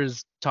teacher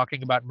is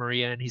talking about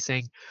Maria, and he's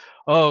saying,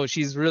 oh,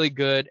 she's really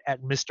good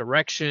at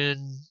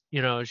misdirection,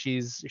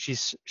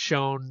 she's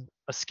shown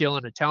a skill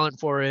and a talent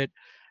for it,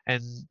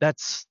 and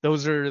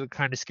those are the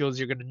kind of skills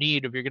you're going to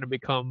need if you're going to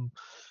become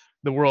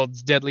the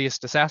world's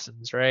deadliest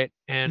assassins, right?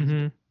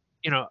 And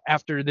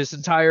after this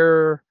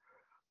entire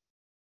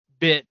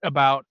bit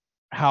about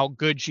how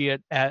good she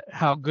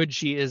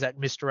is at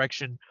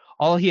misdirection,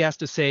 all he has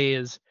to say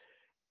is,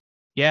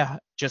 yeah,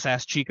 just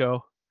ask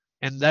Chico.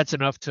 And that's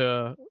enough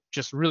to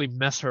just really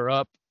mess her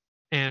up.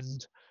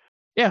 And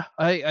yeah,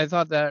 I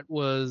thought that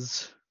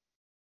was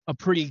a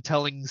pretty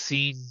telling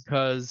scene,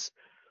 because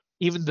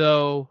even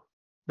though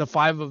the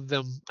five of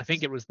them, I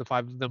think it was the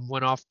five of them,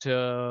 went off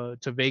to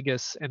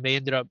Vegas and they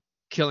ended up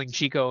killing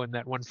Chico in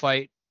that one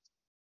fight.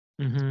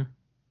 Mm-hmm.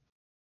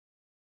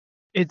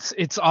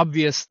 It's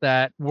obvious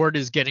that word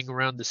is getting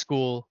around the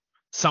school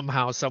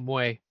somehow, some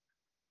way.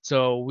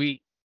 So you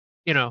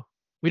know,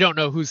 we don't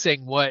know who's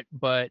saying what,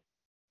 but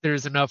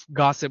there's enough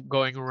gossip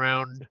going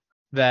around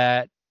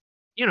that,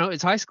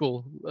 it's high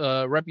school.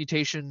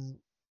 Reputation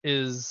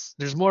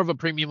there's more of a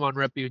premium on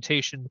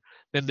reputation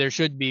than there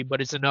should be, but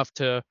it's enough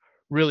to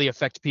really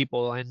affect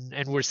people,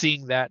 and we're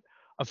seeing that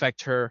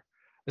affect her,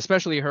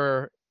 especially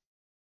her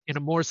in a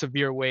more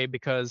severe way,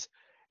 because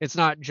it's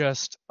not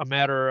just a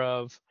matter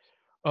of,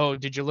 oh,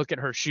 did you look at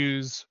her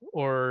shoes,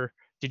 or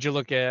did you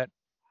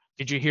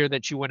hear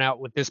that she went out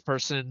with this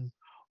person,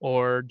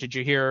 or did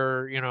you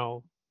hear,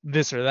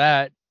 this or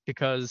that,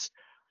 because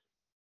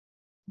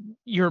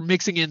you're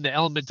mixing in the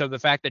element of the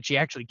fact that she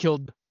actually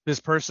killed this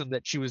person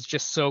that she was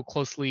just so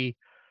closely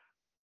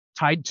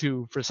tied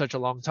to for such a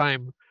long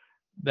time,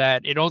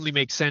 that it only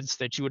makes sense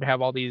that she would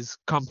have all these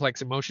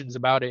complex emotions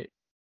about it.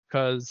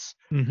 Because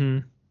Mm-hmm.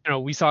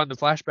 we saw in the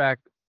flashback,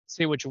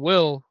 say what you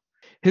will,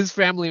 his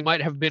family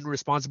might have been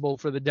responsible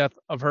for the death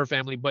of her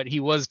family, but he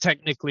was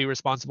technically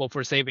responsible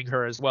for saving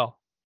her as well,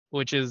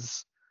 which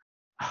is,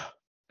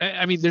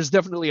 I mean, there's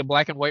definitely a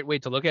black and white way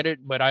to look at it,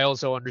 but I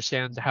also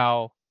understand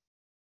how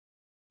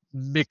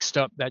mixed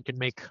up that can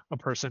make a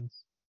person.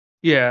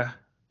 Yeah,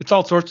 it's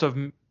all sorts of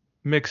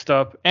mixed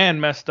up and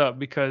messed up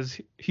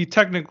because he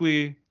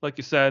technically, like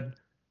you said,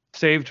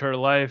 saved her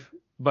life,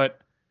 but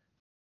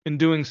in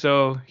doing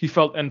so, he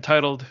felt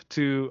entitled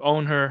to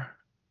own her.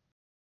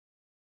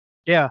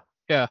 Yeah,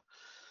 yeah.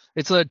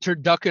 It's a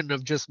turducken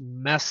of just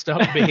messed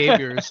up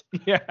behaviors,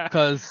 Yeah.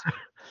 because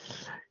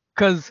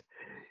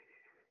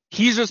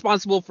he's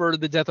responsible for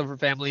the death of her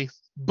family,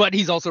 but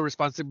he's also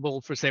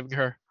responsible for saving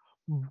her.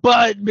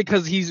 But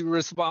because he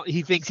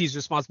thinks he's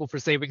responsible for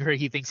saving her,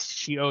 he thinks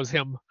she owes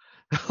him.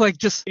 Like,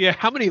 just Yeah.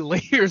 how many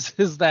layers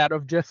is that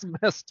of just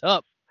messed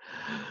up?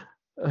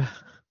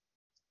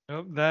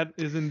 Nope, that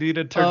is indeed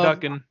a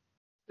turducken.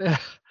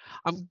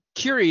 I'm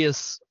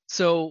curious.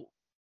 So,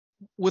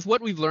 with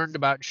what we've learned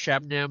about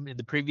Shabnam in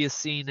the previous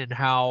scene, and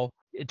how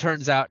it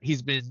turns out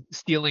he's been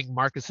stealing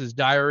Marcus's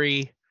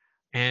diary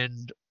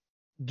and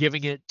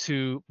giving it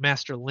to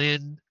Master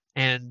Lin,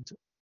 and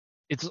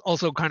it's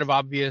also kind of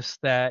obvious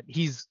that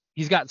he's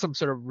got some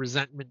sort of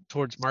resentment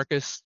towards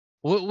Marcus.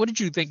 What did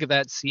you think of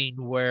that scene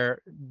where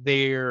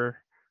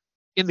they're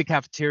in the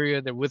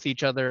cafeteria, they're with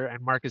each other,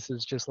 and Marcus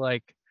is just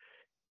like,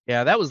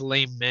 "Yeah, that was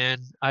lame, man.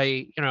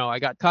 I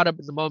got caught up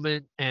in the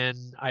moment, and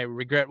I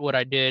regret what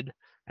I did.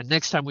 And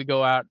next time we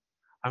go out,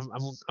 I'm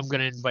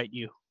gonna invite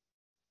you."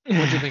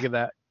 What'd you think of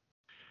that?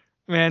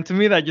 Man, to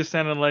me that just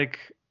sounded like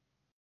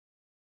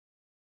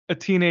a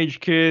teenage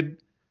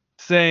kid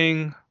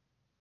saying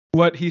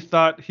what he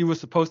thought he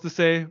was supposed to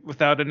say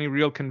without any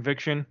real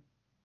conviction.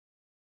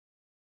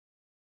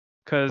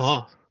 Because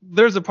Oh,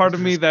 there's a part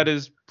of me that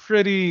interesting. is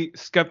pretty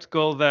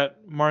skeptical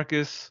that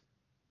Marcus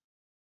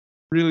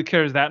really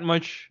cares that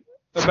much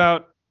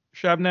about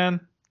Shabnan.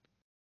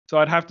 So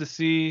I'd have to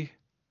see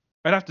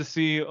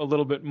a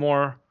little bit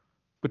more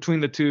between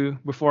the two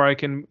before I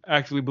can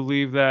actually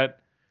believe that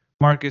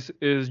Marcus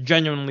is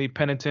genuinely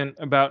penitent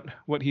about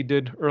what he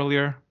did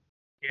earlier.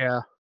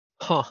 Yeah.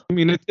 Huh. I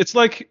mean, it's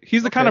like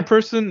he's the kind of Okay.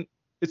 person.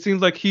 It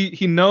seems like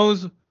he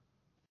knows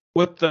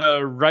what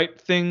the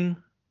right thing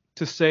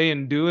to say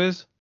and do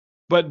is,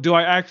 but do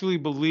I actually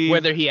believe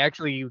Whether he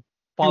actually he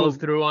follows will?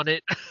 through on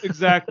it.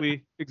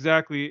 Exactly,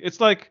 exactly.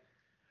 It's like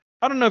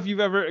I don't know if you've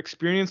ever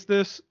experienced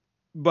this,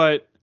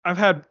 but I've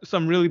had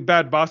some really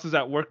bad bosses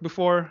at work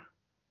before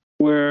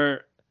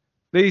where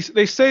they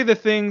say the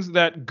things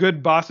that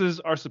good bosses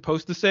are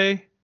supposed to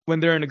say when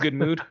they're in a good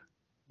mood,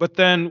 but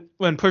then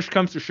when push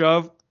comes to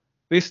shove,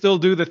 they still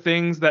do the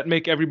things that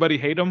make everybody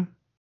hate them.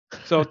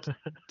 So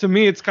to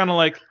me, it's kind of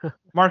like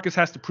Marcus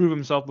has to prove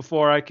himself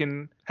before I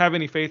can have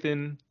any faith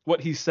in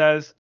what he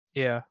says.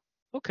 Yeah.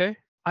 Okay.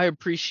 I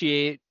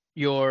appreciate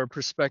your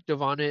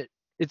perspective on it.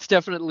 It's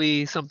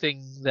definitely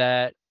something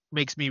that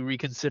makes me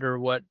reconsider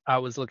what I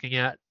was looking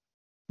at.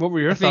 What were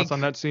I your thoughts think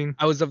on that scene?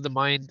 I was of the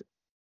mind.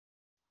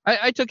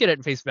 I took it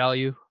at face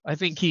value. I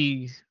think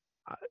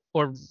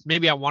or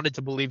maybe I wanted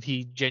to believe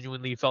he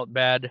genuinely felt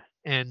bad,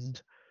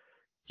 and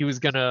he was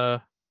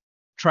gonna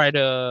try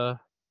to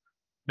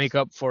make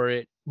up for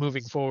it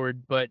moving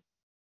forward. But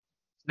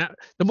now,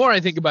 the more I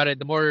think about it,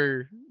 the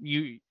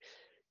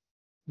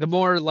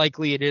more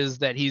likely it is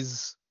that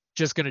he's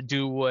just gonna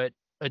do what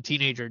a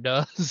teenager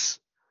does,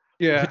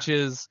 Yeah. which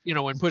is,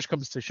 when push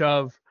comes to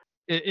shove,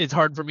 it's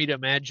hard for me to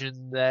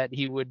imagine that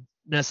he would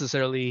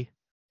necessarily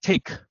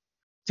take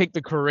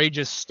the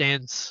courageous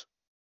stance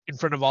in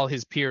front of all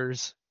his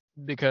peers,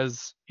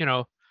 because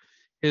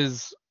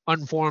his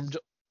unformed,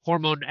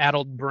 hormone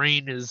addled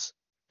brain is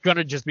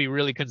gonna just be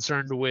really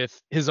concerned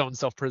with his own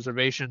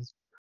self-preservation.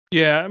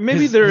 Yeah,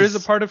 maybe his there is a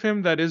his part of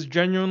him that is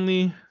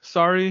genuinely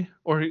sorry,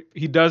 or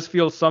he does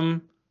feel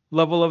some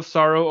level of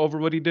sorrow over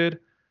what he did.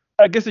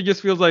 I guess it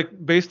just feels like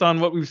based on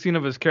what we've seen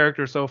of his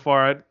character so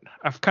far,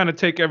 I've kind of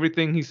take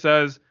everything he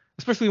says,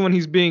 especially when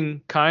he's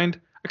being kind.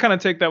 I kind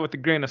of take that with a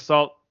grain of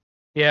salt.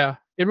 Yeah,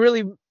 it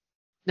really.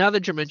 Now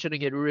that you're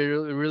mentioning it, it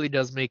really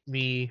does make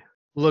me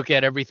look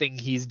at everything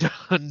he's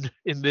done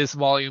in this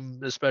volume,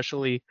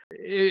 especially.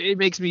 It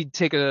makes me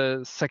take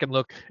a second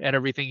look at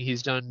everything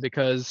he's done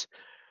because,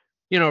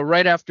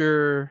 right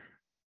after,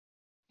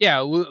 yeah,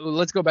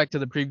 let's go back to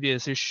the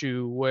previous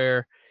issue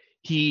where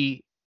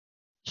he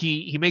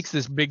he makes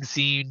this big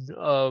scene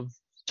of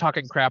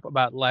talking crap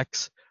about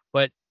Lex,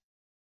 but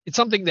it's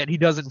something that he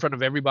does in front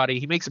of everybody.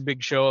 He makes a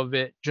big show of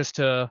it just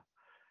to,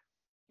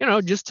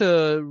 just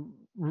to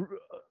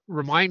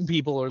remind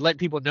people or let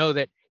people know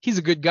that he's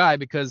a good guy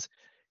because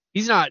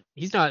he's not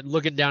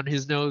looking down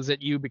his nose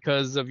at you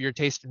because of your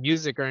taste in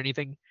music or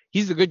anything.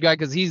 He's the good guy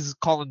because he's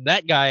calling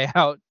that guy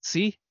out.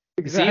 See?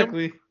 You see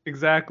him?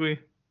 Exactly.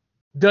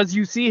 Does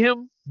you see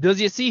him?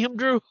 Does you see him,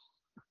 Drew?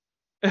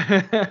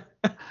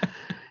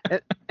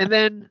 And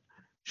then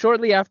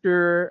shortly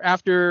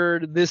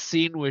after this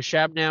scene with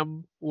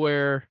Shabnam,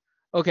 where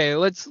okay,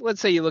 let's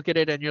say you look at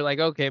it and you're like,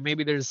 okay,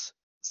 maybe there's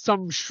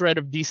some shred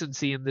of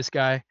decency in this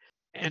guy.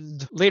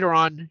 And later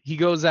on, he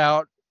goes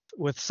out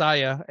with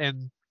Saya,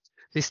 and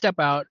they step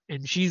out,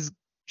 and she's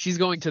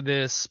going to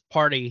this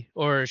party,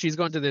 or she's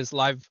going to this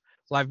live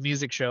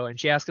music show, and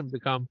she asks him to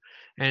come,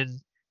 and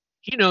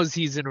he knows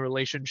he's in a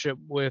relationship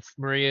with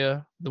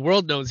Maria. The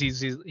world knows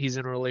he's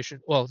in a relation.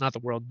 Well, not the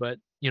world, but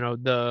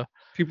the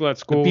People at the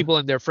school. people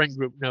in their friend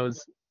group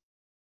knows.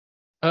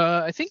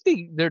 I think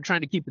they're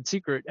trying to keep it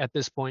secret at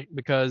this point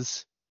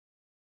because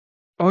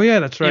Oh yeah,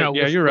 that's right.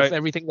 Yeah, you're with right.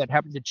 everything that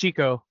happened to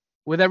Chico,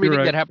 You're right.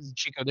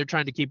 they're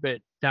trying to keep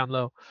it down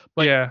low.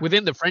 But Yeah.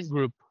 within the friend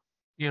group,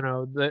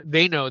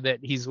 they know that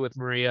he's with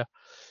Maria.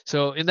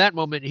 So in that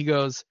moment, he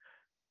goes,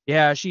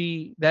 "Yeah,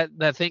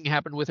 that thing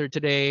happened with her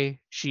today.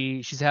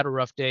 She's had a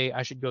rough day.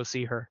 I should go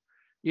see her."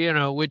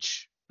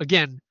 Which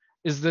again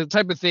is the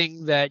type of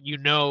thing that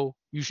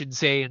you should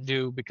say and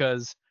do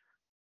because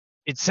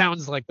it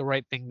sounds like the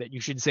right thing that you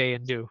should say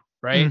and do,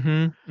 right?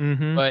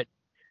 Mm-hmm. But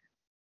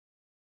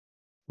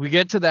we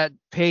get to that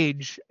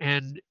page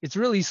and it's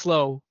really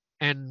slow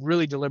and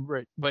really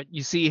deliberate, but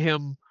you see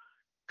him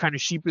kind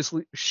of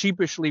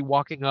sheepishly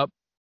walking up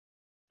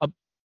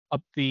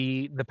up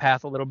the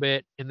path a little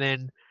bit, and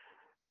then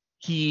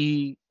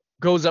he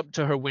goes up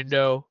to her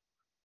window,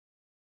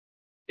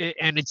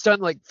 and it's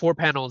done like 4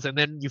 panels, and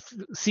then you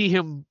see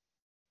him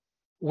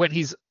when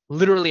he's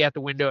literally at the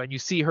window, and you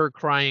see her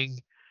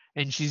crying,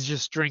 and she's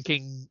just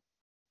drinking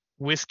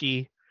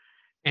whiskey,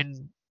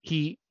 and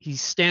he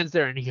stands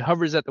there and he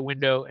hovers at the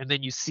window, and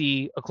then you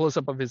see a close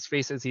up of his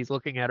face as he's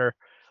looking at her,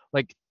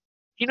 like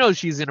he knows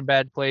she's in a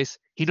bad place.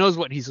 He knows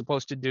what he's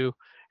supposed to do,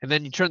 and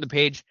then you turn the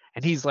page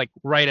and he's like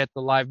right at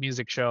the live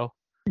music show.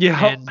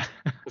 Yeah. And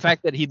the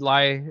fact that he'd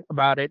lie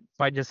about it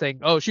by just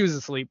saying, "Oh, she was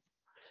asleep,"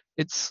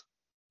 it's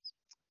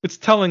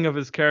telling of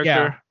his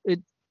character.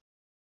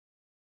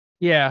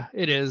 yeah,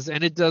 it is,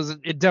 and it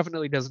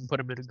definitely doesn't put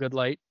him in a good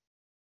light.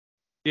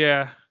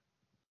 Yeah.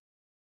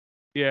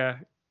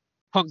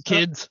 Punk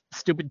kids,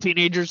 stupid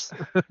teenagers.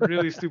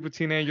 Really stupid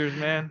teenagers,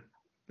 man.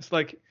 It's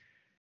like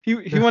he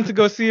went to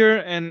go see her,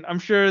 and I'm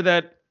sure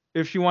that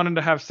if she wanted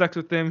to have sex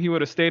with him, he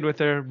would have stayed with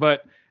her.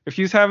 But if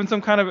she's having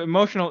some kind of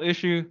emotional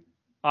issue,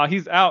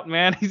 he's out,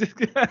 man.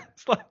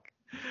 It's like,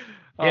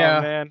 oh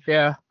man.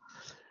 Yeah.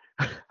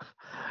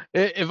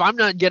 If I'm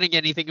not getting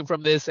anything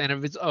from this, and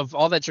if it's of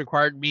all that's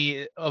required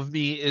of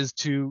me is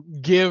to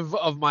give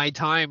of my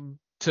time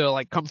to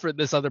like comfort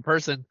this other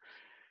person,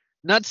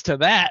 nuts to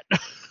that.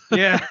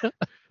 Yeah.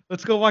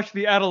 Let's go watch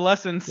The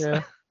Adolescents.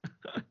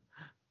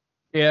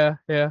 Yeah.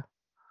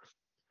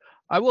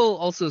 I will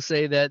also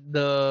say that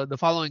the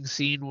following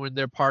scene when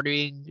they're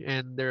partying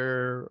and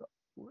they're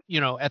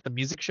at the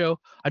music show,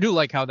 I do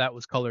like how that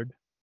was colored.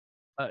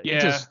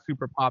 It just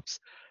super pops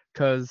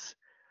because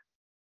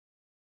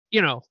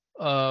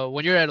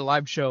when you're at a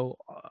live show,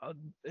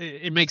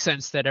 it makes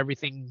sense that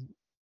everything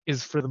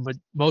is for the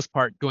most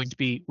part going to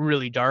be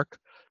really dark.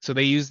 So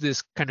they use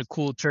this kind of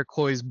cool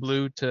turquoise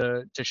blue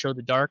to show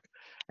the dark,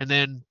 and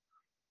then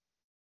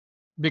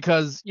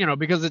because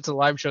it's a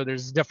live show,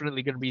 there's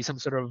definitely going to be some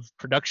sort of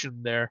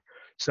production there.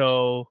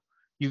 So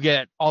you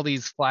get all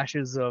these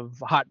flashes of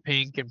hot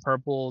pink and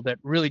purple that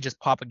really just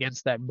pop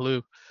against that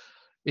blue.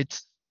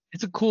 It's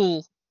a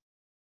cool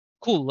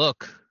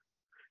look.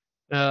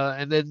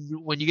 And then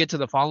when you get to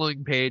the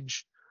following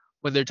page,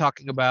 when they're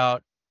talking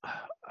about,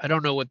 I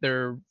don't know what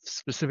their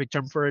specific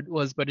term for it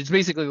was, but it's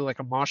basically like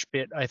a mosh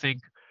pit, I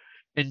think.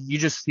 And you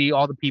just see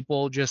all the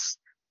people just,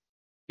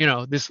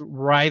 this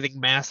writhing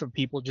mass of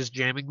people just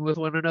jamming with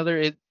one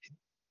another.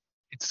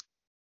 It's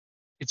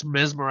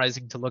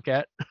mesmerizing to look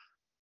at.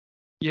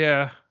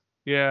 Yeah.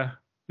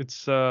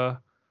 It's a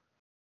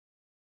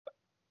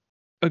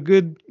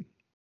good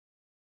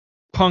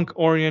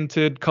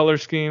punk-oriented color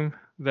scheme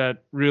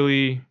that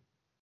really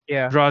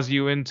draws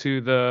you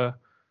into the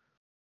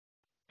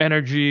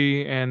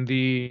energy and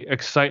the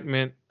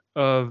excitement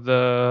of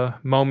the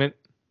moment.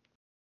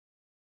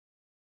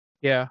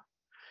 Yeah.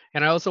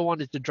 And I also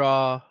wanted to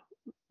draw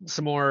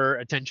some more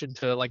attention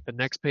to like the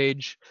next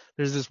page.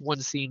 There's this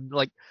one scene,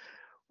 like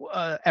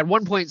at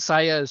one point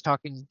Saya is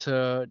talking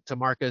to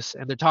Marcus,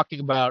 and they're talking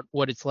about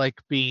what it's like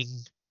being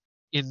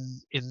in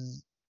in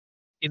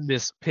in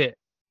this pit,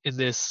 in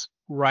this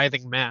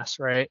writhing mass,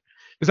 right?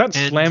 Is that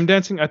And slam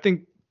dancing? I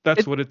think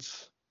that's it what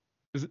it's.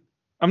 Is it,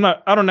 I'm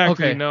not. I don't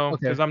actually okay, know okay,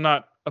 because I'm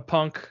not a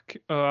punk.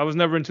 I was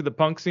never into the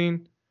punk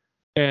scene,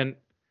 and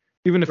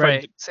even if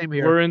right, same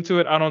here. were into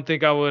it, I don't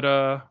think I would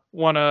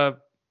want to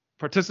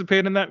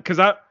participate in that because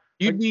I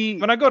You'd like be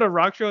when I go to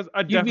rock shows,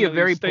 I you'd be a definitely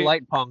very stay.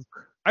 polite punk.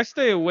 I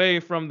stay away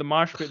from the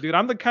mosh pit, dude.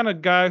 I'm the kind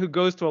of guy who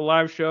goes to a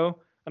live show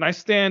and I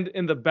stand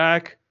in the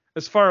back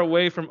as far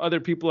away from other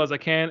people as I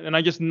can, and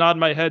I just nod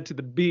my head to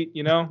the beat,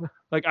 you know?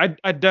 Like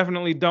I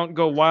definitely don't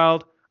go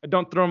wild. I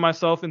don't throw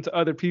myself into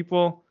other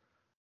people.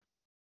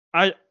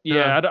 Uh, I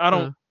uh.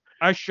 don't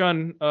I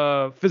shun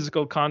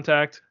physical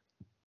contact.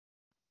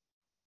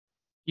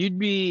 You'd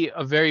be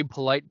a very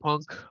polite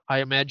punk. I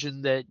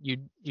imagine that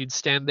you'd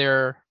stand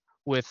there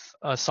with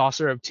a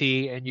saucer of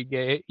tea, and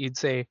you'd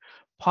say,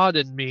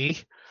 "Pardon me,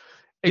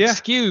 Yeah,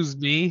 excuse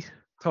me."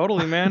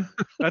 totally, man.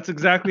 That's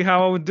exactly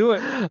how I would do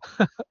it.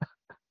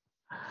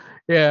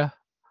 Yeah,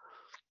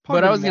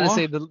 but I Pardon was gonna moi,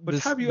 say but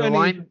have you the any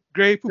line.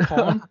 Grey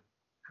Poupon?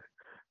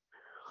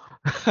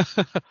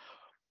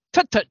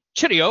 Tut tut,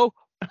 cheerio,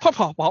 pop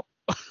pop pop.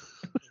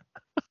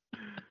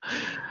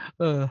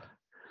 Uh,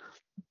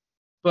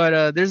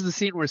 but there's the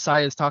scene where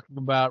Sai is talking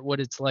about what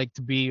it's like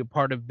to be a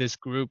part of this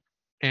group,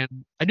 and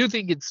I do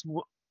think it's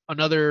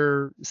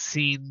another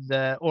scene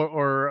that,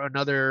 or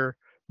another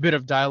bit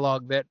of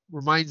dialogue that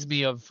reminds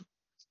me of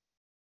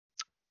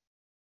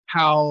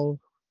how,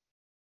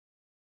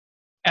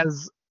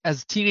 as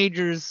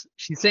teenagers,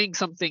 she's saying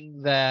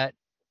something that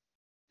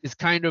is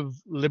kind of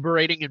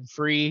liberating and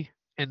free,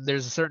 and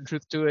there's a certain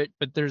truth to it,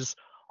 but there's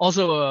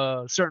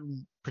also a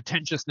certain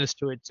pretentiousness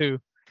to it too,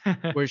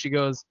 where she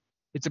goes,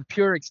 "It's a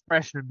pure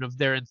expression of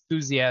their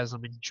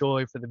enthusiasm and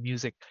joy for the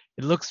music.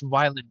 It looks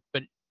violent,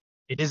 but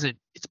it isn't.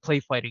 It's play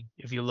fighting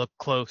if you look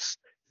close.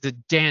 It's a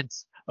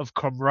dance of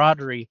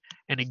camaraderie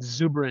and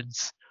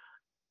exuberance.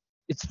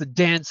 It's the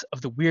dance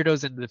of the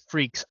weirdos and the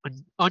freaks,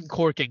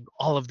 uncorking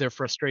all of their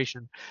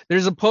frustration."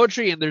 There's a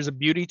poetry and there's a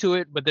beauty to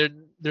it, but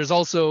then there's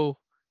also,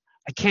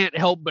 I can't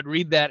help but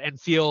read that and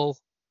feel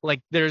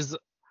like there's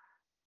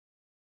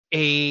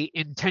a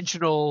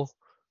intentional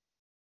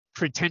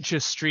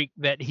pretentious streak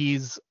that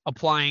he's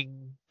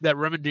applying, that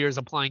Remender is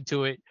applying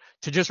to it,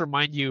 to just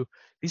remind you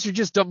these are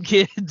just dumb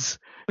kids,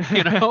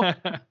 you know.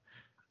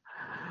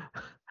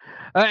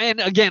 And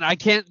again, I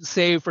can't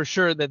say for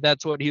sure that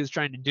that's what he was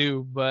trying to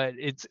do, but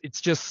it's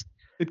just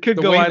It could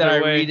the go way that I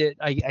either read way. it.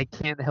 I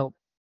can't help.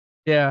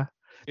 Yeah,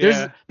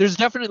 Yeah. there's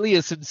definitely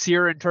a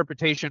sincere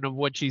interpretation of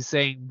what she's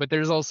saying, but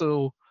there's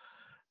also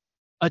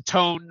a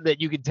tone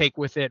that you can take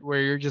with it where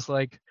you're just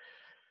like,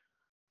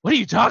 what are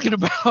you talking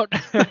about?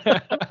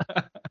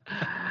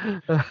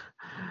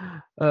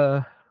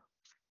 uh,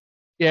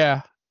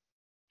 yeah.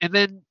 And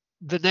then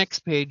on the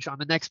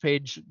next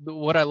page,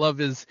 what I love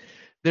is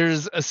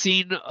there's a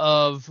scene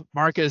of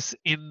Marcus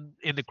in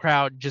the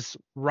crowd just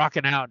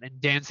rocking out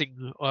and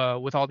dancing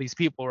with all these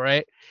people,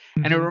 right?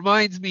 And it Mhm.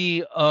 reminds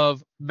me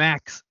of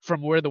Max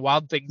from Where the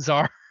Wild Things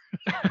Are.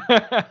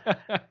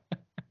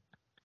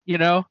 You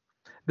know,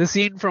 the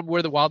scene from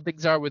Where the Wild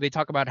Things Are, where they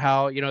talk about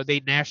how, you know, they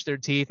gnash their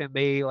teeth and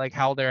they like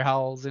howl their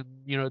howls, and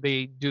you know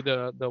they do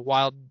the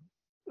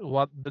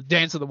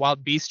dance of the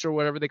wild beast or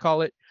whatever they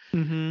call it.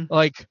 Mhm.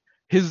 Like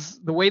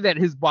the way that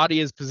his body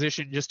is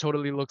positioned just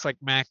totally looks like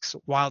Max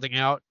wilding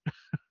out.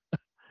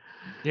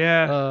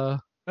 Yeah, Uh,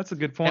 that's a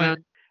good and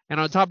point.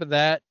 on top of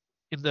that,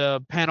 in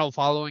the panel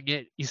following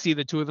it, you see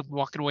the two of them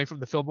walking away from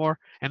the Fillmore,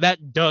 and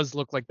that does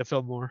look like the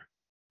Fillmore.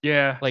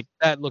 Yeah. Like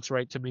that looks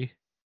right to me.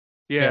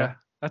 Yeah. Yeah,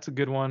 that's a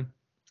good one.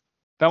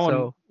 That one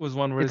So was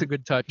one where it's a good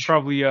you touch.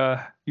 probably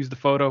used the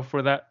photo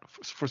for that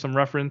for some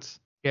reference.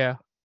 Yeah.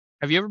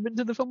 Have you ever been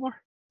to the Fillmore?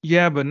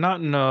 Yeah, but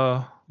not in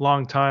a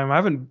long time. I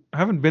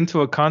haven't been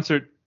to a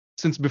concert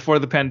since before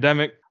the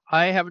pandemic.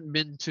 I haven't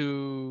been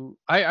to.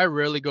 I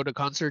rarely go to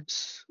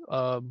concerts.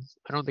 I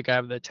don't think I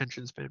have the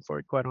attention span for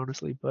it, quite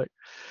honestly. But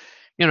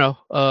you know,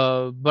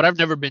 but I've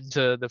never been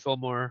to the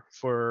Fillmore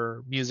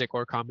for music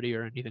or comedy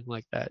or anything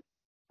like that.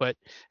 But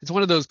it's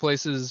one of those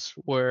places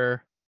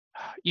where,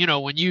 you know,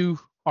 when you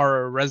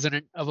are a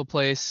resident of a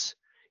place,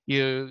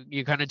 you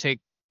kind of take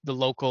the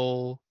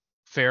local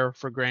fare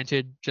for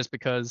granted just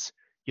because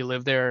you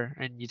live there,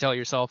 and you tell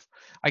yourself,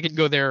 I can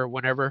go there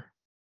whenever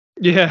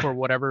Yeah. for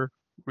whatever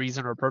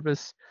reason or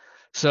purpose.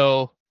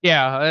 So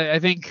yeah, I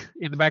think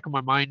in the back of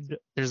my mind,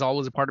 there's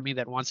always a part of me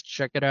that wants to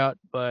check it out,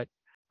 but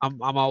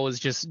I'm always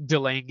just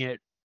delaying it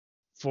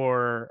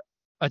for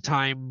a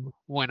time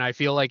when I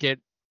feel like it,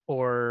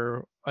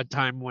 or a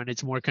time when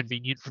it's more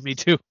convenient for me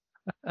to.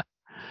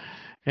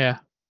 Yeah.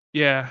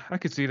 Yeah, I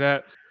could see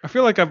that. I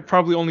feel like I've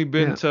probably only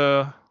been Yeah.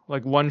 to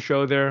like one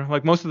show there.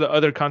 Like most of the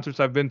other concerts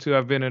I've been to,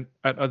 I've been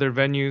at other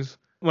venues.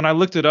 When I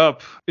looked it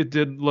up, it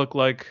did look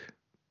like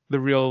the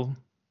real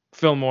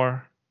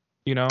Fillmore,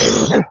 you know?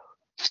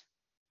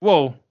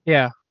 Whoa.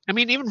 Yeah. I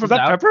mean, even Was from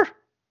that the Pepper?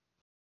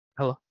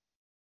 hello.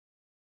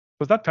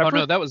 Was that Oh Pepper?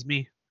 no, that was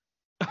me.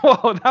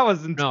 Whoa, that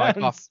was No, I coughed.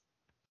 intense.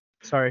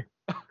 Sorry.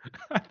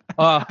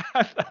 Uh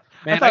I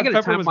Man, I thought gotta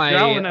Pepper time was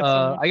growling my at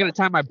someone. I gotta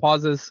time my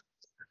pauses.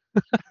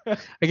 I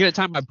gotta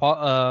time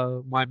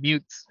my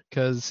mutes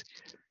because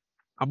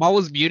I'm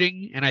always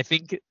muting and I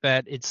think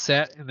that it's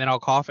set and then I'll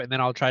cough and then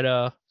I'll try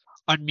to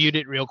unmute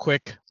it real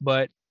quick,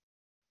 but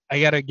I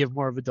gotta give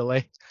more of a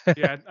delay.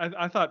 Yeah,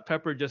 I thought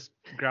Pepper just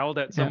growled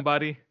at Yeah.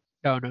 somebody.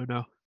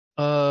 No.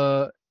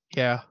 Uh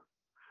yeah.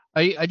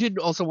 I did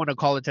also want to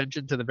call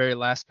attention to the very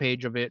last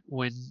page of it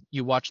when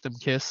you watch them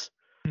kiss,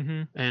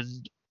 Hmm.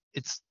 and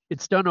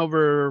it's done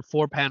over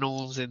 4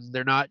 panels and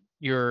they're not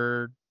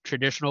your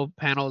traditional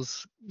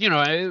panels.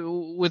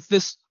 With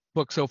this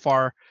book so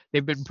far,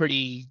 they've been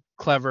pretty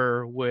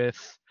clever with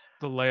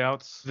The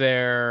layouts.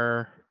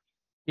 their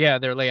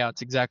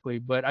layouts exactly.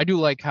 But I do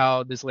like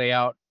how this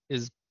layout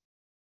is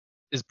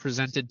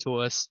presented to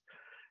us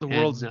The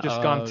world's and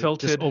just gone just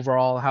tilted.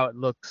 overall how it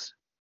looks.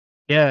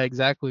 Yeah,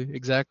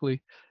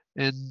 exactly.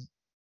 And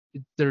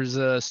there's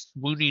a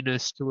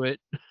swooniness to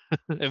it,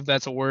 if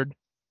that's a word.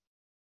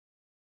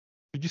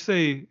 Did you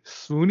say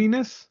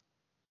swooniness?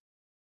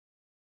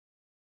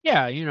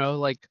 Yeah,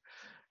 like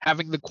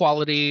having the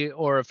quality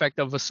or effect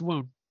of a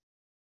swoon.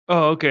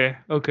 Oh, okay,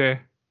 okay.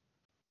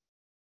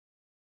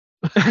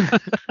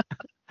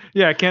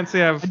 Yeah, I can't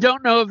say I I've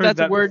don't know if heard that's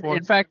a that word. before.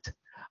 In fact,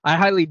 I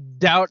highly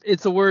doubt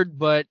it's a word,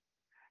 but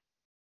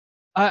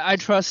I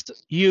trust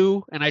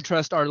you and I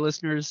trust our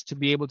listeners to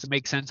be able to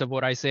make sense of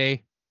what I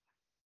say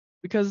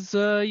because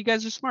you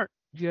guys are smart.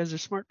 You guys are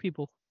smart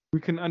people. We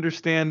can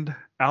understand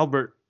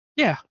Albert.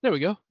 Yeah, there we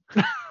go.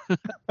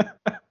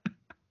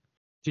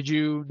 Did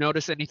you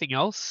notice anything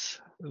else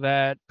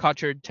that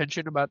caught your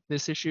attention about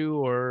this issue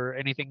or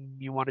anything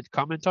you wanted to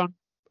comment on?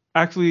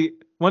 Actually,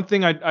 one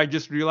thing I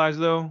just realized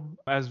though,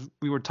 as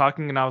we were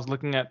talking and I was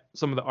looking at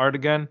some of the art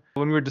again,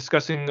 when we were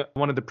discussing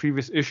one of the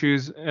previous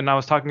issues and I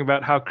was talking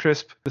about how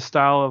crisp the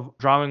style of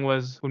drawing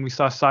was when we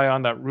saw Saya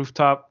on that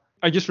rooftop,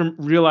 I just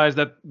realized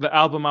that the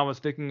album I was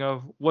thinking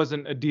of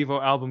wasn't a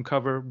Devo album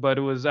cover, but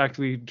it was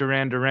actually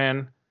Duran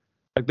Duran.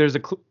 Like there's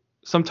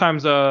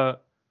sometimes I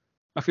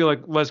feel like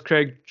Wes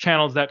Craig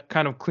channels that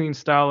kind of clean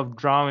style of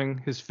drawing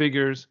his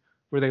figures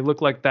where they look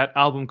like that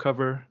album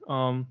cover.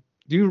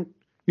 Do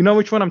you know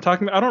which one I'm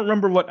talking about? I don't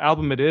remember what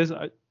album it is,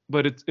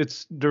 but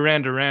it's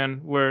Duran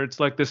Duran where it's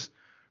like this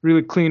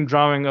really clean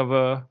drawing of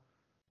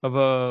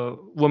a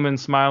woman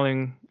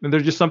smiling, and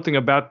there's just something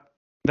about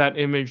that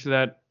image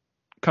that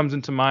comes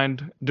into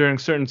mind during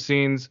certain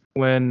scenes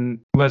when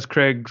Wes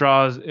Craig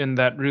draws in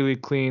that really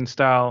clean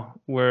style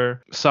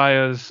where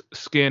Saya's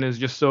skin is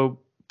just so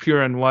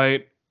pure and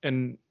white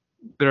and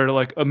there are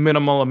like a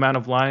minimal amount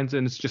of lines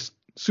and it's just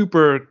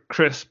super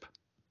crisp.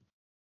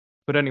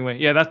 But anyway,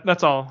 yeah,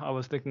 that's all I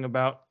was thinking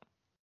about.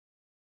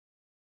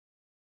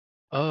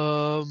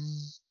 Um,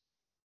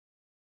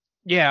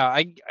 yeah,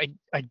 I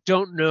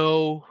don't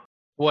know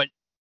what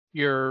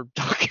you're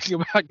talking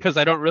about because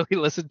I don't really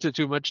listen to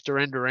too much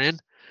Duran Duran.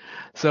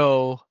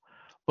 So,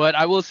 but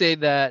I will say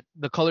that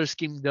the color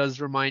scheme does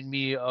remind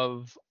me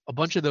of a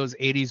bunch of those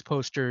 80s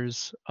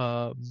posters.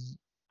 I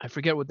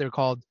forget what they're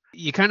called.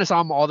 You kind of saw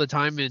them all the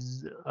time in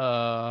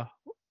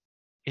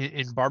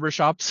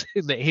barbershops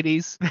in the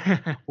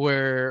 80s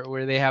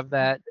where they have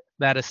that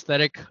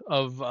aesthetic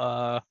of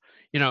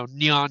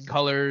neon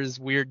colors,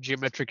 weird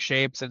geometric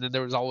shapes, and then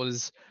there was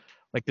always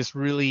like this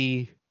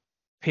really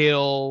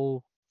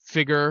pale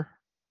figure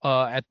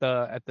at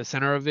the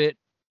center of it.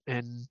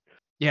 And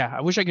yeah,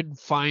 I wish I could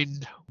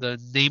find the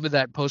name of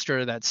that poster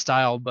or that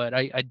style, but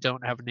I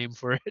don't have a name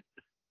for it.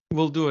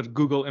 We'll do a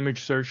Google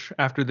image search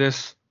after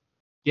this.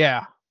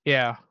 Yeah,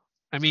 yeah.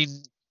 I mean,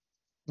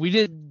 we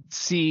did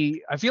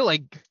see. I feel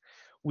like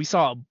we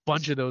saw a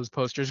bunch of those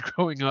posters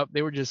growing up.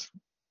 They were just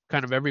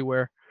kind of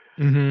everywhere.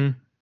 Mm-hmm.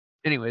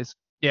 Anyways,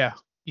 yeah.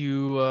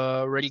 You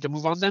ready to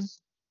move on then?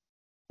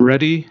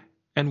 Ready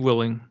and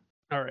willing.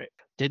 All right.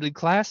 Deadly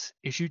Class,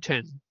 issue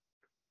 10.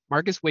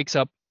 Marcus wakes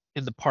up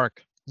in the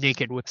park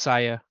naked with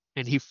Saya,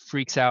 and he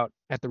freaks out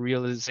at the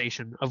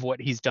realization of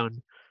what he's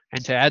done.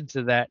 And to add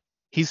to that,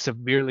 he's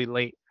severely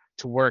late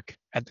to work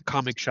at the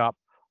comic shop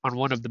on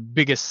one of the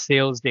biggest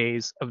sales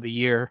days of the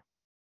year.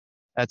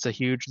 That's a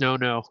huge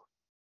no-no.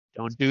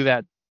 Don't do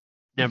that.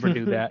 Never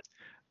do that.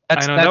 I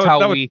That's know that's how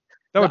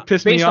that would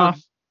piss me based on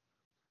off.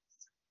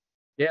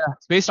 yeah,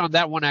 based on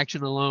that one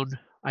action alone,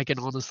 I can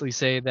honestly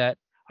say that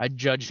I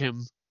judge him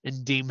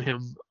and deem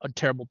him a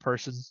terrible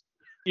person.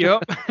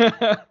 Yep.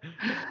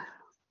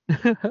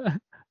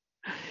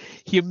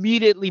 He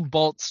immediately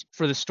bolts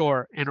for the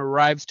store and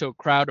arrives to a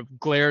crowd of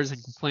glares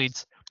and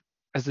complaints.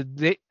 As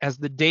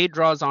the day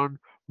draws on,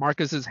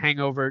 Marcus's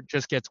hangover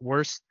just gets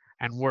worse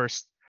and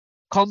worse,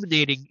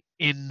 culminating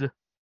in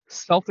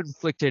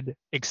self-inflicted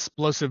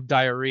explosive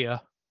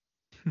diarrhea.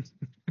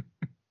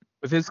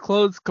 With his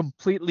clothes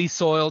completely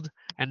soiled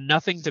and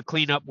nothing to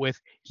clean up with,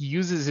 he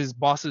uses his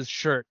boss's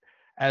shirt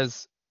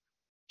as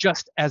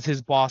just as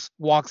his boss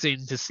walks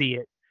in to see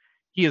it.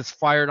 He is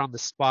fired on the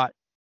spot.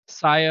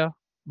 Saya,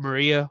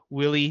 Maria,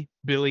 Willie,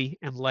 Billy,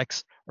 and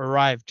Lex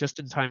arrive just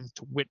in time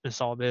to witness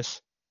all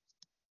this.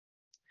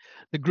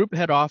 The group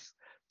head off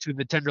to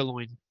the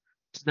Tenderloin.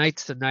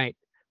 Tonight's the night.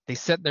 They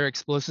set their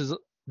explosives.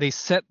 They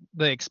set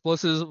the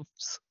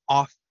explosives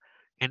off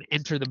and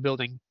enter the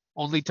building,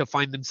 only to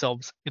find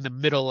themselves in the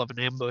middle of an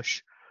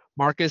ambush.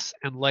 Marcus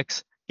and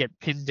Lex get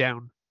pinned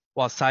down,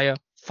 while Saya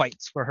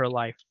fights for her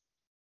life.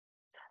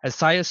 As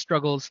Saya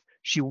struggles,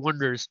 she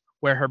wonders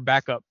where her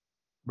backup,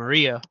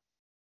 Maria,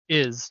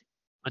 is,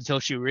 until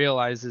she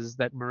realizes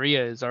that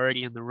Maria is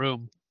already in the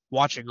room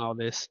watching all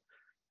this,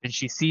 and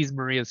she sees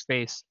Maria's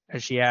face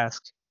as she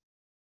asks,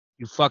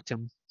 "You fucked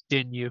him,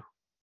 didn't you?"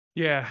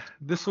 Yeah,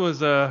 this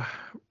was a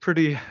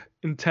pretty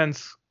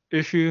intense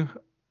issue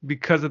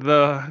because of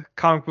the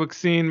comic book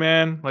scene,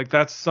 man. Like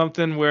that's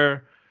something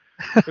where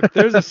if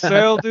there's a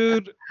sale,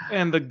 dude,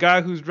 and the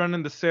guy who's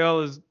running the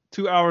sale is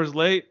 2 hours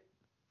late,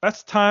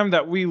 that's time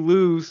that we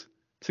lose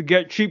to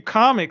get cheap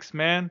comics,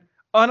 man.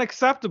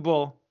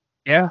 Unacceptable.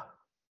 Yeah.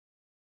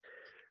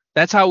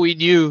 That's how we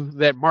knew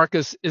that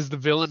Marcus is the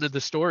villain of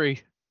the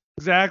story.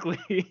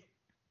 Exactly.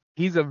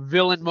 He's a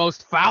villain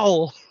most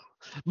foul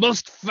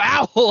and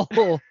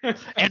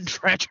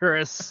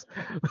treacherous.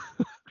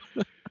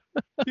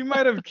 He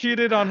might have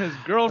cheated on his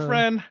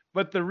girlfriend,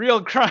 but the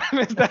real crime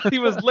is that he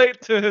was late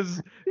to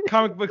his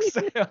comic book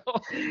sale.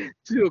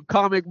 To a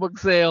comic book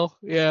sale.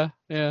 Yeah.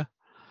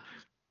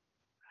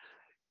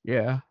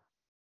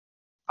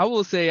 I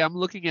will say I'm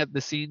looking at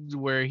the scenes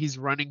where he's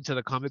running to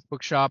the comic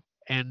book shop,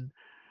 and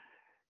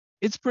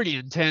it's pretty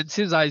intense.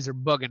 His eyes are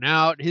bugging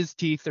out. His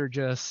teeth are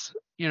just,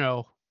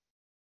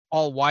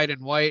 all wide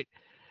and white.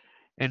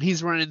 And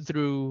he's running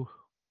through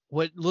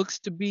what looks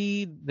to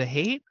be the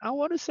Haight, I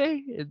want to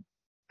say.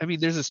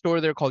 There's a store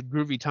there called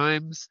Groovy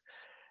Times.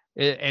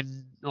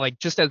 And like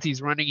just as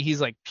he's running, he's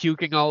like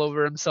puking all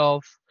over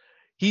himself.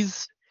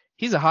 He's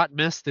a hot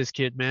mess, this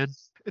kid, man.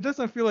 It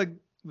doesn't feel like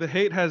the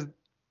Haight has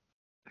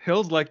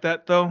hills like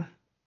that, though.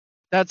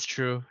 That's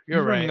true.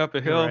 You're right. Running up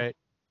a hill. Right.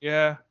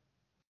 Yeah.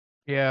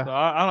 Yeah. So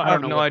I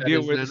have no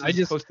idea where this is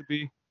supposed to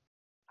be.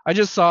 I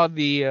just saw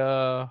the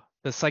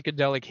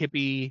psychedelic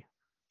hippie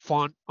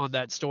font on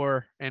that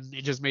store, and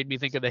it just made me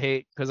think of the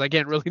Haight, because I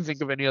can't really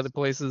think of any other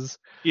places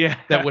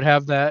that would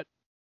have that.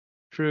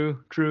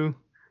 True.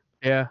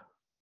 Yeah.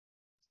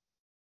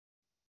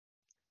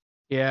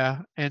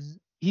 And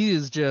he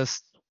is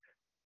just,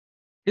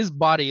 his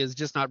body is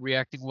just not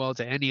reacting well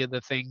to any of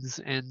the things.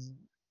 And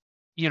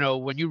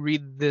when you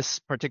read this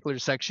particular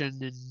section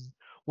and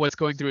what's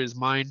going through his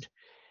mind,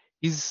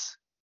 he's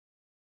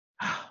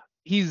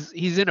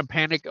in a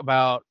panic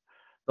about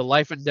the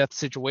life and death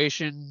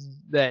situation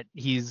that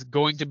he's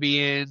going to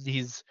be in.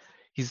 He's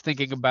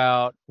thinking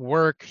about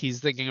work. He's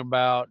thinking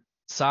about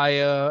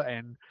Saya,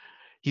 and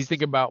he's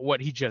thinking about what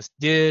he just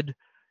did.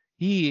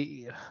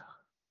 I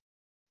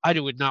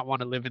would not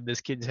want to live in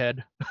this kid's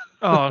head.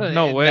 Oh,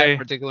 no in way. That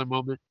particular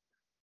moment.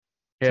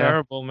 Yeah.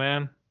 Terrible,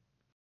 man.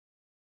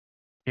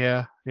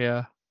 Yeah.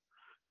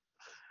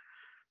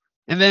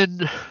 And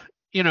then,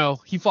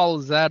 he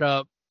follows that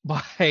up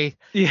by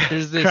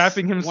there's this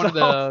crapping himself. One of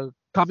the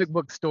comic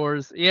book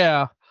stores.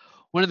 Yeah.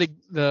 One of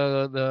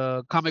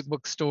the comic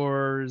book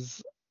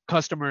stores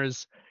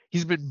customers,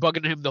 he's been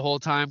bugging him the whole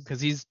time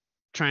because he's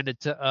trying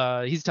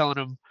to he's telling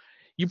him,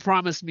 "You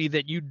promised me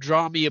that you'd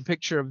draw me a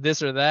picture of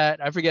this or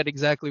that." I forget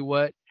exactly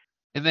what.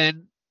 And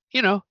then,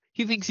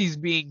 he thinks he's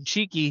being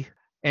cheeky,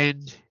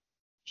 and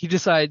he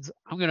decides,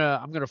 I'm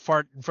gonna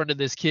fart in front of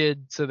this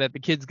kid so that the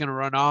kid's gonna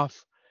run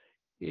off.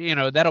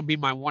 That'll be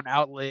my one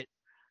outlet.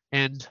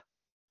 And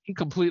he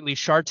completely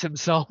sharts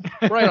himself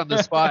right on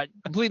the spot,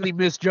 completely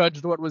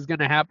misjudged what was going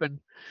to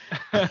happen.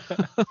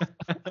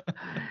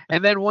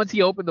 And then once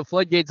he opened the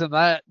floodgates on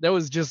that, there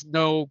was just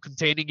no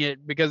containing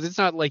it, because it's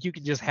not like you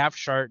can just half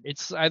shart.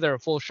 It's either a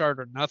full shart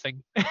or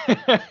nothing.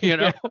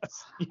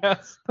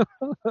 Yes.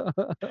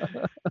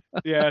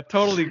 Yeah,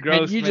 totally gross.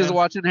 And you just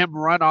watching him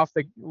run off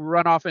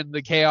in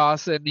the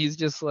chaos, and he's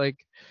just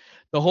like,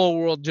 the whole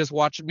world just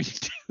watching me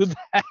do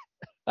that.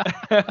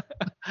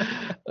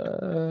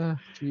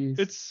 Geez.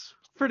 It's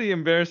pretty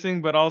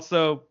embarrassing, but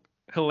also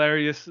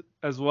hilarious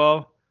as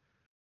well.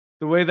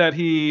 The way that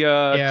he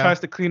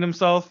tries to clean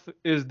himself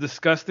is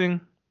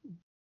disgusting,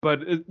 but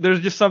there's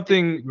just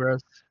something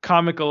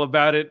comical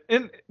about it.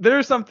 And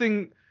there's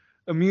something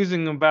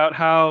amusing about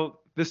how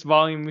this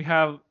volume, we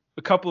have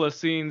a couple of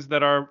scenes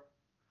that are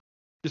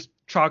just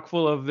chock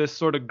full of this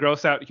sort of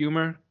gross out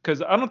humor.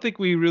 Because I don't think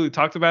we really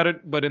talked about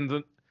it, but in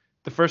the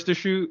first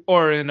issue,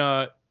 or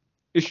in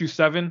issue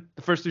 7,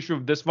 the first issue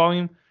of this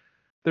volume,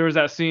 there was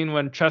that scene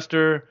when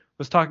Chester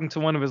was talking to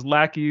one of his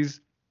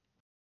lackeys,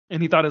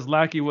 and he thought his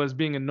lackey was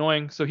being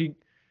annoying. So he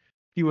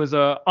was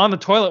on the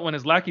toilet when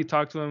his lackey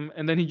talked to him,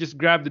 and then he just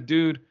grabbed the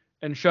dude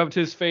and shoved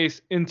his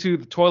face into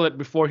the toilet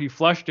before he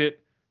flushed it.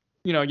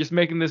 Just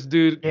making this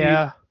dude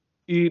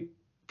eat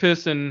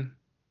piss and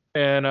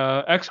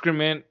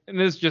excrement,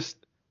 and it's just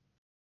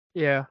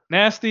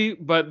nasty.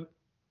 But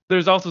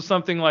there's also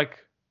something like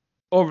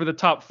over the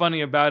top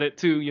funny about it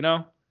too.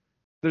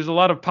 There's a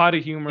lot of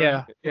potty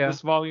humor in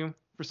this volume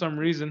for some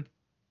reason.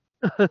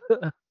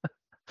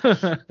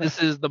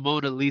 This is the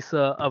Mona Lisa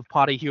of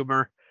potty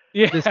humor.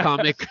 This Yeah.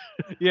 comic.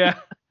 Yeah.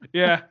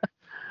 Yeah.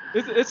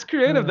 It's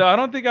creative Uh, though. I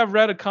don't think I've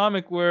read a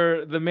comic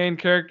where the main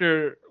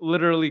character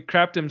literally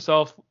crapped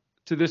himself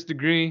to this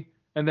degree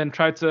and then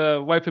tried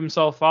to wipe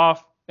himself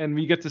off, and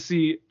we get to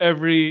see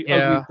every ugly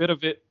yeah, bit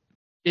of it.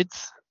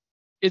 it's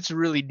it's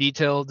really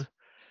detailed,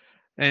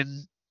 and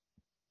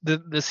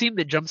the scene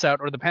that jumps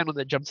out, or the panel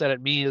that jumps out at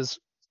me, is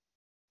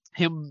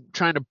him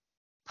trying to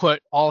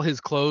put all his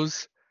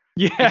clothes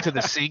Yeah. into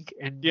the sink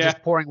and Yeah.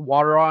 just pouring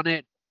water on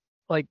it,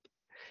 like,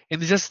 in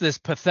just this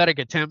pathetic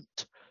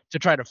attempt to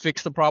try to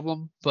fix the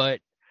problem. But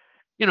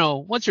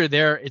once you're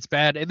there, it's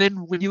bad. And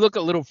then when you look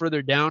a little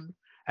further down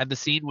at the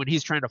scene when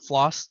he's trying to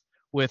floss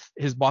with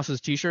his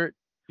boss's t-shirt,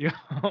 Yeah.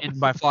 and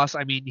by floss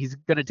I mean he's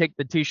gonna take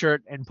the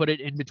t-shirt and put it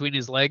in between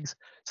his legs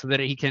so that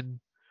he can,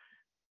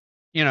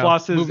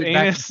 Floss his move it back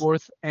and anus.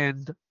 forth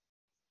and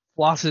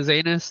floss his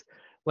anus.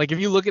 Like, if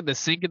you look at the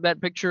sink in that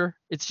picture,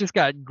 it's just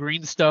got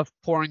green stuff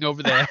pouring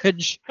over the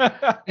edge.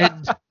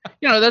 And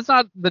that's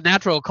not the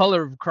natural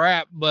color of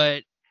crap,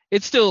 but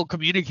it still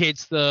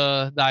communicates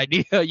the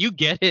idea. You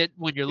get it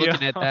when you're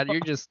looking at Yeah. that. You're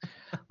just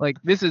like,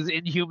 this is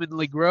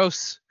inhumanly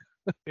gross.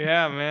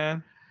 Yeah,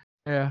 man.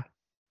 Yeah.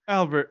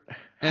 Albert,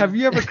 have And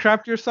you ever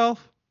crapped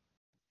yourself?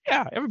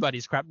 yeah,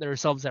 everybody's crapped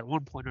themselves at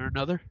one point or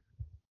another.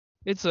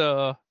 It's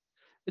a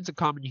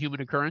common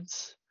human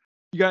occurrence.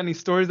 You got any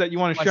stories that you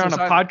want to Why share so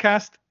on a silent?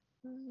 podcast?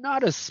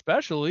 Not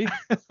especially.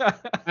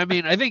 I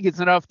mean, I think it's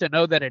enough to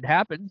know that it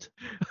happened.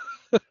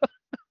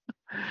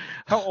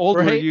 How old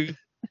were Right? you?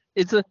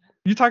 It's a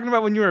You talking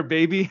about when you were a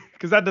baby?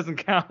 Because that doesn't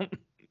count.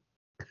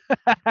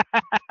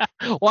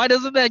 Why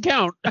doesn't that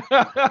count?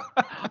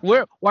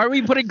 Why are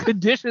we putting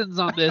conditions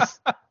on this?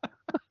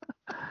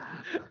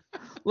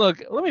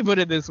 Look, let me put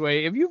it this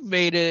way. If you've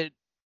made it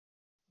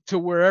to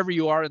wherever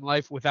you are in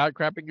life without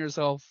crapping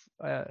yourself,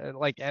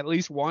 like at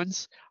least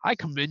once, I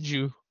commend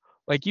you.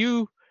 Like,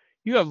 you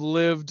have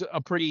lived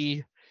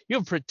you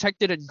have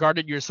protected and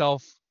guarded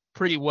yourself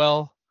pretty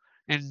well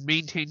and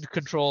maintained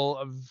control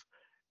of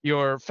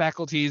your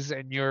faculties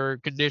and your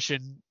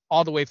condition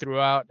all the way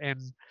throughout. And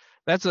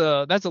that's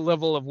a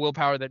level of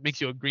willpower that makes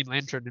you a Green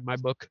Lantern in my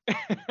book.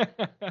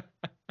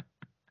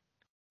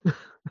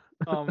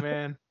 Oh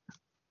man.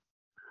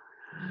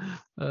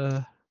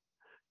 Uh,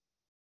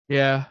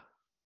 yeah.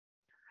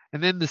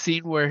 And then the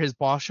scene where his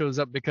boss shows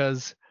up,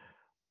 because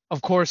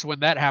of course when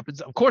that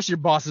happens, of course your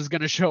boss is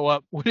going to show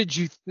up. What did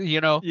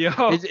you know? Yo.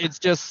 It's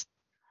just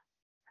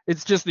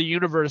the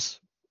universe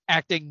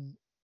acting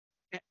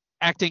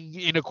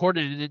in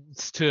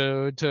accordance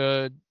to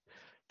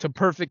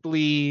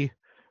perfectly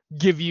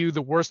give you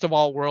the worst of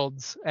all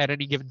worlds at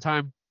any given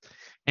time.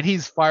 And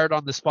he's fired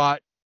on the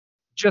spot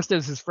just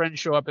as his friends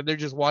show up, and they're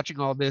just watching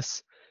all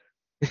this.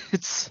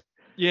 It's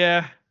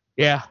Yeah.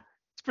 Yeah,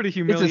 It's pretty it's a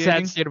humiliating.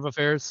 sad state of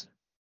affairs.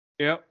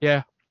 Yep.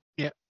 Yeah,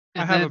 yeah.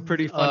 I And have a then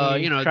pretty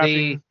funny they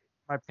crapping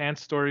my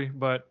pants story,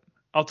 but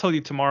I'll tell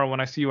you tomorrow when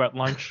I see you at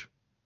lunch.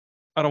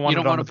 I don't you want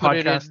don't it on want the to put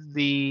it podcast. in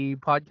the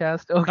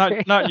podcast.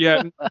 Okay. Not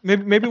yet.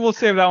 Maybe we'll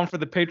save that one for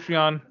the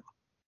Patreon.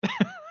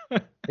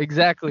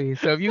 Exactly.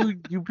 So if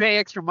you pay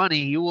extra money,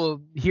 you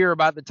will hear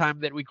about the time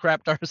that we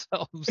crapped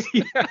ourselves.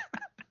 Yeah.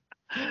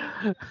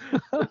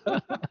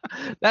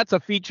 That's a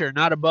feature,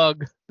 not a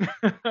bug.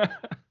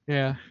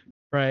 Yeah.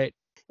 Right.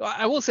 Well,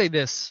 I will say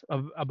this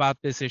about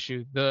this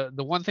issue. The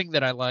one thing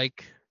that I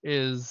like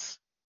is,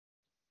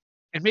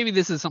 and maybe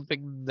this is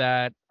something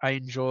that I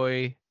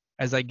enjoy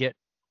as I get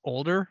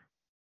older,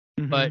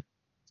 Mhm. but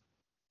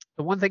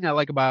the one thing I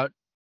like about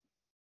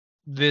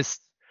this,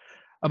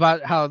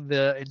 about how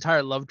the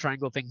entire love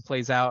triangle thing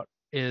plays out,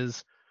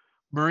 is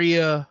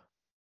Maria,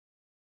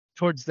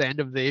 towards the end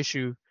of the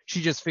issue,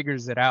 she just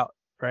figures it out,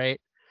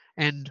 right?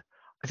 And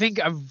I think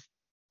I've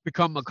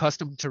become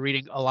accustomed to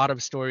reading a lot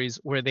of stories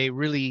where they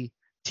really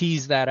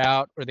tease that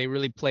out, or they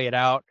really play it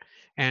out,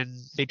 and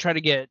they try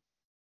to get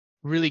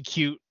really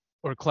cute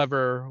or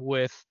clever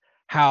with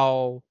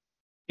how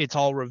it's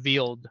all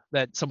revealed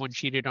that someone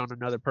cheated on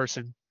another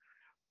person.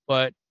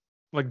 But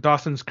Like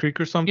Dawson's Creek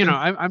or something.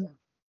 I'm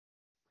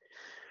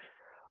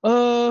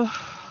uh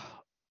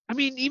I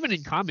mean, even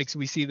in comics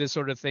we see this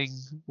sort of thing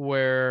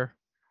where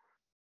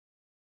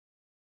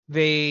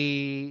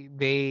they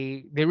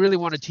really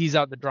want to tease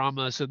out the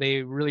drama, so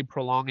they really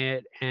prolong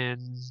it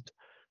and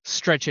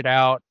stretch it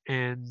out,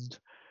 and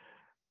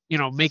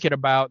make it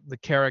about the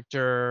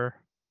character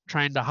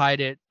trying to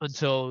hide it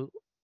until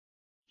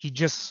he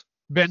just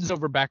bends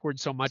over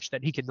backwards so much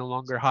that he can no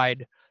longer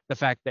hide the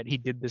fact that he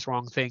did this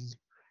wrong thing.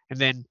 And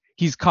then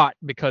he's caught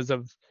because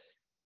of,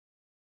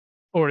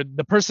 or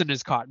the person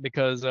is caught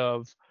because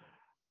of,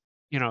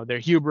 their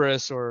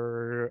hubris,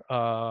 or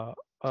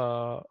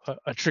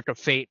a trick of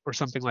fate or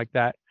something like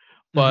that.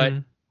 But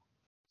Mhm.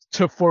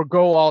 to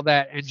forego all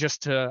that and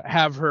just to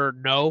have her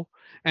know,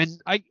 and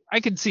I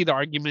can see the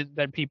argument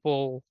that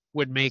people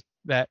would make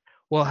that,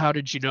 well, how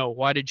did you know?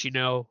 Why did you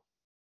know?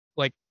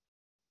 Like,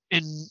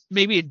 and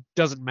maybe it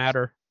doesn't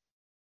matter,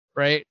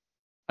 right?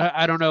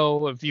 I don't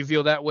know if you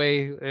feel that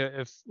way.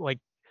 If, like,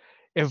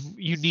 if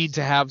you need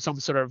to have some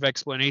sort of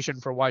explanation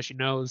for why she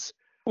knows.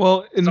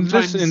 Well, in this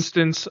Sometimes,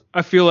 instance,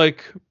 I feel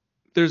like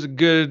there's a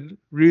good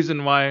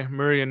reason why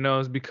Maria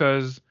knows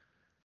because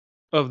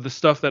of the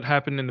stuff that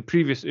happened in the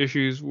previous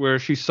issues where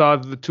she saw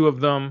the two of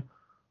them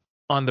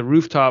on the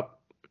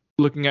rooftop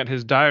looking at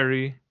his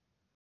diary.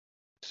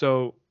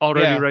 So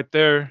already yeah, right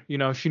there,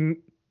 she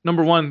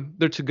number one,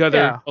 they're together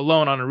yeah,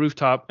 alone on a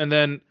rooftop, and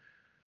then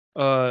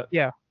uh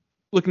yeah,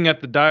 looking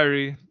at the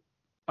diary,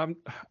 I'm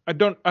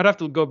I'd have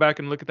to go back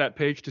and look at that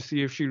page to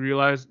see if she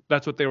realized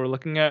that's what they were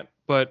looking at,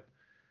 but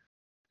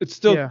it's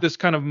still yeah, this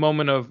kind of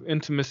moment of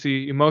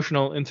intimacy,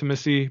 emotional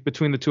intimacy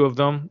between the two of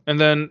them. And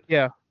then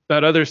yeah,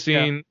 that other yeah.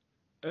 scene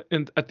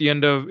at the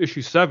end of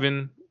issue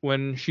 7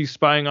 when she's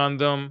spying on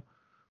them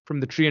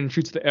from the tree and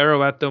shoots the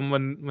arrow at them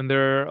when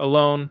they're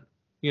alone.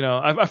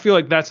 I feel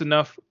like that's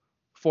enough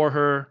for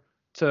her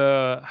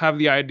to have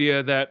the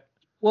idea that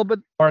Well, but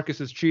Marcus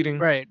is cheating.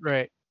 right,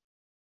 right.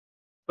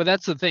 But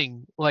that's the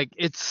thing. Like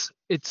it's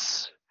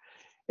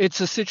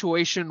a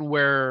situation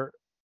where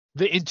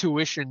the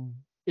intuition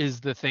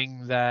is the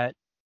thing that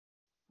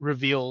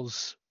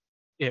reveals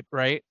it,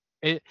 right?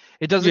 It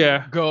Yeah.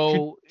 doesn't She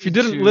go she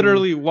didn't into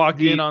literally walk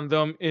in the on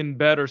them in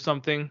bed or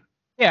something.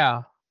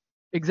 yeah,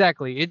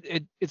 exactly.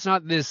 It's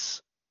not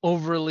this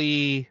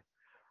overly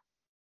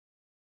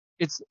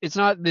it's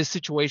not this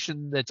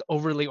situation that's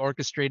overly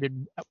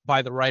orchestrated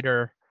by the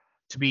writer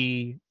to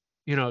be,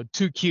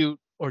 too cute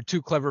or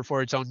too clever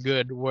for its own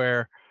good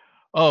where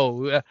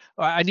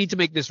I need to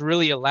make this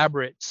really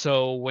elaborate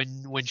so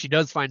when she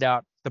does find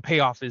out the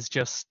payoff is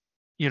just,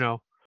 you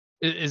know,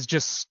 is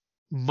just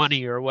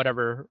money or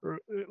whatever.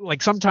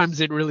 Like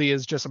sometimes it really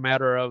is just a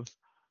matter of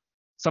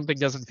something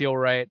doesn't feel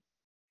right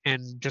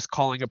and just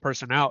calling a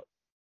person out.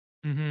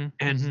 Mhm. Mhm.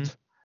 And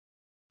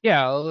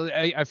yeah,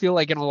 I feel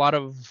like in a lot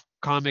of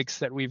comics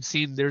that we've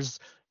seen, there's,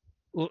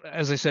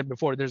 as I said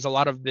before, there's a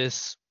lot of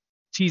this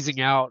teasing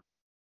out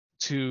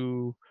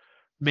to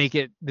make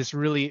it this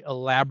really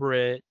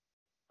elaborate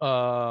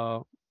uh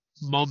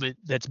moment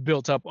that's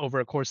built up over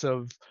a course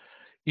of,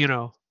 you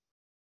know,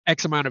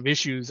 X amount of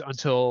issues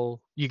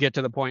until you get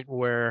to the point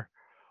where,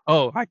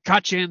 oh, I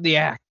caught you in the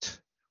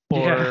act,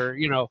 Yeah.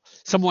 or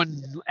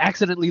someone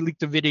accidentally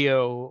leaked a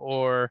video,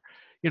 or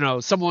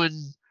someone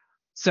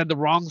said the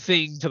wrong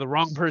thing to the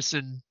wrong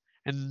person,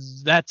 and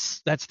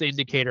that's the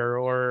indicator,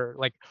 or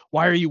like,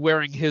 why are you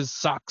wearing his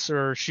socks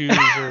or shoes,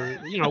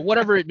 or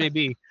whatever it may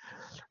be,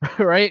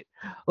 right?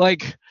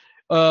 Like,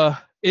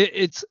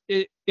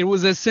 it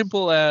was as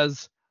simple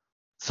as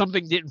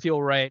something didn't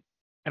feel right,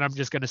 and I'm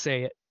just gonna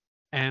say it,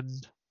 and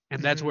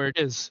that's Mhm. where it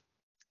is.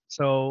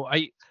 So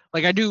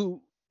I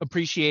do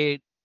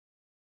appreciate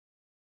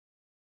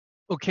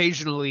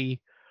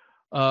occasionally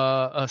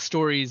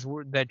stories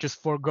that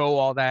just forego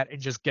all that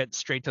and just get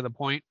straight to the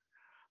point.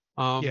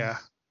 Um, Yeah.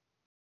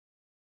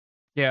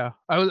 yeah,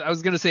 I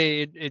was gonna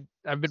say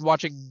I've been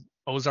watching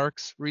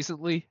Ozarks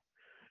recently,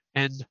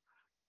 and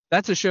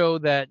that's a show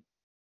that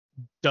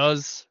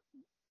does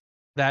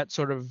that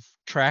sort of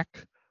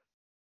track.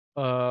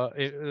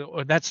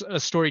 That's a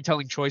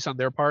storytelling choice on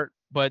their part.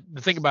 But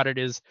the thing about it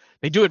is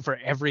they do it for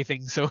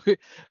everything, so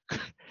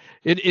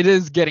it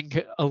is getting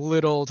a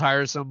little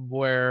tiresome.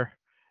 Where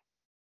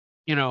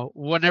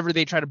whenever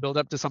they try to build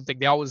up to something,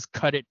 they always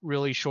cut it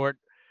really short,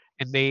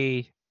 and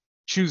they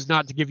choose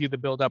not to give you the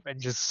build up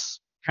and just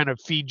kind of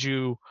feed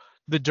you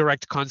the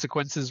direct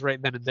consequences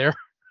right then and there.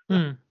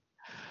 Hmm.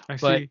 I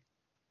But see.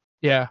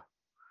 yeah,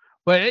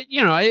 but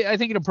I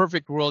think in a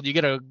perfect world you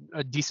get a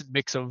decent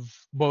mix of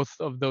both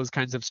of those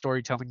kinds of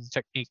storytelling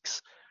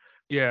techniques.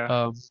 Yeah.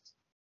 Um,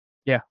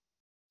 yeah,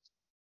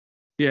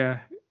 Yeah.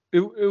 It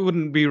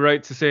wouldn't be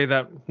right to say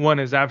that one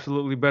is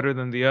absolutely better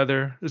than the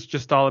other. It's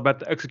just all about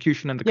the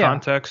execution and the yeah,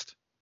 context.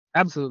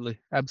 absolutely,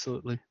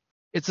 absolutely.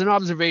 It's an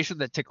observation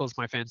that tickles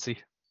my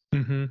fancy.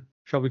 Mhm.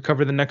 Shall we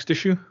cover the next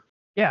issue?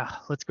 Yeah,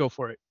 let's go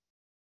for it.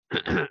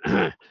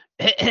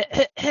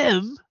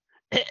 Ahem,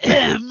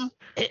 ahem,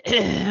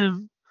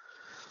 ahem.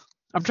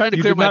 I'm trying to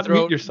You clear did my not mute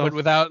throat, but yourself.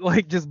 without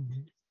like just.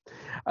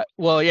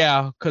 Well,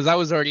 yeah, because I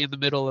was already in the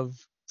middle of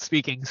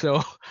speaking,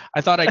 so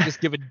I thought I'd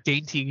just give a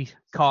dainty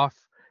cough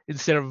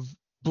instead of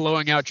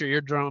blowing out your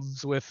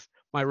eardrums with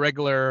my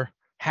regular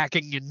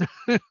hacking and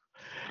Huh,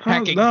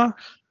 hacking. no.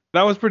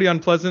 That was pretty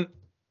unpleasant.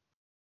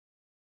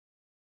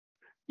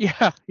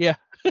 Yeah, yeah.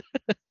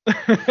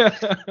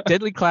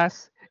 Deadly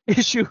Class,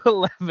 issue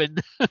 11.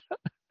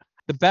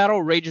 The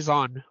battle rages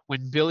on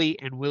when Billy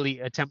and Willie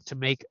attempt to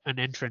make an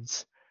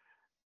entrance.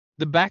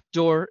 The back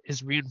door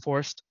is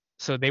reinforced,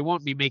 so they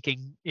won't be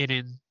making it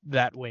in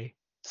that way.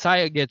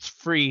 Saya gets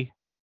free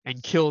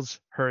and kills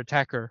her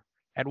attacker,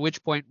 at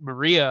which point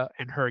Maria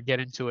and her get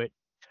into it.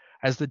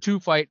 As the two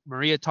fight,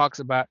 Maria talks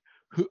about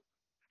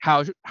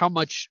how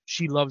much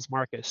she loves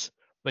Marcus,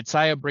 but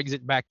Saya brings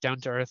it back down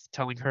to earth,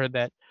 telling her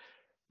that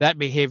that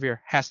behavior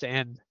has to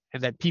end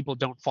and that people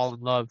don't fall in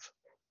love.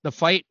 The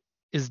fight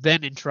is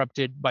then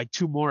interrupted by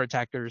two more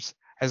attackers.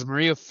 As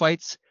Maria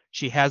fights,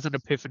 she has an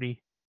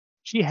epiphany.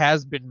 She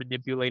has been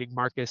manipulating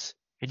Marcus,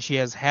 and she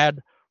has had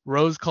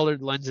rose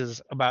colored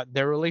lenses about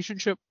their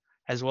relationship,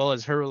 as well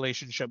as her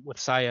relationship with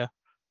Saya.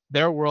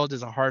 Their world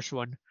is a harsh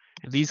one,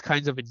 and these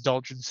kinds of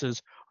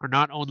indulgences are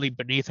not only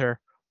beneath her,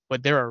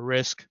 but they're a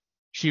risk.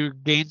 She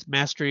gains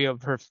mastery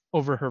of her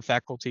over her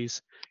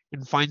faculties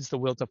and finds the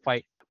will to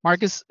fight.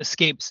 Marcus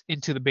escapes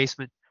into the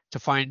basement to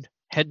find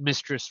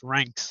Headmistress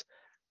Ranks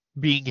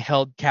being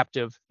held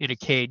captive in a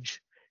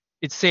cage.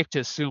 It's safe to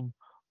assume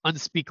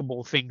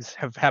unspeakable things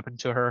have happened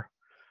to her.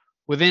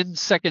 Within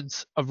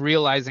seconds of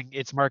realizing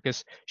it's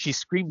Marcus, she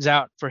screams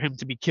out for him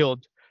to be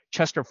killed.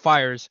 Chester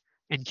fires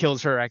and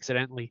kills her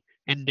accidentally,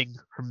 ending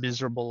her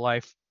miserable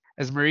life.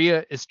 As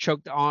Maria is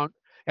choked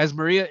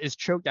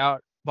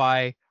out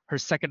by her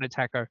second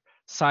attacker,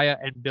 Saya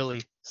and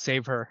Billy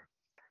save her.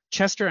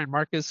 Chester and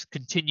Marcus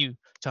continue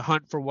to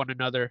hunt for one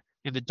another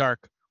in the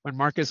dark when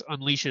Marcus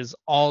unleashes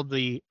all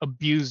the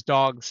abused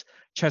dogs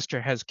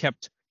Chester has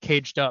kept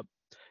caged up.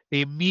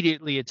 They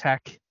immediately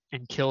attack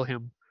and kill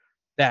him.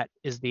 That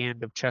is the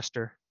end of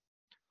Chester.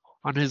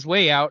 On his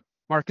way out,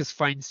 Marcus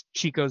finds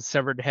Chico's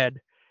severed head.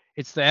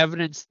 It's the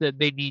evidence that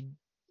they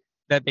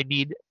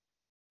need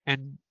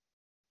and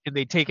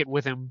they take it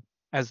with him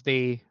as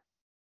they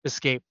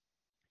escape.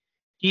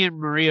 He and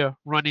Maria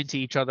run into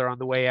each other on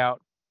the way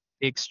out.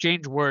 They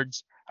exchange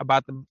words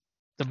about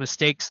the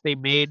mistakes they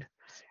made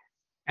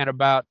and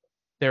about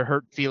their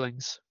hurt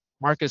feelings.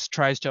 Marcus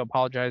tries to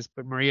apologize,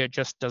 but Maria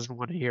just doesn't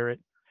want to hear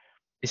it.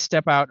 They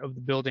step out of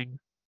the building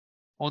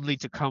only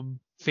to come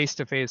face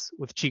to face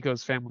with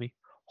Chico's family,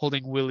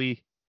 holding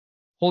Willie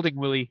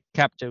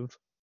captive.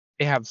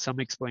 They have some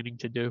explaining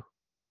to do.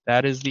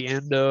 That is the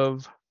end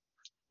of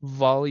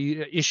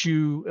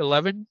issue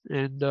 11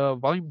 and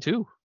volume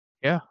 2.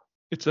 Yeah.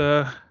 It's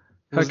a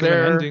heck of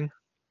an ending.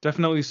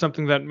 Definitely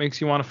something that makes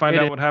you want to find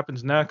out what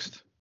happens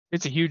next.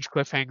 It's a huge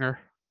cliffhanger.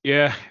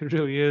 Yeah, it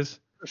really is.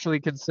 Especially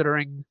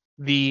considering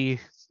the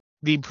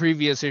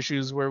previous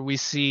issues where we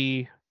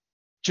see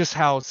just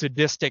how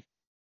sadistic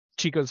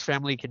Chico's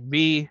family can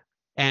be,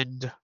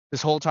 and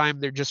this whole time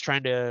they're just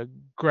trying to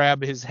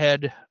grab his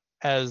head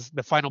as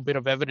the final bit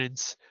of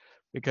evidence,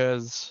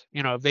 because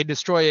if they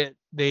destroy it,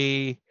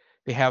 they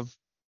have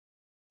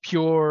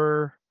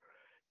pure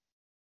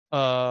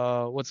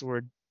what's the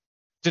word,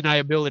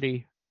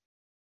 deniability,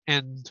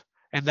 and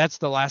that's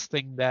the last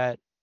thing that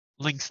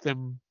links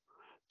them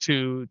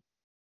to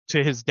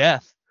his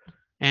death.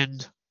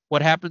 And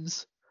what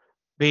happens?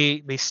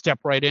 They step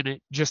right in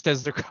it just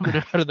as they're coming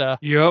out of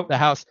the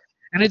house.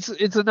 And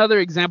it's another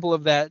example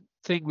of that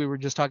thing we were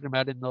just talking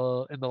about in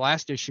the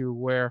last issue,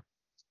 where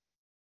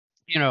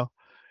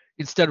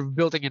instead of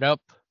building it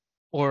up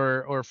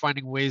or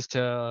finding ways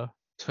to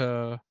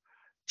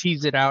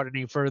tease it out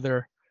any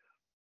further,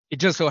 it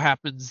just so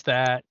happens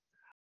that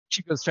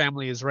Chico's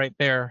family is right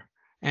there,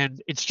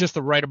 and it's just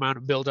the right amount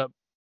of build up,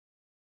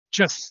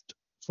 just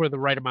for the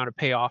right amount of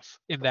payoff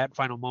in that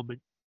final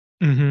moment.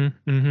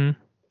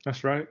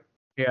 That's right.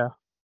 Yeah.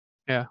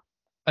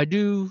 I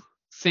do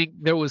think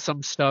there was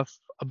some stuff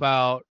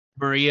about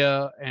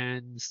Maria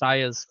and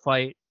Saya's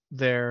fight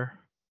there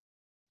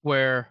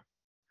where,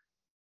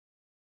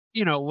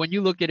 when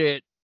you look at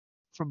it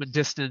from a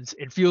distance,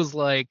 it feels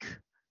like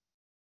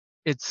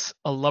it's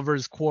a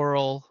lover's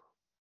quarrel.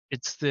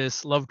 It's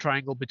this love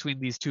triangle between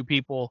these two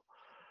people.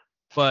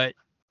 But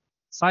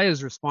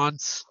Saya's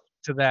response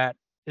to that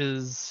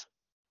is,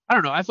 I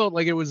don't know, I felt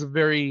like it was a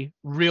very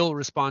real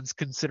response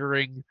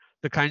considering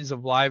the kinds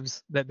of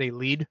lives that they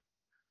lead.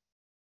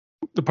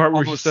 The part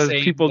where she says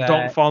people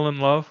don't fall in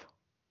love.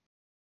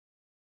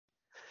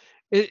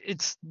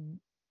 It's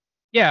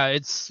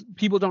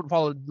people don't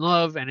fall in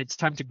love, and it's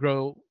time to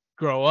grow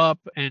up,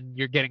 and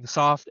you're getting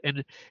soft,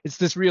 and it's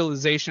this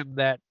realization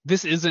that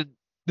this isn't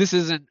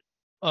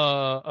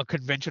a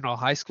conventional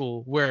high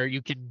school where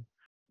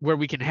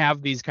we can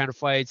have these kind of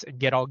fights and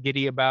get all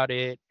giddy about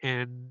it,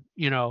 and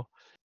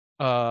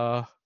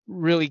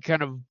really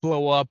kind of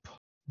blow up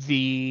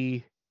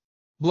the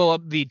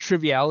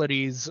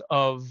trivialities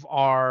of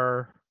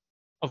our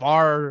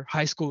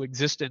high school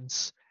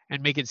existence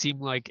and make it seem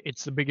like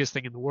it's the biggest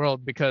thing in the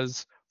world,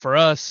 because for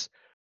us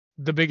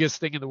the biggest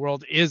thing in the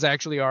world is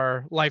actually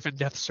our life and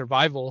death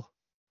survival,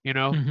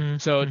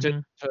 so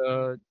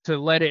to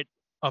let it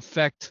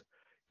affect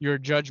your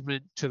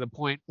judgment to the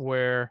point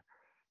where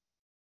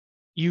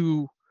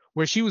she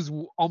was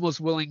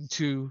almost willing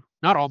to,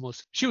 not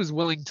almost, she was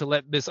willing to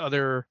let this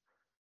other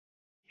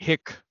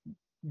hick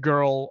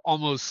girl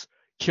almost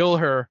kill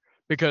her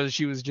because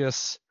she was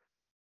just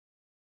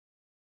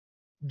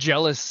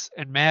jealous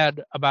and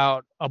mad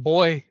about a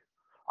boy,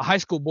 a high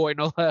school boy,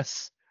 no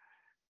less.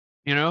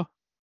 She says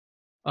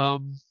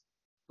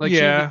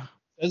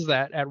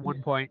that at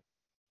one point.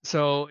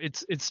 So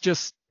it's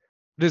just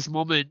this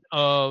moment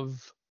of,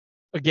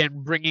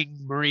 again, bringing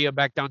Maria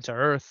back down to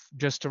earth,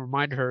 just to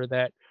remind her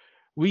that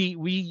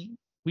we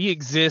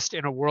exist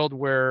in a world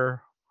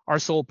where our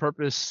sole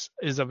purpose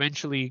is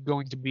eventually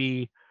going to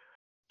be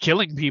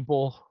killing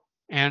people,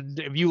 and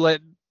if you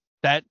let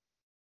that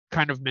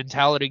kind of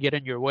mentality get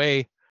in your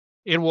way,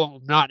 it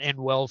will not end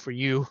well for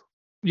you.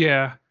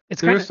 Yeah,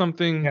 there's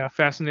something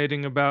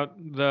fascinating about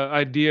the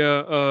idea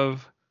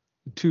of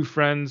two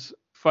friends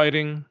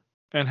fighting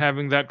and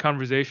having that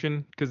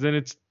conversation, because then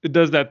it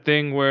does that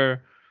thing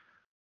where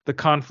the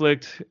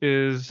conflict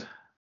is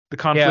the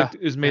Yeah. conflict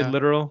is made Yeah.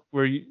 literal,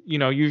 where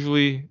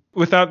usually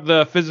without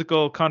the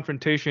physical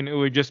confrontation it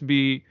would just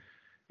be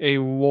a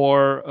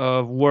war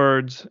of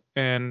words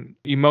and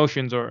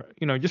emotions, or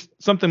just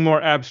something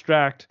more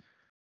abstract.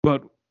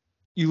 But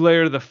you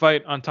layer the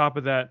fight on top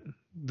of that,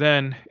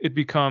 then it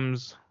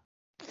becomes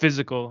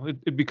physical.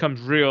 It becomes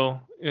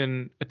real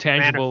in a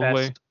tangible way.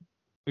 Manifest.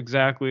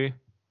 Exactly.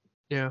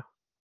 Yeah.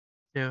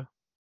 Yeah.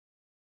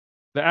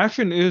 The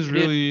action is It is.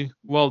 really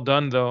well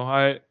done, though.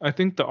 I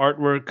think the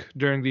artwork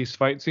during these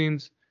fight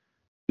scenes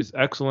is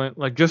excellent.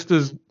 Like, just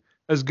as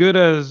good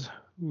as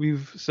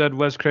we've said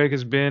Wes Craig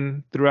has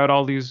been throughout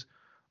all these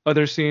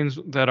other scenes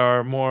that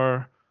are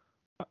more,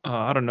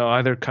 I don't know,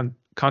 either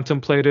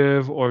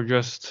contemplative or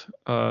just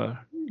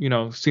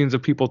scenes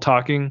of people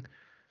talking.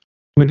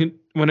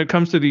 When it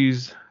comes to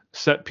these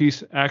set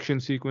piece action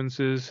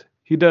sequences,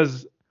 he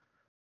does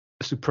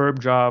a superb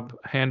job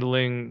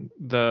handling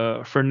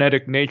the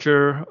frenetic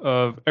nature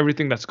of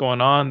everything that's going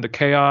on, the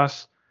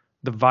chaos,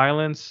 the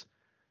violence.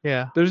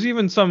 Yeah. There's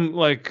even some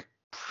like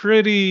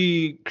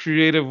pretty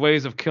creative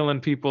ways of killing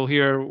people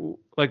here.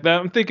 Like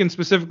that, I'm thinking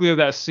specifically of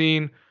that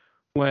scene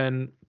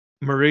when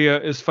Maria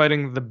is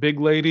fighting the big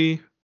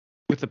lady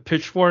with a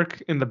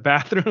pitchfork in the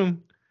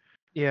bathroom,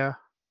 Yeah.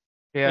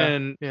 Yeah.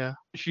 and Yeah.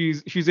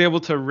 she's able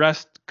to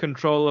wrest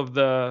control of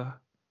the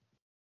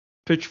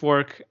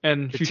pitchfork,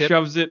 and The she tip.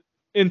 shoves it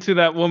into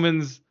that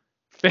woman's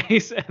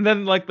face, and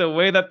then like the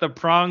way that the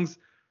prongs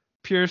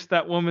pierce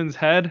that woman's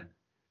head,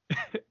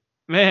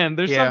 man,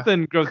 there's Yeah.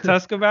 something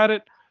grotesque about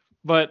it,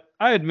 but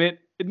I admit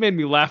it made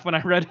me laugh when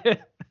I read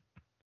it.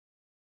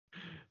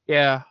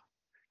 Yeah.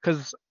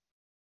 Because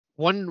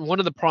one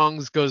of the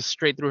prongs goes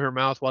straight through her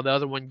mouth while the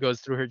other one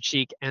goes through her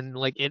cheek, and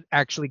like it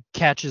actually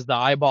catches the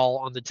eyeball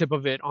on the tip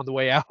of it on the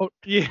way out.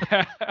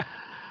 Yeah.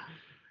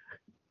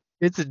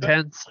 It's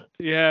intense.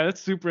 Yeah,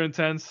 that's super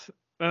intense.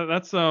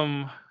 That's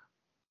some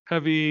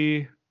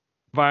heavy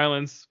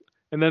violence.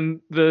 And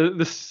then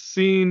the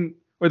scene,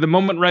 or the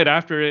moment right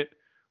after it,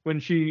 when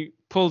she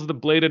pulls the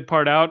bladed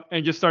part out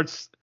and just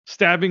starts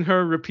stabbing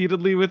her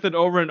repeatedly with it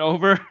over and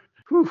over.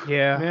 Whew,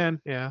 Yeah.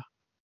 man, Yeah.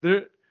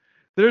 there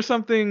there's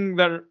something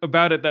that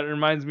about it that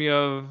reminds me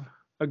of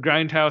a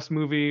grindhouse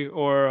movie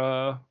or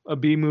a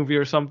B movie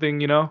or something.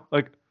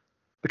 Like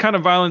the kind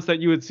of violence that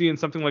you would see in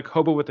something like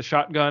Hobo with a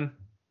Shotgun.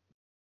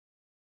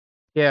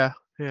 Yeah.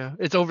 Yeah.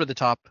 It's over the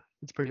top.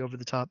 It's pretty over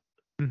the top.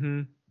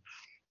 Hmm.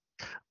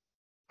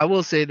 I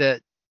will say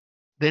that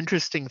the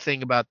interesting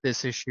thing about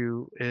this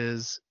issue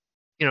is,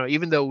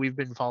 even though we've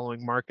been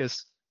following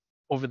Marcus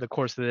over the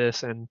course of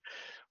this, and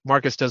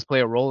Marcus does play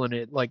a role in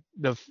it, like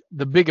the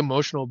big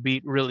emotional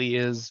beat really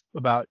is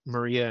about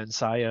Maria and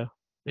Saya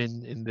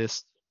in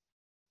this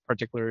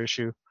particular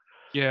issue.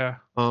 Yeah.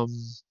 Um,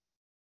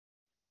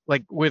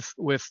 like with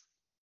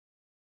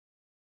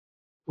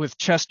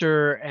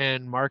Chester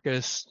and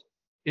Marcus,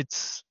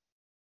 it's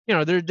there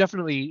are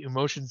definitely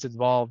emotions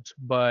involved,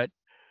 but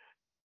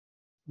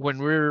when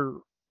we're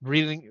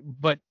reading,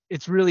 but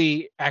it's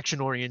really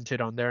action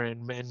oriented on their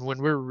end, and when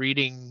we're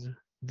reading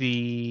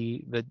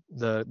the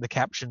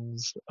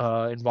captions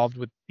involved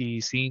with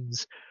the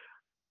scenes,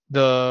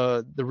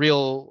 the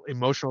real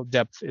emotional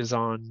depth is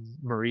on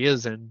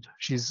Maria's end.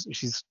 She's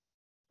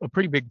a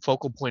pretty big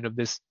focal point of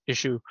this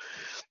issue.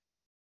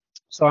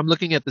 So I'm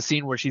looking at the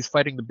scene where she's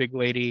fighting the big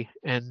lady,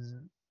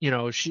 and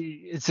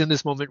it's in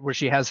this moment where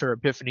she has her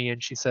epiphany,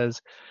 and she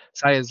says,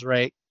 Saya's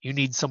right, you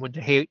need someone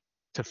to hate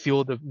to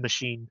fuel the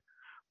machine.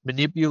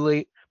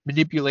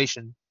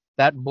 Manipulation.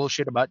 That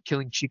bullshit about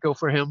killing Chico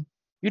for him,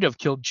 you'd have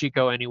killed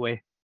Chico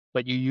anyway,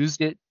 but you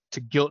used it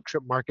to guilt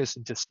trip Marcus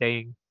into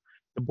staying.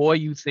 The boy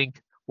you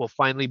think will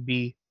finally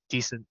be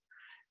decent,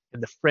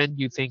 and the friend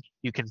you think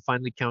you can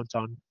finally count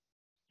on.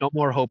 No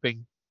more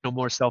hoping, no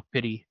more self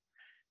pity.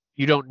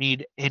 You don't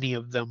need any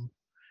of them.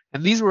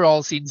 And these were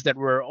all scenes that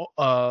were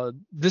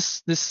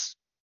this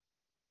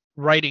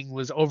writing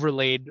was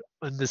overlaid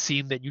on the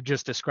scene that you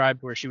just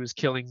described where she was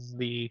killing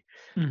the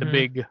Hmm.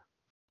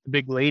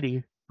 big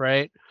lady,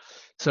 right?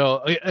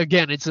 So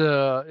again, it's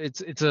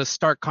a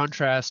stark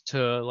contrast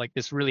to like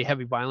this really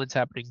heavy violence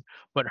happening,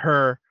 but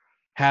her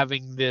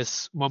having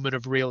this moment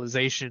of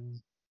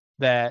realization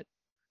that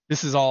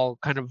this is all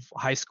kind of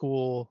high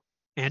school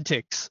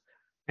antics,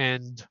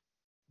 and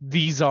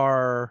these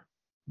are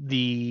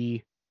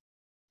the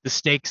the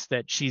stakes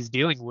that she's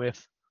dealing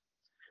with.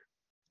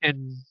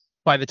 And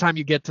by the time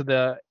you get to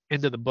the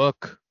end of the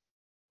book,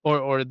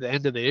 or the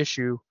end of the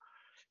issue,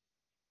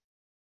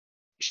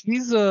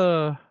 she's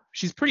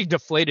pretty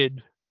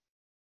deflated.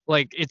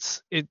 Like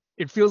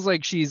it feels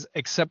like she's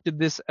accepted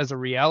this as a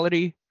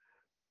reality,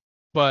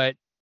 but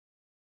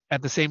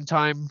at the same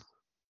time,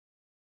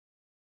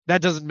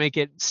 that doesn't make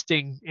it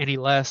sting any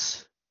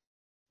less,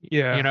 you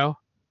Yeah. know,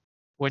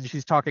 when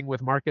she's talking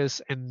with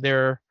Marcus and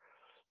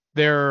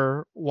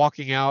they're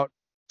walking out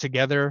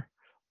together,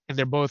 and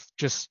they're both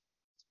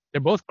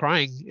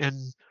crying.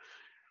 And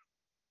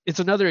it's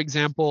another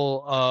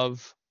example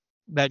of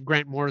that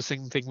Grant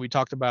Morrison thing we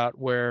talked about,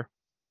 where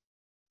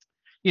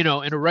in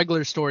a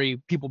regular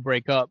story, people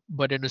break up,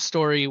 but in a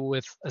story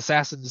with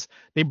assassins,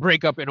 they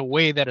break up in a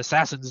way that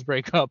assassins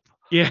break up,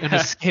 in a Yeah.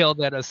 scale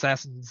that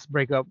assassins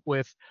break up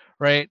with,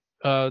 right?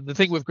 The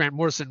thing with Grant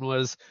Morrison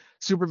was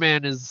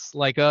Superman is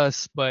like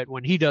us, but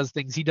when he does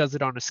things, he does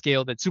it on a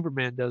scale that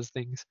Superman does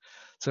things.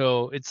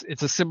 So it's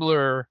a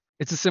similar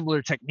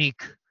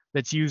technique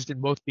that's used in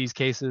both these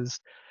cases,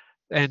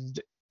 and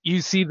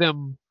you see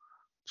them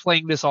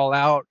playing this all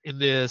out in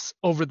this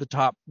over the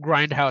top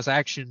grindhouse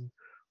action,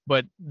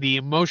 but the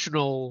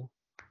emotional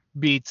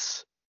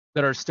beats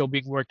that are still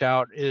being worked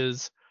out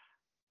is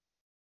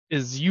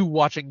you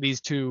watching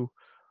these two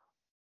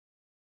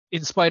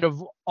in spite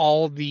of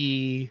all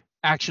the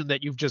action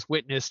that you've just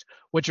witnessed.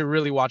 What you're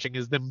really watching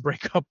is them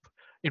break up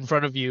in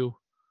front of you.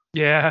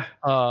 Yeah.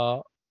 uh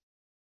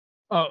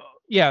uh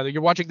yeah,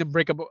 you're watching them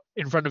break up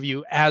in front of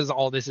you as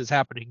all this is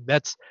happening.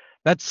 That's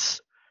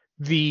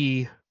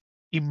the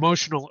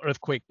emotional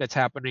earthquake that's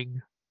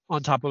happening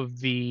on top of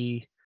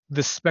the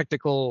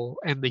spectacle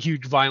and the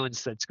huge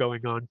violence that's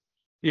going on.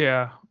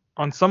 Yeah.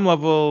 On some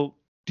level,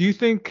 do you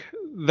think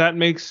that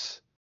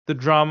makes the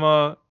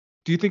drama,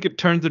 do you think it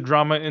turns the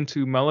drama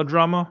into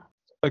melodrama?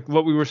 Like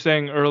what we were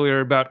saying earlier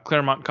about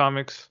Claremont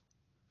Comics.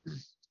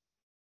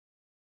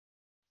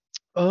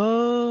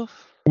 Uh,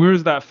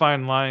 Where's that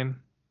fine line?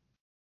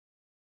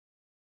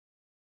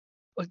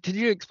 can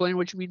you explain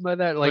what you mean by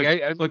that? Like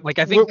Like I like like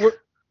I where, think where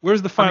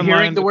where's the I'm fine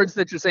hearing line the words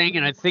that you're saying,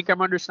 and I think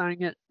I'm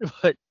understanding it.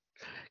 But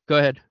go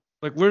ahead.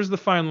 like where's the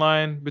fine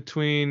line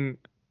between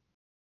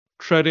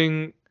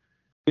treading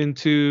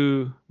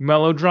into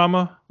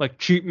melodrama, like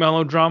cheap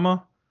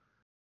melodrama,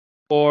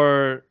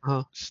 or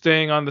Uh-huh.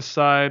 staying on the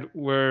side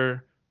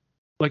where,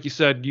 like you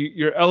said,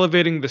 you're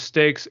elevating the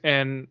stakes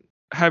and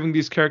having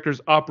these characters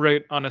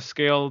operate on a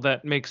scale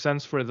that makes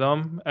sense for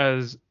them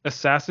as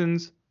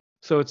assassins.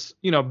 So it's,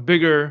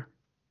 bigger.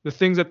 The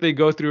things that they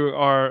go through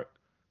are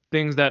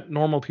things that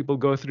normal people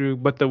go through,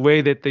 but the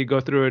way that they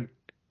go through it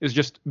is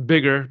just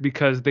bigger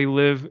because they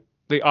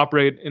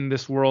operate in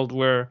this world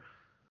where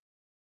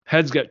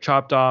heads get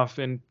chopped off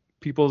and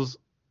people's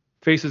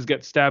faces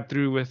get stabbed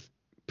through with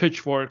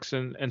pitchforks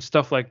and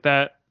stuff like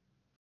that.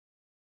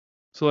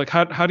 So like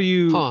how do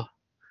you Huh.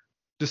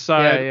 Yeah,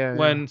 decide yeah, yeah.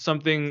 when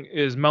something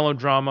is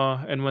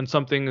melodrama and when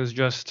something is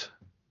just,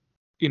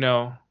 you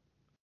know,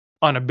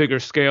 on a bigger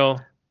scale?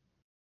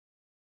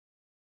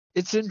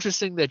 It's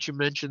interesting that you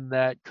mentioned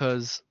that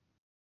because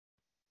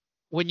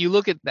when you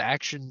look at the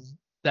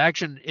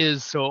action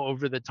is so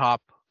over the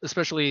top,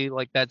 especially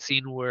like that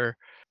scene where,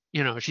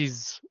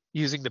 she's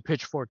using the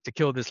pitchfork to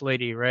kill this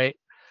lady, right?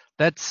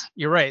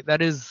 You're right.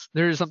 There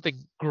is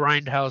something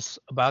grindhouse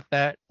about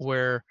that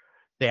where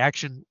the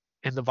action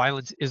and the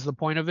violence is the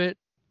point of it.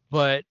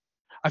 But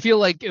I feel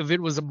like if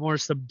it was a more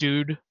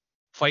subdued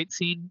fight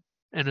scene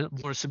and a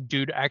more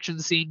subdued action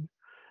scene,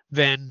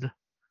 then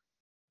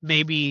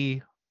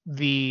maybe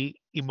the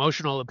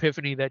emotional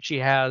epiphany that she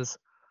has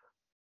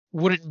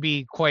wouldn't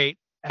be quite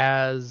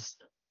as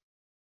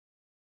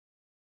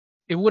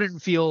it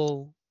wouldn't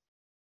feel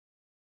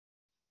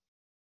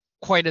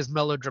quite as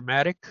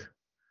melodramatic.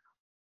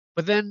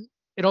 But then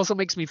it also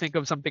makes me think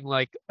of something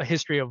like A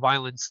History of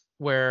Violence,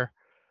 where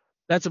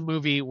that's a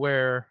movie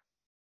where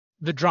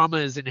the drama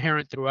is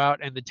inherent throughout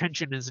and the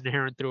tension is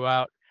inherent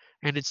throughout.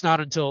 And it's not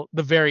until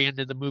the very end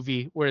of the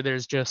movie where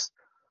there's just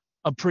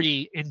a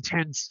pretty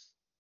intense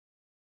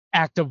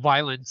act of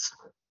violence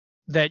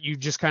that you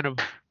just kind of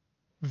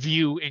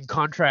view in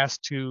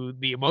contrast to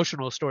the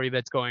emotional story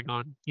that's going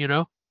on, you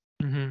know?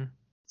 Hmm.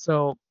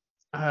 So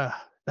uh,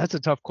 that's a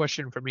tough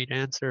question for me to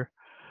answer.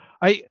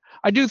 I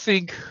do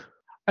think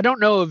I don't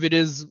know if it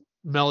is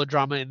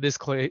melodrama in this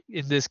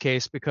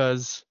case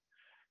because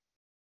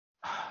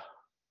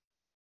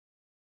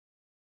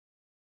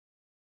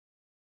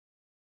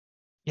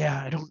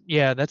yeah, I don't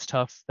yeah, that's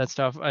tough. That's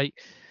tough. I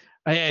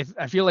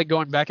feel like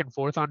going back and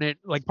forth on it.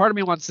 Like part of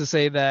me wants to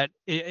say that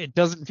it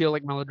doesn't feel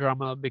like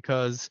melodrama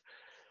because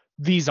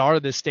these are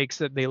the stakes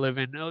that they live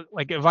in.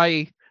 Like if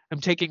I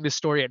am taking this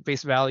story at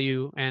face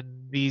value and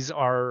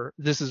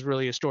this is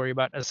really a story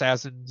about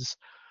assassins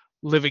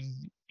living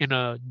in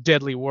a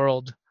deadly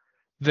world,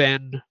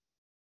 then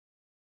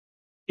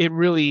it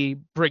really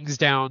brings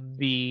down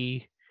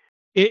it,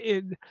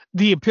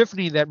 the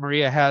epiphany that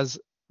Maria has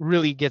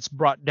really gets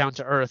brought down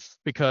to earth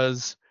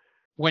because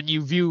when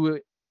you view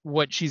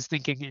what she's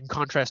thinking in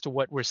contrast to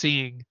what we're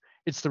seeing,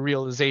 it's the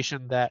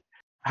realization that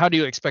how do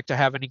you expect to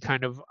have any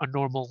kind of a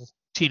normal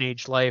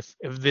teenage life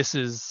if this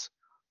is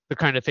the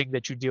kind of thing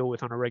that you deal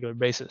with on a regular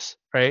basis,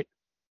 right?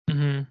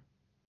 Hmm.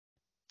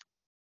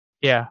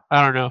 Yeah,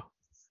 I don't know.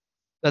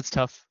 That's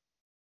tough.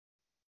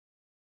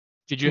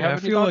 Did you Yeah, have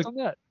I any feel thoughts like on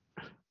that?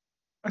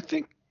 I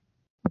think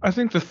I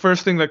think the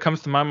first thing that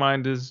comes to my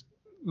mind is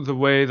the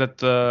way that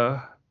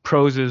the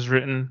prose is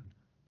written,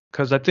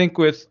 because I think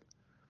with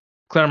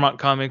Claremont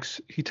Comics,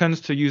 he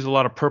tends to use a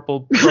lot of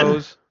purple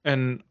prose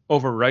and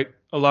overwrite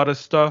a lot of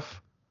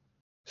stuff.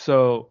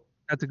 So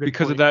That's a good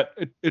because of point.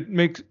 that,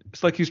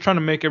 it's like he's trying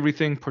to make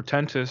everything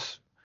portentous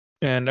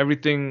and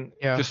everything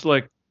Yeah. just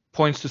like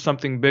points to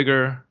something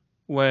bigger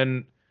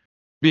when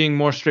being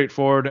more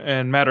straightforward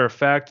and matter of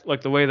fact,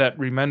 like the way that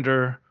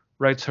Remender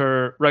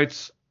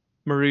writes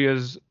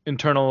Maria's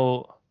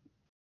internal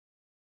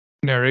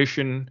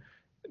narration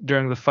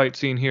during the fight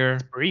scene here.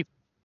 Brief.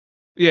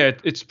 Yeah,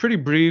 it's pretty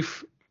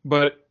brief,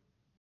 but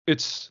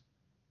it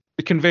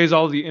conveys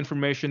all the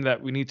information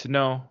that we need to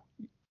know,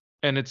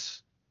 and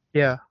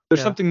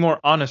there's something more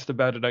honest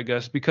about it, I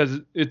guess, because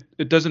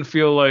it doesn't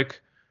feel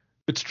like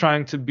it's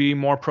trying to be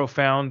more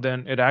profound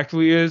than it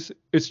actually is.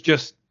 It's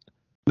just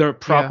the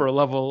proper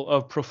level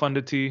of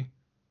profundity,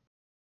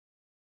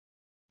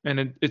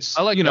 and it's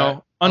I like you know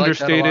that. I like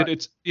that a understated.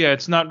 lot.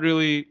 It's not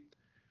really.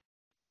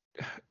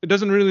 It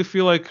doesn't really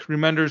feel like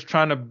Remender's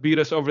trying to beat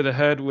us over the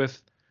head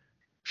with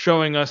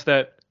showing us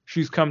that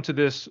she's come to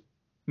this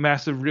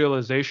massive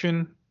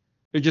realization.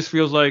 It just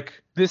feels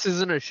like This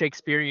isn't a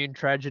Shakespearean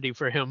tragedy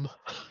for him.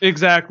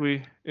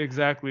 exactly.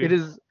 It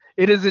is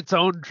its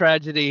own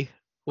tragedy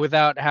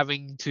without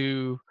having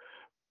to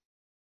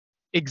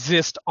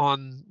exist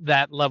on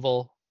that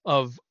level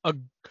of a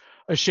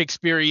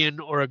Shakespearean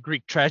or a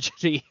Greek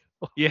tragedy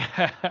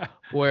Yeah.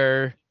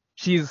 where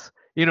she's,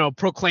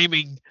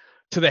 proclaiming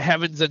to the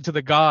heavens and to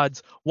the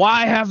gods,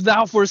 "Why have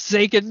thou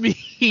forsaken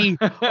me?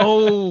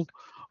 oh,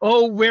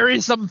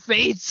 wearisome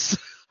fates,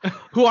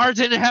 who art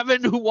in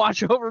heaven, who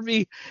watch over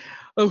me,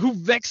 who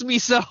vex me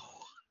so."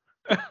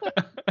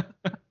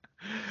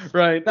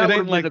 Right. That It would ain't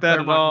have like been a that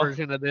at Claremont all.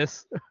 version of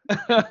this.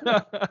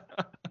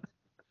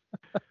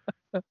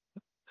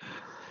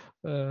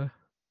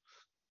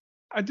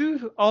 I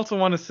do also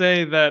want to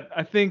say that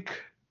I think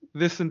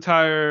this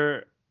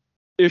entire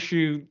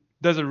issue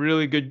does a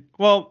really good,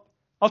 well,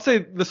 I'll say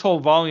this whole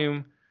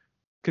volume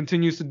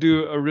continues to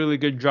do a really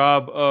good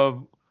job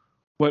of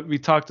what we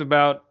talked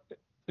about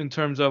in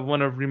terms of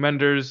one of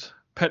Remender's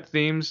pet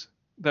themes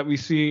that we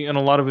see in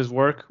a lot of his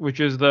work, which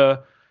is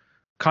the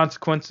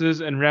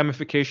consequences and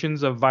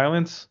ramifications of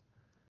violence.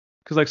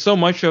 Because like so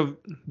much of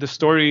the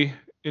story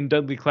in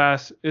Deadly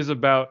Class is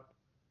about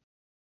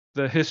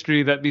the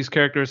history that these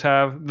characters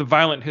have, the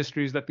violent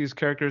histories that these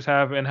characters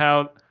have, and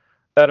how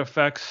that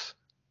affects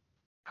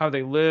how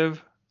they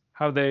live,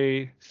 how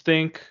they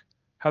think,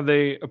 how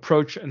they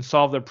approach and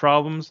solve their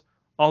problems,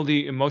 all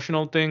the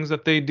emotional things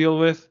that they deal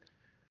with.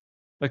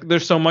 Like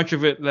there's so much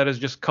of it that is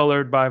just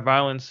colored by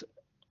violence,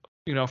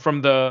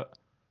 from the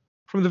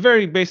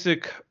very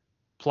basic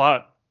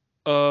plot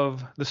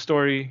of the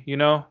story,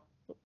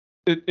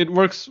 It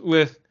works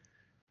with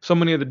so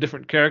many of the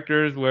different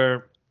characters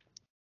where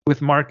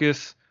with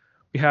Marcus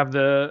we have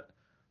the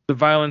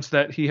violence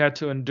that he had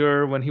to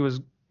endure when he was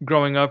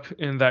growing up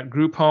in that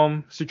group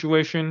home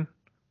situation.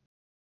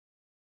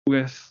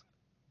 With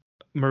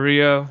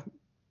Maria,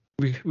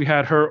 we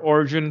had her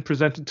origin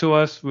presented to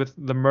us with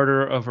the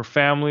murder of her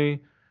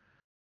family,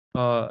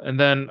 and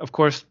then of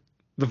course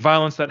the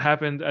violence that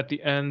happened at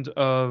the end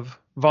of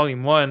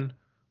Volume 1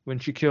 when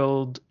she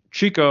killed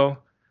Chico.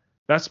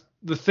 That's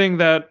the thing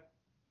that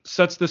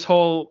sets this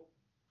whole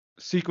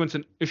sequence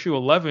in issue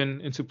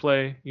 11 into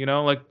play.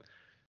 Like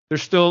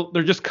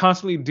they're just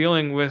constantly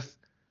dealing with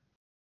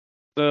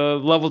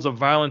the levels of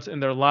violence in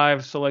their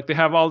lives. So like they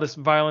have all this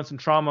violence and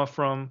trauma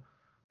from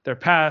their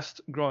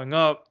past growing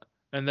up,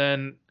 and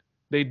then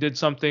they did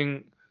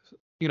something,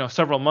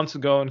 several months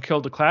ago and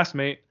killed a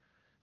classmate.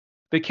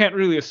 They can't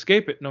really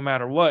escape it no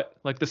matter what.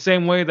 Like the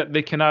same way that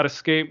they cannot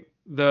escape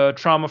the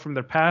trauma from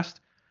their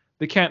past,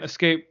 they can't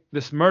escape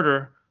this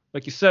murder.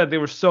 Like you said, they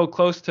were so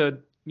close to,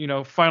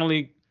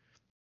 finally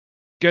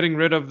getting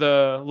rid of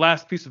the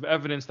last piece of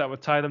evidence that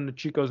would tie them to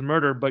Chico's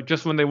murder. But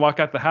just when they walk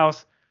out the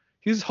house,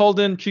 he's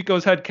holding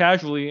Chico's head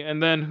casually.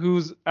 And then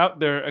who's out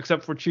there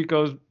except for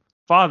Chico's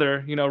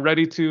father,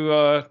 ready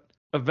to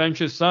avenge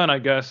his son, I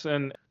guess,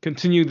 and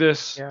continue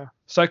this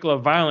cycle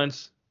of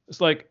violence.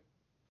 It's like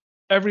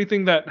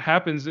everything that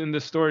happens in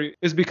this story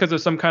is because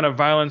of some kind of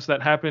violence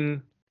that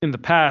happened in the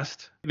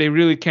past. They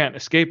really can't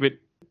escape it.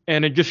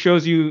 And it just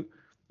shows you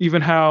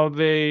even how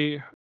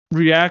they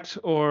react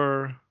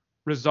or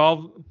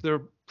resolve their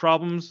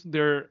problems,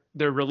 their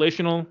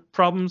relational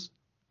problems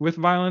with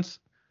violence.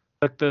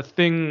 Like the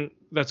thing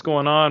that's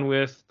going on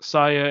with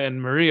Saya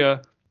and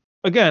Maria.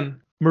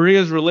 Again,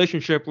 Maria's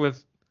relationship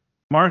with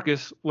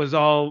Marcus was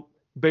all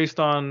based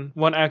on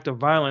one act of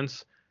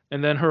violence,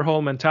 and then her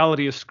whole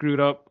mentality is screwed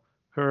up.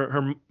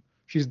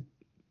 She's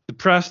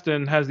depressed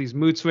and has these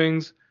mood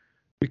swings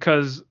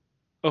because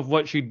of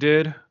what she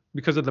did,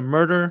 because of the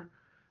murder.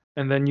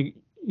 And then you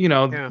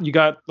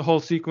got the whole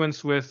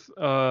sequence with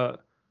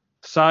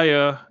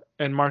Saya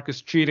and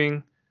Marcus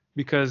cheating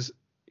because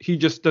he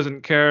just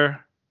doesn't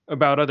care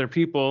about other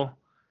people.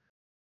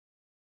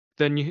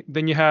 Then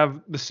you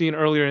have the scene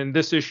earlier in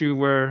this issue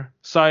where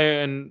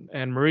Saya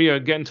and Maria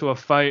get into a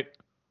fight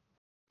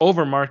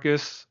over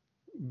Marcus,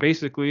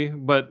 basically.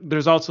 But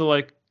there's also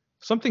like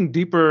something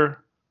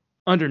deeper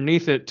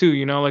underneath it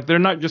too. Like they're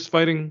not just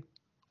fighting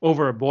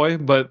over a boy,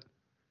 but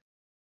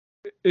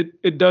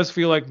it does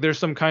feel like there's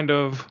some kind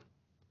of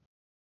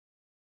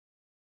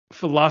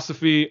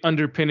philosophy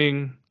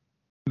underpinning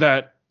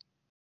that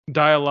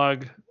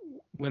dialogue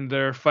when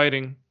they're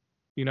fighting.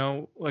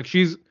 Like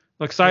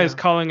Saya's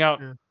calling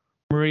out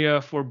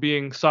Maria for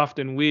being soft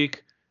and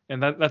weak,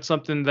 and that's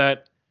something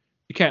that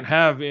you can't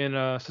have in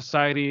a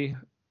society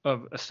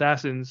of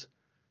assassins.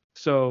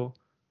 So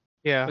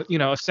Yeah.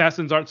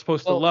 assassins aren't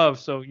supposed to Well, love.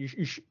 So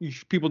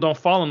people don't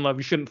fall in love.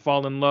 You shouldn't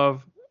fall in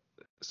love.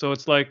 So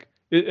it's like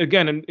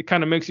again, it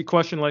kind of makes you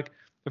question, like,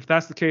 if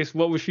that's the case,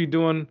 what was she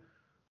doing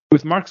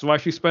with Marcus? Why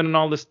is she spending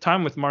all this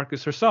time with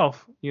Marcus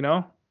herself?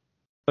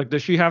 Like,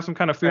 does she have some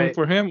kind of feeling right.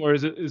 for him, or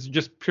is it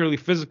just purely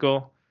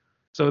physical?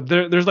 So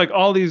there's like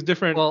all these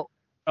different Well,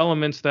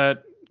 elements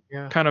that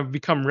yeah. kind of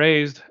become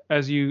raised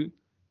as you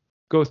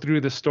go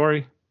through the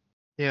story.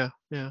 Yeah.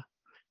 Yeah.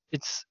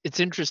 It's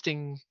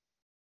interesting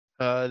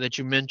that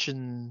you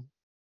mentioned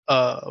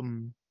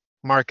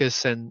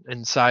Marcus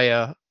and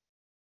Saya.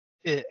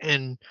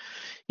 And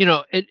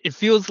it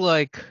feels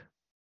like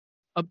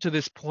up to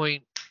this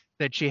point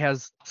that she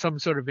has some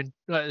sort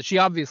of she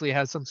obviously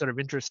has some sort of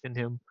interest in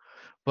him,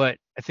 but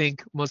I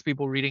think most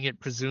people reading it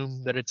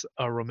presume that it's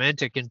a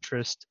romantic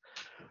interest.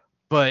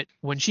 But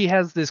when she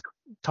has this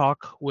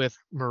talk with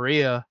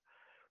Maria,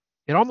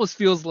 it almost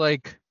feels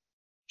like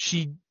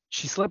she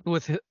slept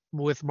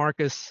with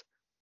Marcus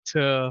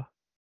to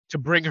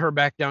bring her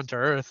back down to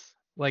earth.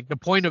 Like, the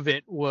point of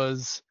it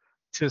was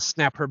to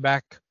snap her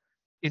back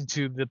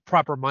into the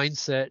proper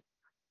mindset,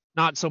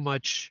 not so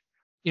much,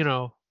 you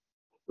know,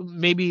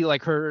 maybe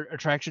like her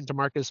attraction to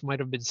Marcus might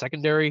have been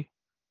secondary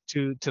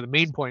to the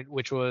main point,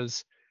 which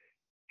was,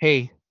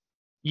 hey,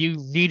 you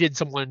needed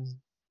someone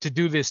to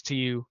do this to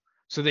you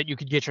so that you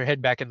could get your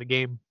head back in the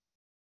game.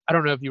 I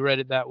don't know if you read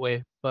it that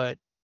way, but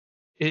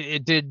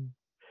it did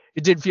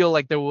feel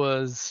like there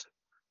was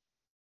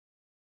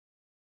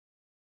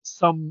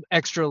some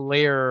extra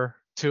layer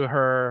to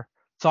her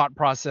thought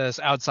process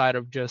outside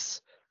of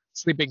just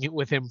sleeping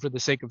with him for the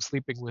sake of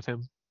sleeping with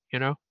him, you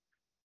know?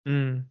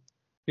 Mm.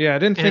 Yeah, I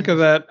didn't think of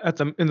And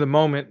that in the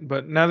moment,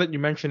 but now that you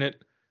mention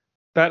it,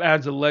 that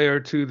adds a layer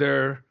to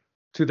their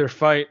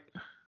fight.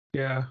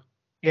 Yeah.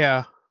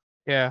 yeah,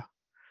 yeah.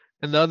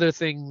 And the other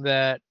thing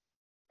that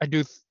I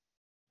do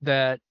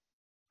that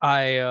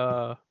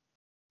I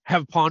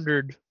have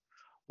pondered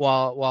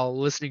while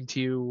listening to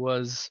you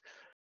was,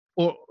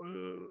 or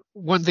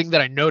one thing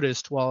that I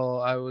noticed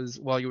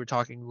while you were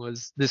talking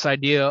was this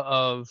idea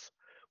of,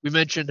 we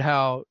mentioned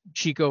how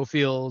Chico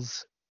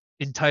feels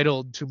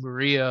entitled to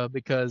Maria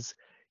because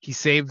he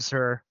saves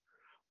her.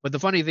 But the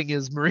funny thing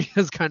is,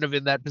 Maria's kind of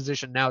in that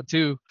position now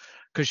too,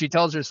 because she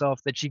tells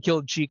herself that she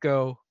killed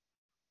Chico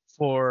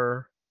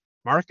for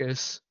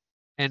Marcus,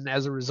 and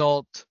as a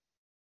result,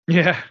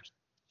 Yeah.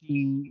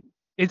 he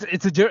it's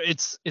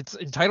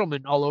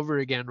entitlement all over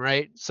again,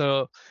 right?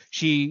 So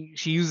she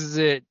uses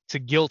it to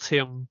guilt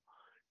him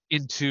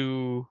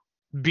into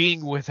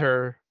being with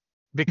her,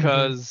 Hmm.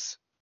 because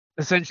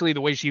essentially the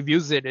way she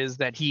views it is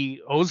that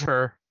he owes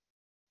her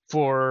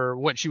for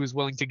what she was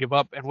willing to give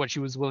up and what she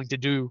was willing to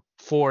do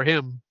for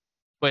him.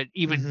 But Hmm.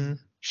 even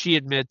she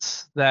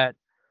admits that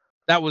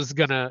that was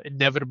gonna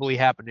inevitably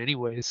happen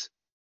anyways.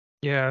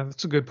 Yeah,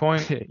 that's a good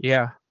point.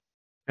 Yeah,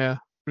 yeah,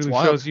 it's Really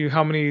wild, shows you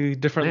how many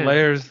different man.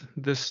 layers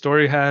this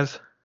story has.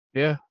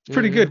 Yeah, It's yeah,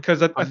 pretty good yeah.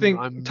 because I think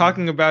I'm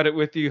talking about it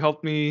with you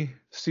helped me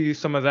see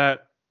some of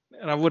that,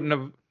 and I wouldn't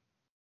have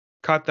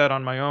caught that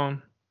on my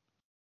own.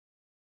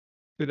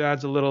 It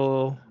adds a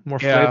little more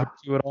flavor Yeah,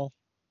 to it all.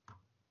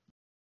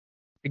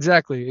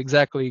 exactly,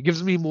 exactly. It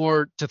gives me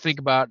more to think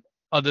about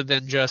other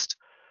than just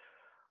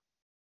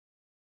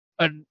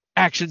an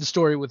action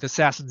story with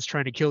assassins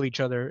trying to kill each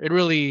other. It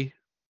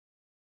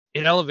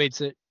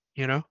elevates it,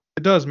 you know.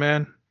 It does,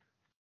 man.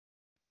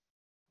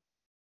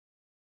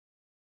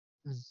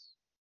 Mm.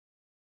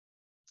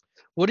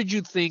 What did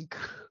you think?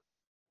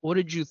 What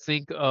did you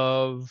think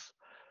of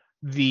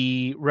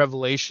the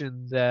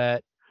revelation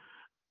that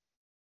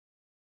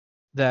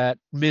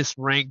Miss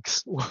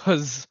Ranks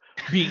was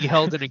being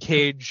held in a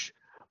cage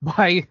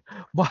by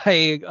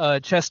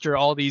Chester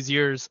all these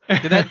years?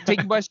 Did that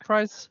take you by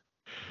surprise?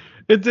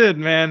 It did,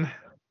 man.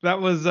 That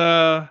was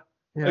Yeah,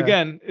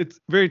 again, it's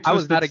very I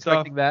was not twisted stuff.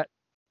 expecting that.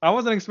 I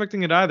wasn't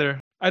expecting it either.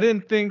 I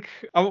didn't think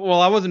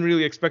well, I wasn't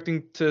really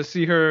expecting to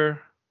see her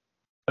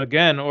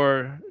again,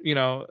 or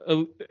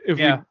if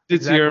Yeah, we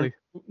did see her, exactly.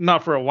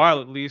 not for a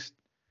while at least.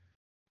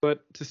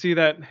 But to see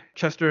that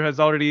Chester has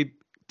already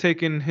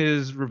taken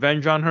his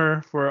revenge on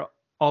her for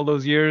all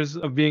those years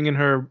of being in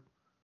her,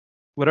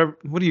 whatever,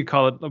 what do you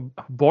call it, a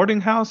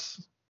boarding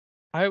house,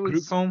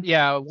 group home?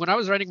 Yeah, when I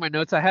was writing my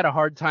notes, I had a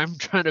hard time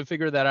trying to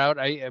figure that out.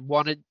 I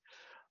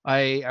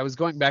was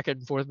going back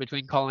and forth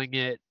between calling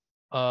it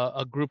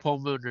a group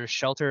home or a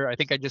shelter. I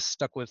think I just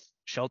stuck with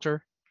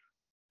shelter.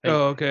 I,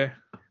 Oh, okay.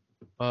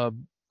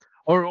 um,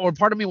 or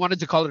part of me wanted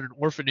to call it an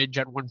orphanage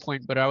at one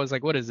point, but I was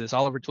like, what is this,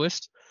 Oliver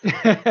Twist?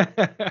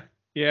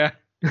 Yeah.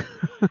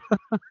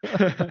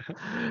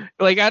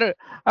 Like, I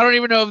don't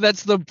even know if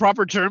that's the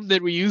proper term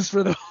that we use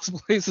for those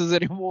places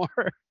anymore.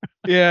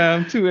 Yeah,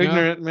 I'm too You know?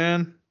 ignorant,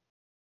 man.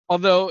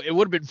 Although it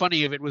would have been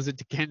funny if it was a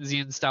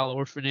Dickensian style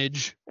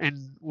orphanage,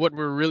 and what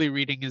we're really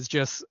reading is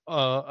just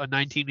a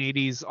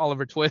 1980s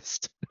Oliver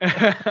Twist.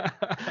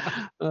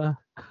 uh,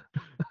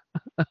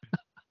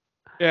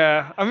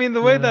 Yeah, I mean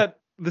the way uh, that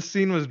the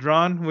scene was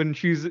drawn when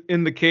she's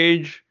in the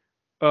cage,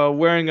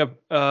 wearing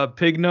a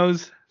pig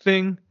nose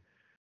thing.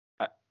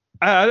 I,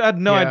 I had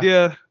no Yeah.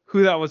 idea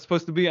who that was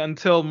supposed to be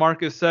until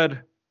Marcus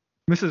said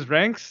Mrs.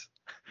 Ranks,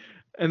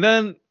 and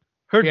then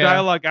her Yeah.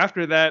 dialogue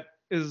after that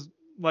is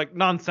like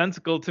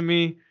nonsensical to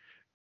me,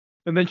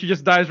 and then she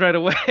just dies right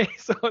away.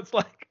 So it's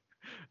like,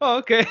 oh,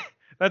 okay,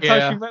 that's how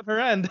she Yeah. met her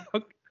end.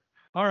 Okay.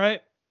 All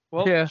right,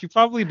 well, Yeah. she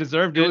probably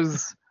deserved It it.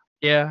 was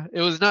yeah,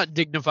 it was not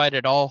dignified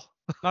at all.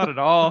 Not at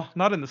all,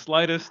 not in the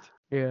slightest.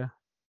 Yeah.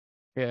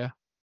 Yeah.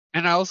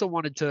 And I also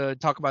wanted to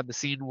talk about the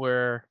scene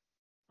where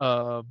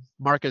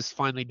Marcus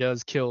finally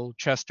does kill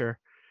Chester.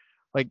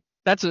 Like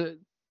that's a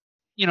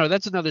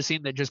that's another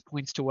scene that just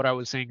points to what I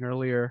was saying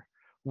earlier,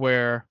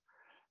 where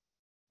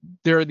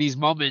there are these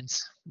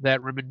moments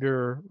that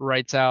Reminder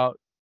writes out,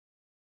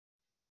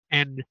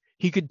 and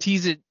he could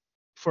tease it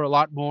for a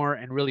lot more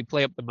and really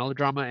play up the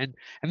melodrama. And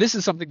this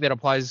is something that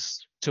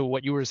applies to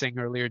what you were saying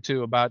earlier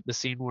too about the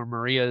scene where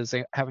Maria is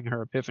having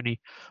her epiphany.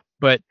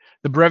 But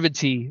the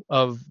brevity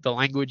of the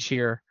language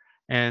here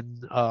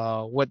and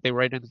what they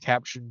write in the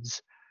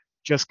captions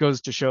just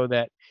goes to show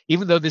that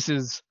even though this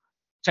is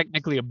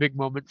technically a big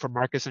moment for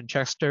Marcus and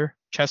Chester,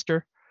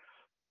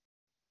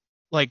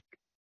 like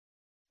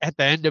at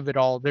the end of it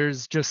all,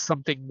 there's just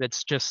something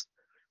that's just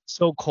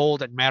so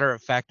cold and matter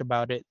of fact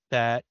about it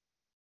that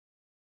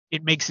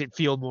it makes it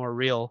feel more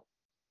real.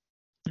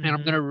 And I'm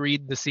Hmm. going to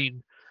read the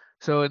scene.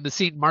 So in the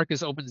scene,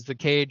 Marcus opens the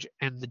cage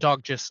and the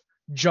dog just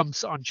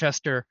jumps on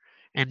Chester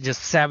and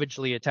just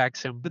savagely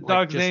attacks him, The like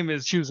dog's just name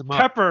is chews him up.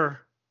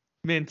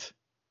 Peppermint.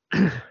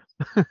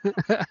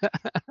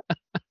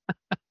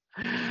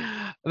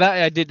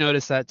 That I did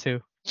notice that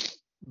too.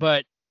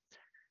 But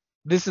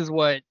this is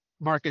what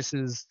Marcus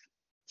is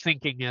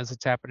thinking as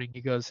it's happening.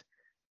 He goes,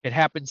 "It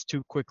happens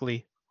too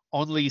quickly.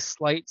 Only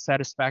slight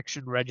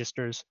satisfaction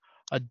registers.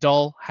 A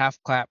dull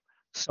half clap,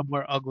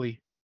 somewhere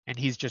ugly, and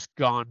he's just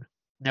gone.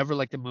 Never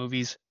like the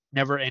movies,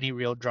 never any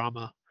real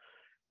drama."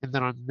 And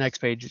then on the next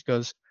page it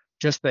goes,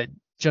 just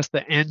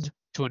the end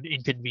to an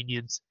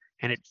inconvenience,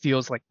 and it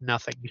feels like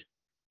nothing.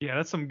 Yeah,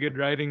 that's some good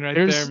writing right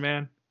there, There's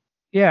man.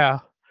 yeah.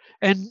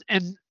 And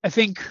I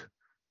think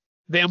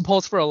the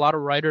impulse for a lot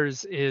of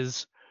writers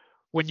is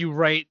when you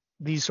write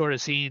these sort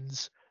of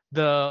scenes,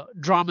 the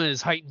drama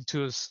is heightened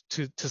to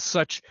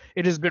such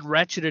it has been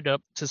ratcheted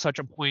up to such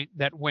a point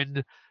that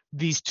when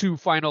these two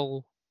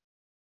final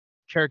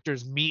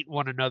characters meet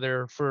one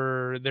another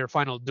for their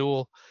final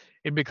duel,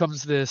 it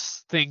becomes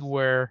this thing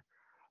where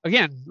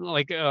again,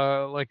 like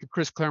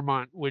Chris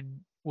Claremont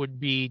would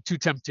be too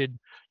tempted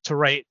to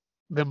write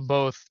them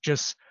both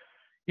just,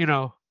 you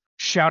know,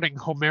 shouting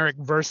Homeric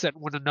verse at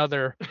one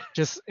another,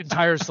 just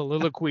entire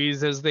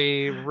soliloquies as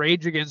they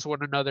rage against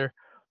one another.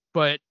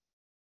 But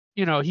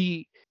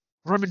he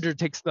Reminder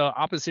takes the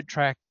opposite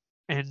track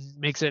and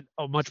makes it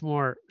a much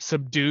more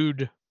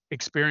subdued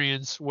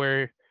experience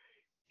where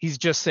he's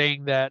just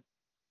saying that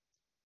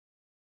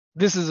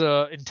this is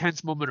a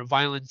intense moment of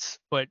violence,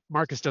 but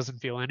Marcus doesn't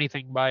feel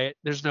anything by it.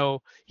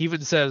 He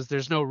even says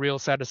there's no real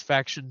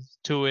satisfaction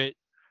to it.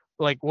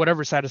 Like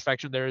whatever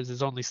satisfaction there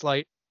is only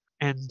slight.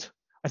 And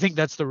I think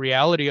that's the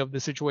reality of the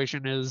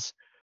situation is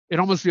it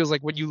almost feels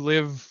like when you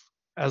live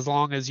as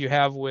long as you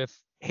have with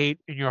hate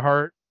in your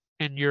heart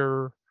and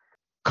you're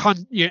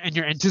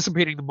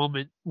anticipating the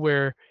moment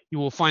where you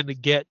will finally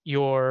get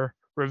your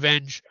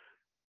revenge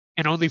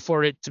and only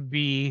for it to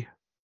be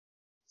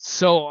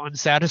so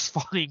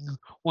unsatisfying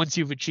once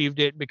you've achieved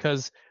it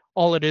because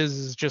all it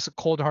is just a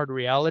cold hard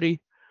reality.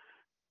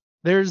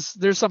 There's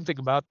something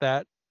about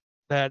that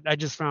I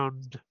just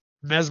found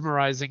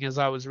mesmerizing as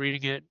I was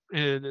reading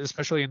it,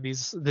 especially in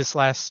this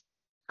last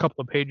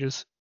couple of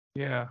pages.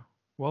 Yeah,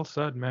 well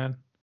said, man.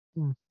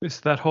 Mm.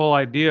 It's that whole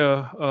idea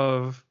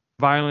of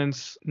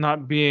violence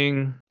not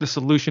being the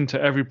solution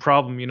to every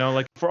problem,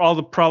 like for all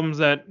the problems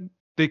that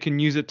they can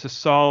use it to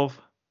solve,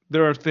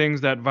 there are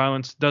things that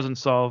violence doesn't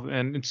solve,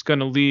 and it's going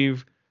to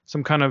leave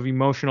some kind of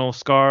emotional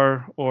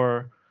scar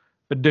or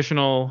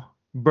additional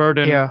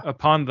burden Yeah,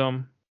 upon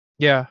them.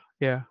 yeah.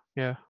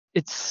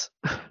 It's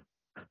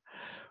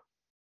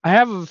I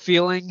have a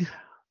feeling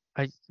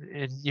I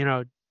and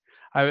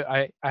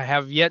I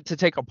have yet to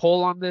take a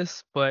poll on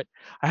this, but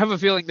I have a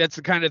feeling that's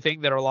the kind of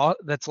thing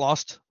that's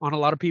lost on a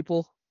lot of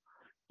people.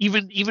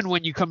 Even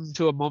when you come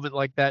to a moment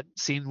like that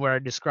scene where I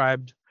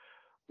described,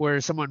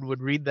 where someone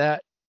would read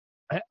that,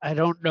 I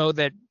don't know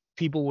that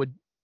people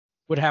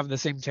would have the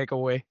same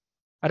takeaway.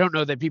 I don't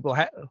know that people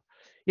have.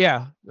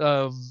 Yeah,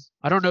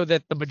 I don't know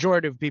that the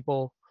majority of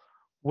people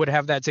would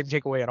have that same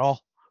takeaway at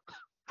all.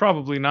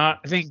 Probably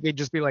not. I think they'd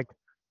just be like,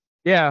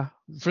 yeah,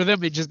 for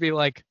them it'd just be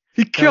like,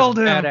 He that was a killed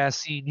him. badass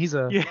scene.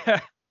 Yeah,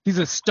 He's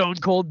a stone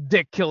cold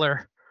dick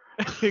killer.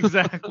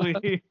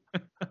 exactly.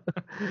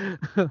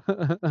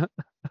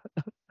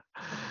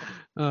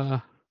 uh,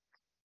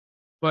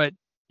 but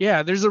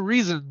yeah, there's a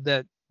reason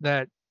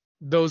that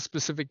those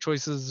specific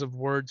choices of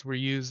words were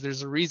used.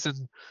 There's a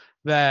reason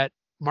that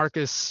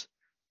Marcus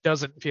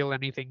doesn't feel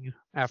anything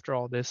after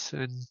all this.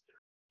 And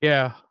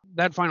yeah,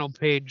 that final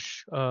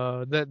page,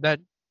 that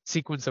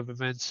sequence of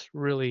events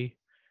really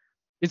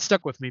it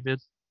stuck with me, man.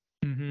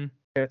 Mm-hmm.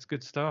 Yeah, it's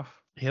good stuff.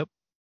 Yep.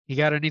 You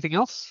got anything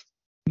else?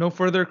 No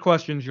further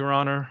questions, Your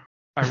Honor.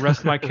 I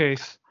rest my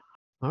case.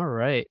 All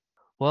right.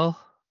 Well,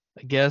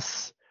 I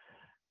guess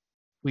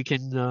we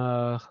can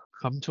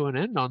come to an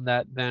end on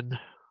that then.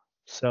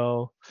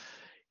 So,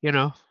 you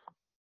know,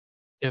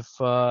 if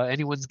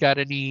anyone's got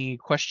any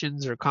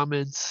questions or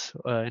comments,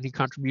 any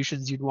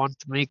contributions you'd want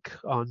to make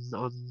on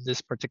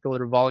this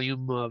particular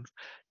volume of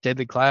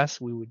Deadly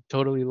Class, we would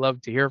totally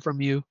love to hear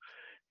from you.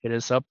 Hit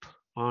us up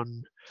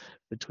on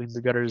Between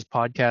the Gutters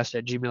podcast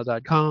at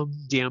gmail.com.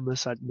 DM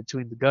us at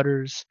Between the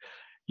Gutters.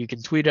 You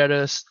can tweet at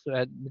us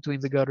at Between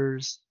the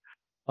Gutters.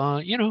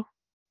 You know,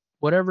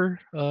 whatever.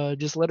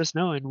 Just let us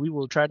know, and we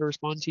will try to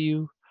respond to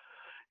you.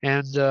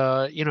 And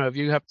you know, if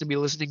you happen to be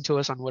listening to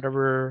us on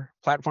whatever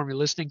platform you're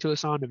listening to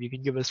us on, if you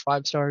can give us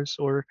 5 stars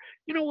or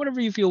you know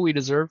whatever you feel we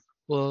deserve,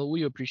 well,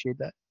 we appreciate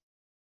that.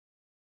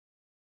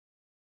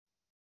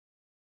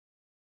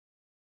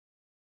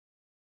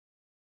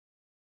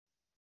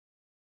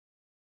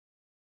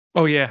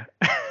 Oh yeah.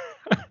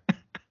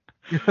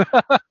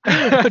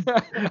 I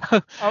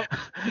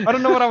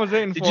don't know what I was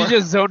waiting Did for. you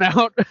just zone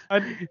out?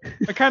 I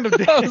kind of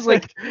did. I was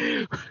like,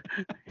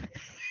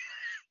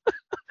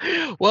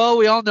 well,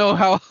 we all know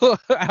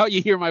how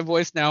you hear my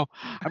voice now.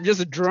 I'm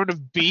just a drone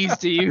of bees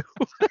to you.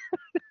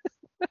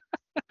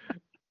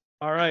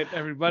 All right,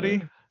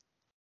 everybody.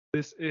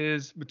 This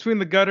is Between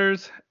the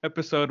Gutters,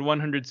 episode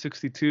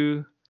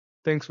 162.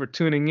 Thanks for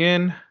tuning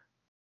in.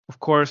 Of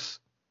course,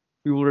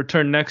 we will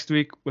return next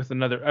week with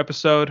another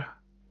episode.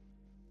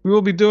 We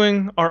will be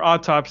doing our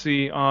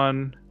autopsy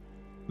on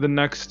the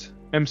next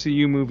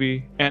MCU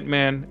movie,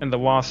 Ant-Man and the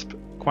Wasp: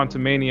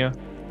 Quantumania.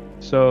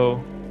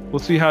 So we'll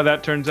see how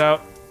that turns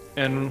out.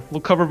 And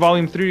we'll cover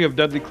Volume 3 of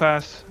Deadly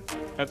Class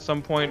at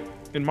some point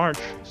in March.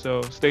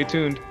 So stay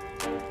tuned.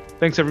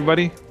 Thanks,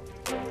 everybody.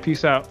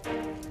 Peace out.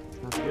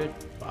 Sounds good.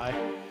 Bye.